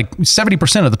everything. Like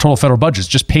 70% of the total federal budget is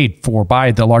just paid for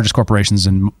by the largest corporations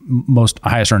and most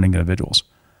highest earning individuals.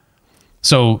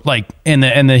 So like,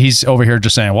 and he's over here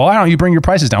just saying, well, why don't you bring your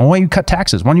prices down? Why don't you cut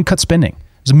taxes? Why don't you cut spending?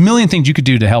 There's a million things you could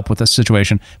do to help with this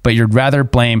situation, but you'd rather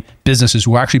blame businesses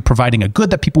who are actually providing a good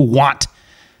that people want.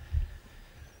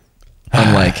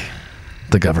 Unlike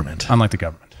the government. All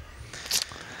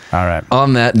right.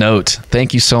 On that note,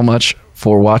 thank you so much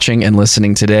for watching and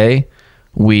listening today.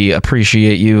 We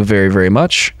appreciate you very, very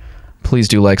much. Please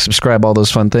do like, subscribe, all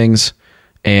those fun things,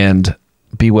 and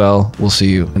be well. We'll see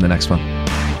you in the next one.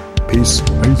 Peace.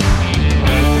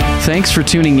 Thanks for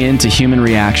tuning in to Human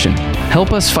Reaction.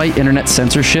 Help us fight internet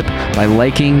censorship by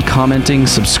liking, commenting,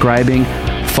 subscribing,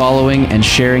 following, and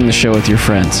sharing the show with your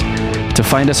friends. To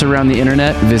find us around the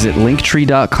internet, visit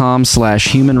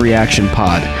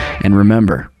linktree.com/humanreactionpod. And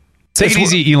remember, take it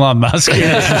easy, Elon Musk.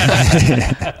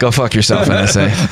 Go fuck yourself, NSA.